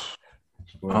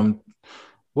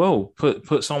 Well,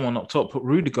 put someone up top. Put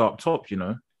Rudiger up top. You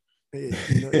know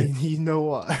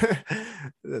what?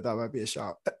 That might be a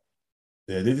shout.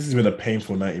 Yeah, this has been a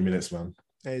painful 90 minutes, man.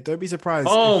 Hey, don't be surprised.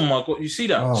 Oh my God, you see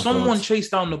that? Someone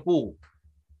chased down the ball.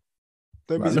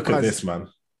 Don't be surprised. Look at this, man.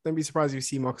 Don't be surprised if you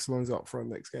see Marcus Alonso up front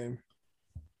next game.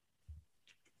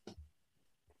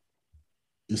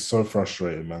 It's so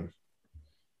frustrating, man.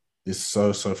 It's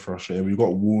so frustrating. We've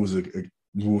got Wolves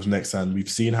next, and we've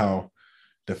seen how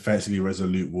defensively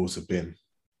resolute Wolves have been,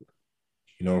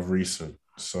 of recent.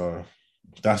 So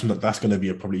that's going to be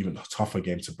a probably even tougher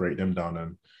game to break them down.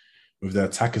 And with the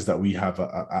attackers that we have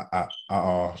at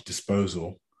our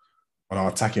disposal on our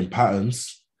attacking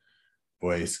patterns,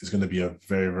 boy, it's going to be a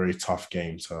very, very tough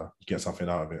game to get something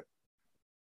out of it.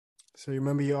 So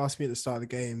remember you asked me at the start of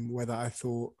the game whether I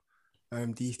thought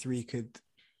D3 could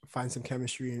find some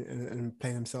chemistry and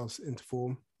play themselves into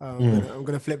form. I'm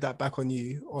going to flip that back on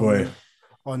you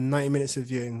on 90 minutes of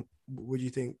viewing. What do you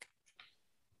think?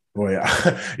 Boy,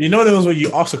 you know those when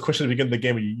you ask a question at the beginning of the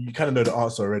game, you kind of know the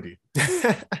answer already.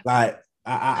 Like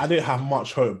I didn't have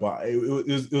much hope, but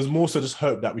it was more so just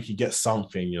hope that we could get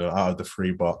something, out of the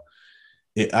three. But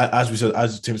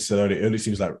as Tim said earlier, it only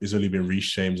seems like it's only been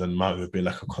Reece James and Mount who've been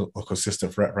like a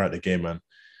consistent threat throughout the game, man.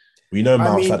 We know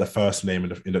Mount's like the first name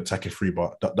in the attacking three,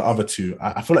 but the other two,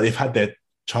 I feel like they've had their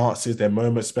chances, their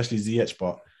moments, especially Ziyech,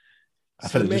 but I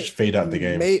feel like they just fade out the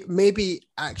game. Maybe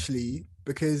actually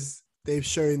because they've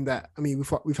shown that. I mean,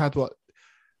 we've had what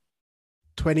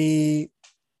 20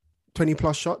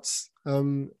 plus shots.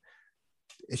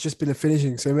 It's just been a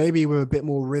finishing. So maybe with a bit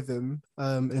more rhythm,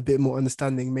 and a bit more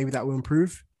understanding, maybe that will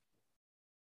improve.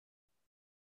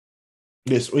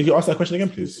 Yes, will you ask that question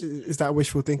again, please? Is that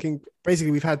wishful thinking?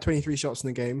 Basically, we've had 23 shots in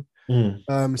the game.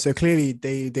 So clearly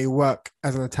they work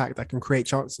as an attack that can create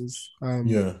chances.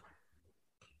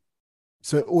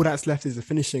 So all that's left is the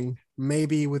finishing,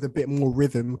 maybe with a bit more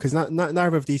rhythm, because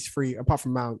neither of these three, apart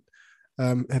from Mount,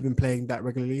 have been playing that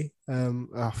regularly.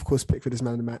 Of course, Pickford is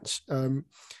man of the match.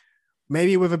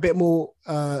 Maybe with a bit more,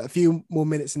 a few more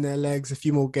minutes in their legs, a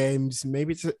few more games,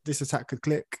 maybe this attack could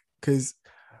click. Because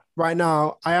right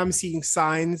now, I am seeing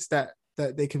signs that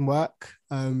they can work.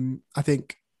 I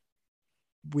think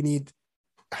we need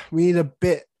a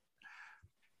bit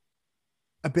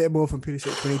more from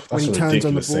Pulisic when he turns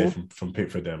on the ball. From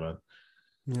Pickford there, man.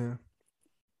 Yeah.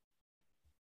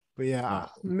 But yeah,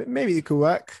 maybe it could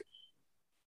work.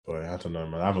 Boy, I don't know,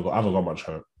 man. I haven't got much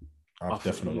hope. I've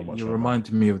definitely got much hope. You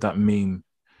reminded me of that meme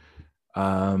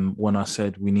when I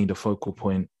said we need a focal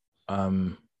point,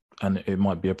 and it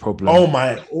might be a problem.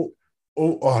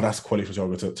 Oh, that's quality for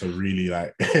Jogo to really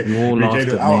like. You all laughed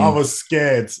at me. I was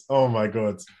scared. Oh my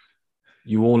god.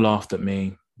 You all laughed at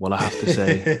me. Well, I have to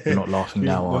say, you're not laughing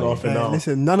now, are you? Now.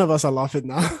 Listen, none of us are laughing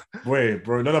now. Wait,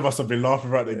 bro, none of us have been laughing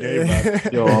throughout the game, man.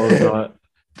 Yo,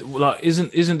 like,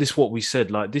 isn't this what we said?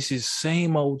 Like, this is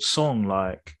same old song.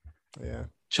 Like, yeah,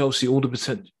 Chelsea, all the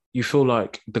potential. You feel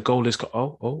like the goal is.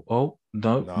 No.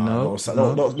 Not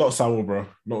Saul, bro.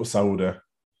 Not Saul there.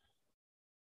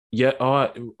 Yeah, all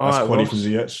right. That's quality from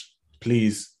Ziyech.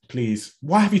 Please.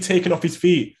 Why have you taken off his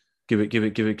feet? Give it. I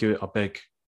beg.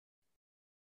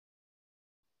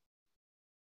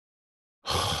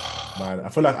 Man, I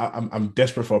feel like I'm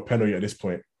desperate for a penalty at this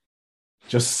point.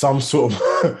 Just some sort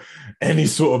of, any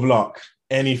sort of luck,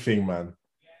 anything, man.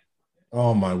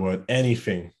 Oh my word,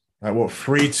 anything. Like what,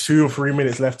 2 or 3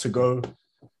 minutes left to go,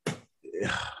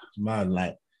 man.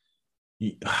 Like,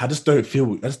 I just don't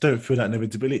feel that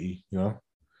inevitability,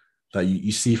 that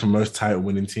you see from most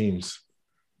title-winning teams.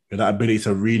 That ability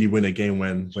to really win a game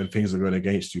when things are going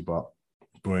against you, but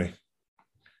boy.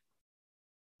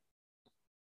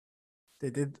 They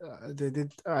did.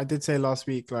 I did say last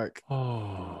week, like,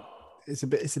 it's a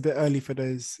bit early for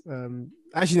those.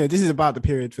 Actually, no. This is about the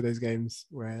period for those games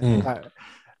where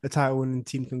the title-winning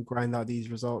team can grind out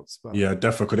these results. But yeah,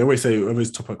 definitely. They always say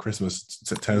whoever's top at Christmas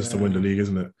tends to win the league,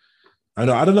 isn't it? I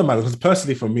don't know, man. Because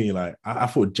personally, for me, like, I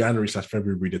thought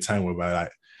January/February would be the time where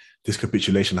like this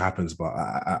capitulation happens. But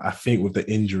I think with the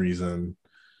injuries and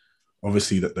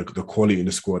obviously the quality in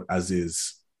the squad as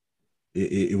is.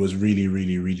 It was really,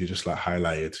 really, really just like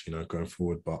highlighted, going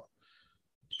forward. But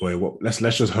boy, let's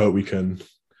just hope we can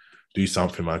do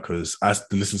something, man. Because as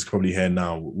the listeners probably hear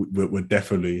now, we're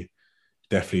definitely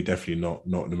not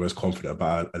the most confident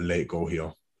about a late goal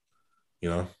here.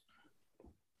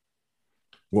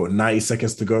 What, 90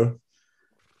 seconds to go?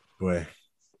 Boy,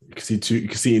 you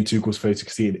can see in Tuchel's face, you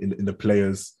can see it in the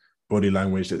players' body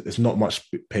language. There's not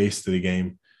much pace to the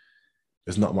game.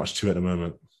 There's not much to it at the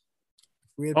moment.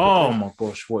 Oh my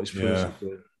gosh, what is Pulisic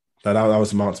doing? That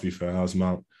was Mount, to be fair. That was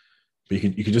Mount. But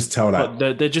you can just tell that.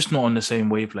 But they're just not on the same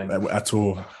wavelength. At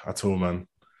all, man.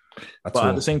 At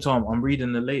the same time, I'm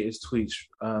reading the latest tweets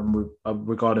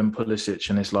regarding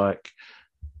Pulisic, and it's like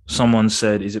someone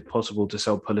said, is it possible to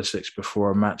sell Pulisic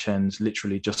before a match ends?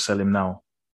 Literally, just sell him now.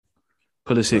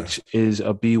 Pulisic is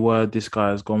a B word. This guy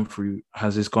has gone through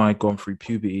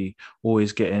puberty,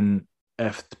 always getting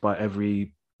effed by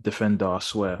every defender, I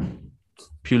swear.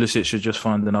 Pulisic should just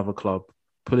find another club.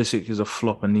 Pulisic is a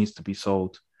flop and needs to be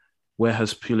sold. Where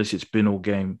has Pulisic been all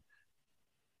game?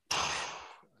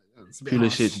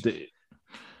 Pulisic.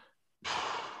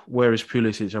 Where is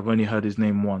Pulisic? I've only heard his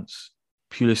name once.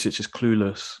 Pulisic is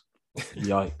clueless.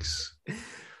 Yikes.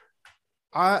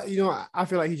 I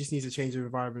feel like he just needs a change of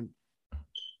environment.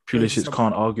 Pulisic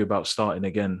can't argue about starting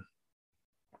again.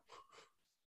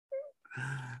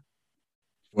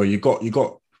 Well, you got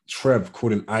Trev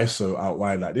calling ISO out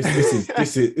wide. Like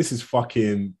this is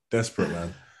fucking desperate,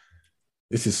 man.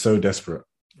 This is so desperate.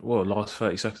 Well, last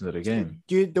 30 seconds of the game.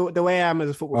 The way I am as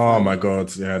a football fan. Oh my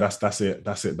God. Yeah, that's it.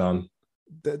 That's it done.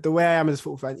 The way I am as a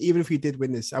football fan, even if we did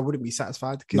win this, I wouldn't be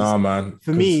satisfied. Nah, man.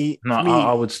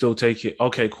 I would still take it.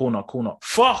 Okay, corner.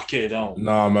 Fuck it. Oh.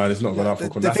 Nah, man. It's not going up for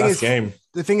corner. That's game.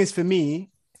 The thing is, for me,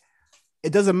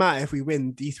 it doesn't matter if we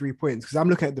win these 3 points because I'm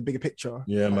looking at the bigger picture.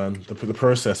 Yeah, man. The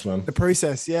process, man. The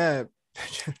process, yeah.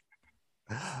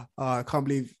 I can't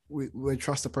believe we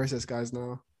trust the process, guys,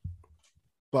 now.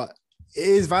 But it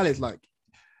is valid. Like,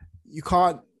 you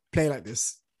can't play like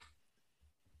this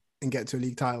and get to a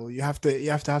league title. You have to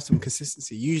have some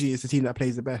consistency. Usually, it's the team that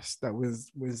plays the best that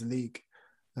wins the league.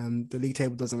 The league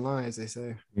table doesn't lie, as they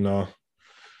say. No,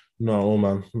 not at all,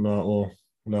 man. Not at all.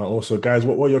 No, also, guys,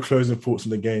 what are your closing thoughts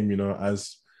on the game? You know,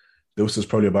 as this is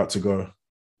probably about to go.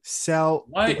 Sell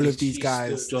all of these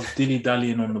guys. Just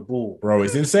dilly-dallying on the ball, bro.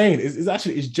 It's insane.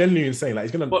 It's genuinely insane. Like,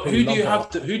 it's gonna. But who do you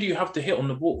have to hit on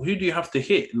the ball? Who do you have to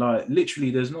hit? Like, literally,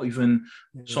 there's not even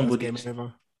somebody.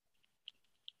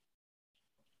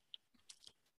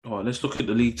 All right, let's look at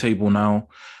the league table now.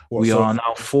 We are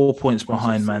now 4 points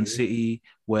behind Man City.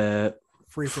 We're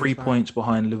 3 points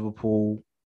behind Liverpool.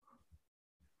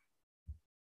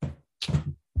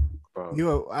 Bro. You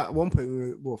were at one point,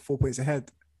 we were 4 points ahead.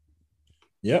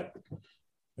 Yep.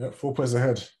 4 points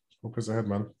ahead. 4 points ahead,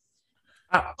 man.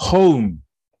 At home.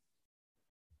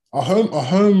 Our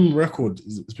home record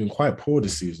has been quite poor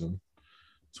this season.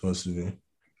 Supposed to be.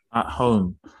 At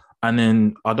home. And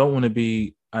then I don't want to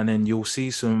be, and then you'll see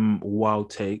some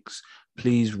wild takes.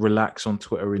 Please relax on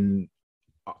Twitter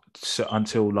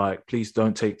until like, please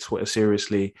don't take Twitter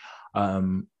seriously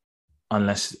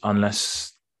unless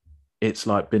it's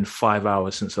like been 5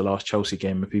 hours since the last Chelsea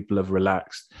game and people have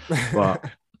relaxed. But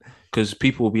because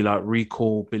people will be like,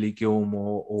 recall Billy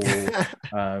Gilmore or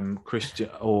Christian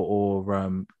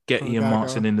or get Ian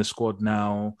Martin in the squad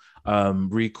now.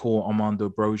 Recall Armando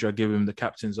Broja, give him the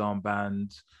captain's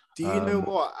armband. Do you know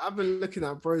what? I've been looking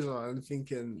at Broja and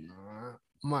thinking,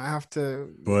 might have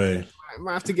to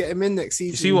get him in next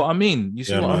season. You see what I mean? You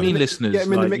see what I mean, listeners? Get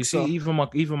him in the you see, even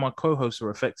my co-hosts are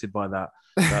affected by that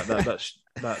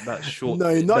short.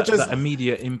 No, not just that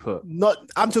immediate input.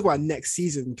 I'm talking about next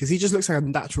season because he just looks like a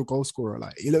natural goal scorer.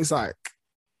 Like, he looks like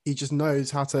he just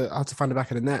knows how to find the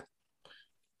back of the net.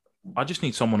 I just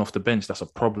need someone off the bench that's a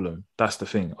problem. That's the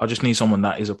thing. I just need someone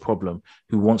that is a problem,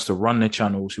 who wants to run their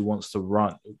channels, who wants to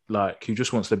run, like, who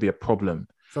just wants to be a problem.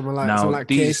 Someone like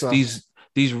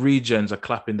these regens are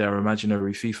clapping their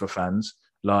imaginary FIFA fans.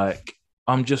 Like,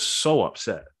 I'm just so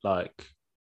upset. Like,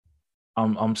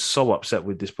 I'm so upset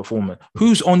with this performance.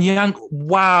 Who's on Yang?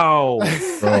 Wow,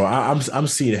 bro, I'm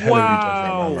seeing a hell of regens right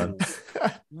now, man.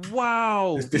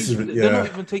 Wow, they're not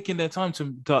even taking their time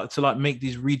to like make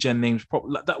these regen names proper.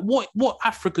 Like that, what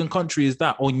African country is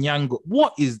that? Onyango?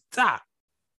 What is that?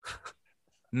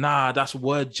 Nah, that's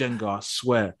word Jenga. I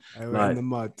swear. We're in the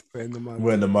mud. We're in the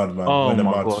mud, man. Oh, we're in the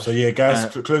mud. gosh. So yeah, guys,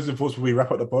 closing thoughts before we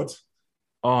wrap up the pod.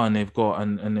 Oh, and they've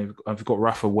got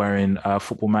Rafa wearing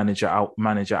Football Manager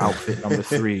outfit number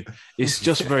 3. It's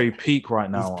just very peak right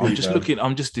now.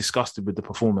 I'm just disgusted with the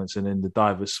performance, and then the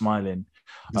divers smiling.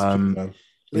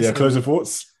 Closing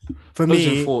thoughts.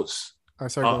 Closing thoughts.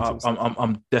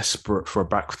 I'm desperate for a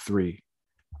back 3.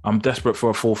 I'm desperate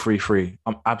for a 4-3-3.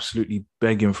 I'm absolutely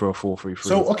begging for a 4-3-3.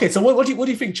 So what do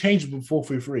you think changed with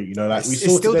 4-3-3? You know, like we saw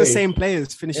it's still today, the same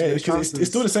players finishing. It's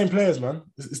still the same players, man.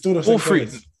 It's still the same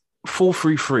players.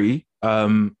 4-3-3.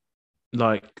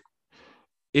 Like,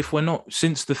 if we're not,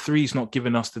 since the 3's not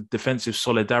giving us the defensive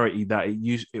solidarity that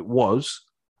it was,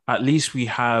 at least we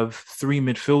have 3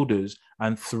 midfielders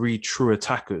and 3 true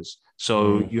attackers.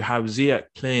 So you have Ziyech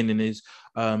playing in his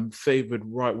favoured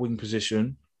right wing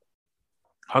position.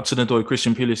 Hudson-Odoi,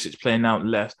 Christian Pulisic playing out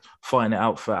left, fighting it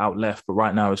out for out left. But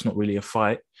right now it's not really a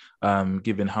fight,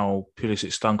 given how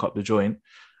Pulisic stunk up the joint.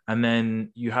 And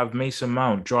then you have Mason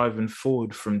Mount driving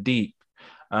forward from deep.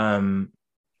 And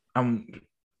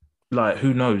like,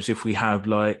 who knows if we have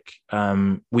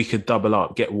we could double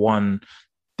up, get one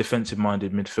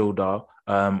defensive-minded midfielder,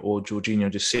 or Jorginho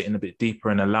just sitting a bit deeper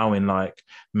and allowing like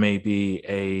maybe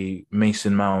a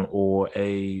Mason Mount or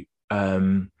a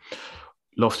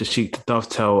Loftus-Cheek to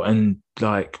dovetail and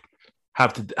like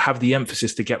have the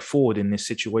emphasis to get forward in this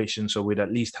situation. So we'd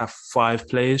at least have 5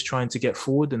 players trying to get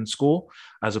forward and score,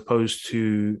 as opposed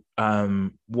to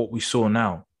what we saw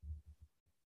now.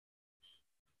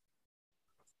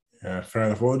 Yeah, fair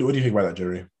enough. What do you think about that,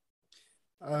 Jerry?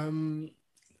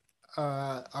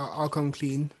 I'll come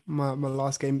clean. My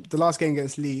last game, the last game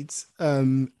against Leeds,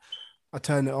 I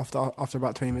turned it off after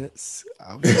about 20 minutes.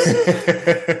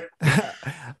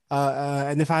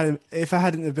 And if I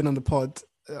hadn't have been on the pod,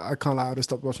 I can't lie, I would have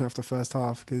stopped watching after the first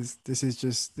half because this is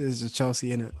just Chelsea,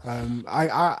 innit?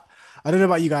 I don't know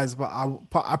about you guys, but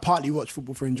I partly watch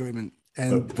football for enjoyment.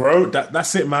 And bro,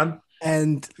 that's it, man.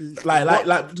 And like,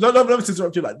 no, to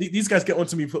interrupt you. Like these guys get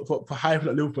onto me for hyping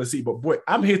at Liverpool City, but boy,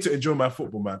 I'm here to enjoy my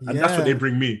football, man, and that's what they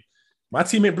bring me. My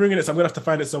team ain't bringing it, so I'm gonna have to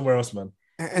find it somewhere else, man.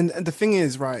 And the thing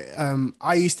is, right?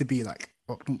 I used to be like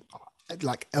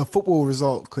a football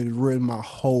result could ruin my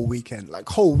whole weekend, like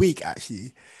whole week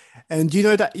actually. And you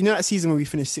know that season when we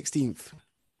finished 16th.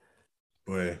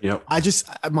 Boy, yep.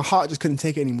 My heart just couldn't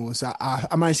take it anymore. So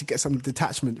I managed to get some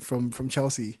detachment from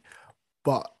Chelsea,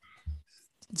 but.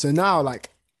 So now, like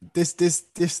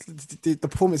the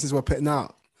performances we're putting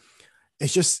out,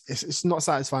 it's not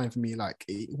satisfying for me. Like,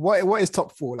 what is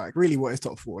top 4? Like, really, what is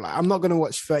top 4? Like, I'm not gonna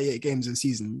watch 38 games in a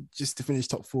season just to finish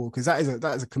top 4 because that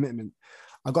is a commitment.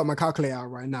 I've got my calculator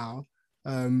out right now.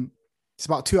 It's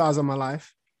about 2 hours of my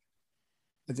life.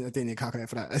 I didn't need a calculator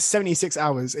for that. It's 76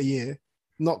 hours a year,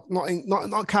 not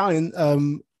counting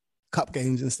cup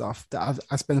games and stuff that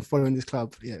I spend following this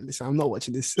club. Yeah, listen, I'm not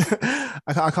watching this.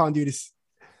 I can't do this.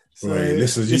 So, right,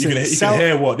 listen, you can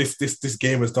hear what this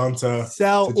game has done to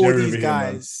sell all these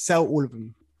guys. Here, sell all of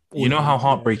them. You know how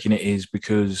heartbreaking it is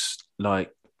because, like,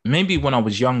 maybe when I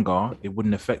was younger, it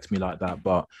wouldn't affect me like that.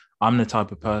 But I'm the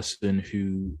type of person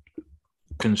who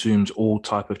consumes all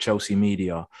type of Chelsea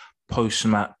media,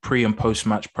 pre and post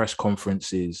match press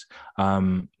conferences,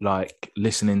 like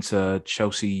listening to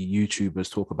Chelsea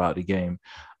YouTubers talk about the game.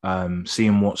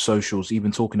 Seeing what socials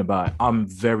even talking about it, I'm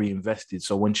very invested.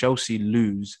 So when Chelsea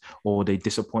lose or they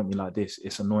disappoint me like this,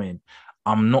 it's annoying.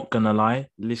 I'm not gonna lie,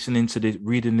 listening to this,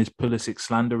 reading this Pulisic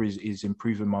slander is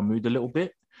improving my mood a little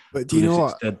bit. But do you know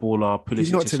what? Dead baller,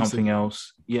 Pulisic is something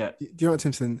else. Yeah. Do you know what,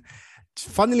 Timson?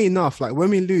 Funnily enough, like when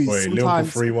we lose,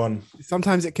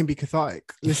 sometimes it can be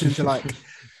cathartic. Listening to like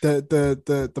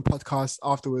the podcast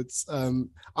afterwards.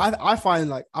 I find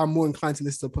like I'm more inclined to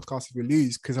listen to a podcast if we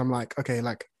lose because I'm like, okay,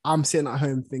 like I'm sitting at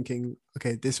home thinking,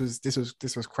 okay, this was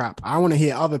crap. I want to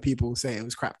hear other people say it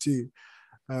was crap too.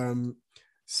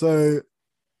 So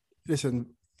listen,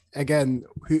 again,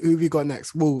 who have you got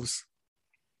next? Wolves.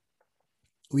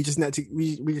 We just need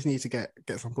to get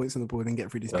some points on the board and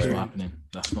get through this period. That's not happening.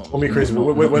 That's not. Call me crazy.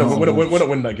 We're not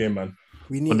winning that game, man.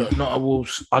 We need not a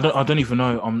Wolves. I don't even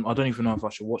know. I don't even know if I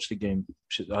should watch the game.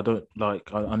 I don't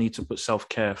like. I need to put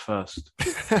self-care first.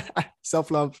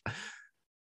 Self-love.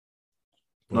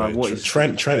 Like, what is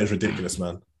Trent is ridiculous,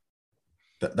 man.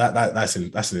 That's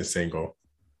an insane goal.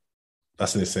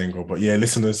 That's an insane goal. But yeah,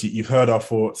 listeners, you've heard our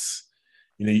thoughts.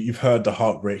 You know, you've heard the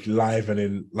heartbreak live and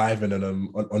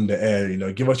on the air. You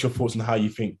know, give us your thoughts on how you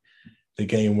think the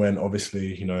game went.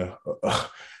 Obviously, you know,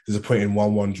 there's a point in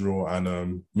 1-1 draw,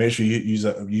 and make sure you use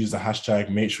the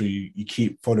hashtag. Make sure you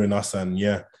keep following us, and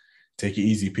yeah, take it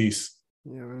easy. Peace.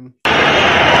 Yeah, man. He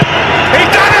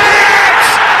done it!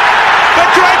 The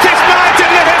greatest night in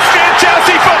the history of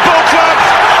Chelsea Football Club.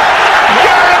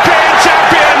 European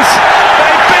champions.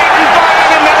 They've beaten Bayern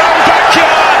in their own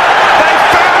backyard. They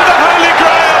found the Holy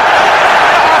Grail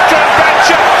after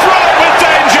adventure fraught with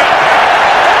danger.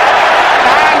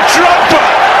 And Drogba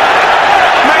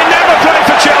may never play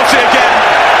for Chelsea again.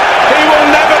 He will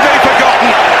never be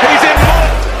forgotten. He's in.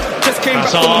 Just came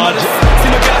back from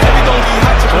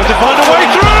to find a way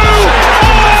through.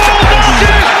 Oh, that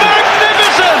is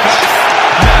magnificent!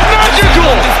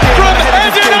 Magical from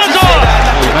Eden Hazard.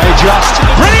 He may just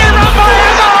brilliant run by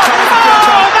Hazard.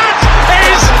 Oh, that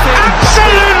is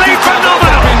absolutely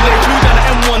phenomenal.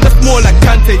 That's more like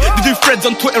Kante. You do threads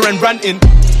on Twitter and ranting.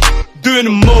 Doing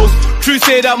the most. True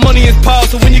say that money is power,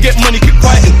 so when you get money, keep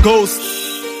quiet and ghost.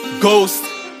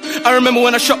 I remember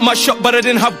when I shot my shot, but I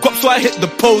didn't have guap, so I hit the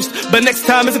post. But next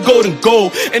time it's a golden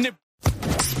goal. And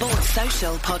Sports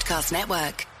Social Podcast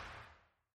Network.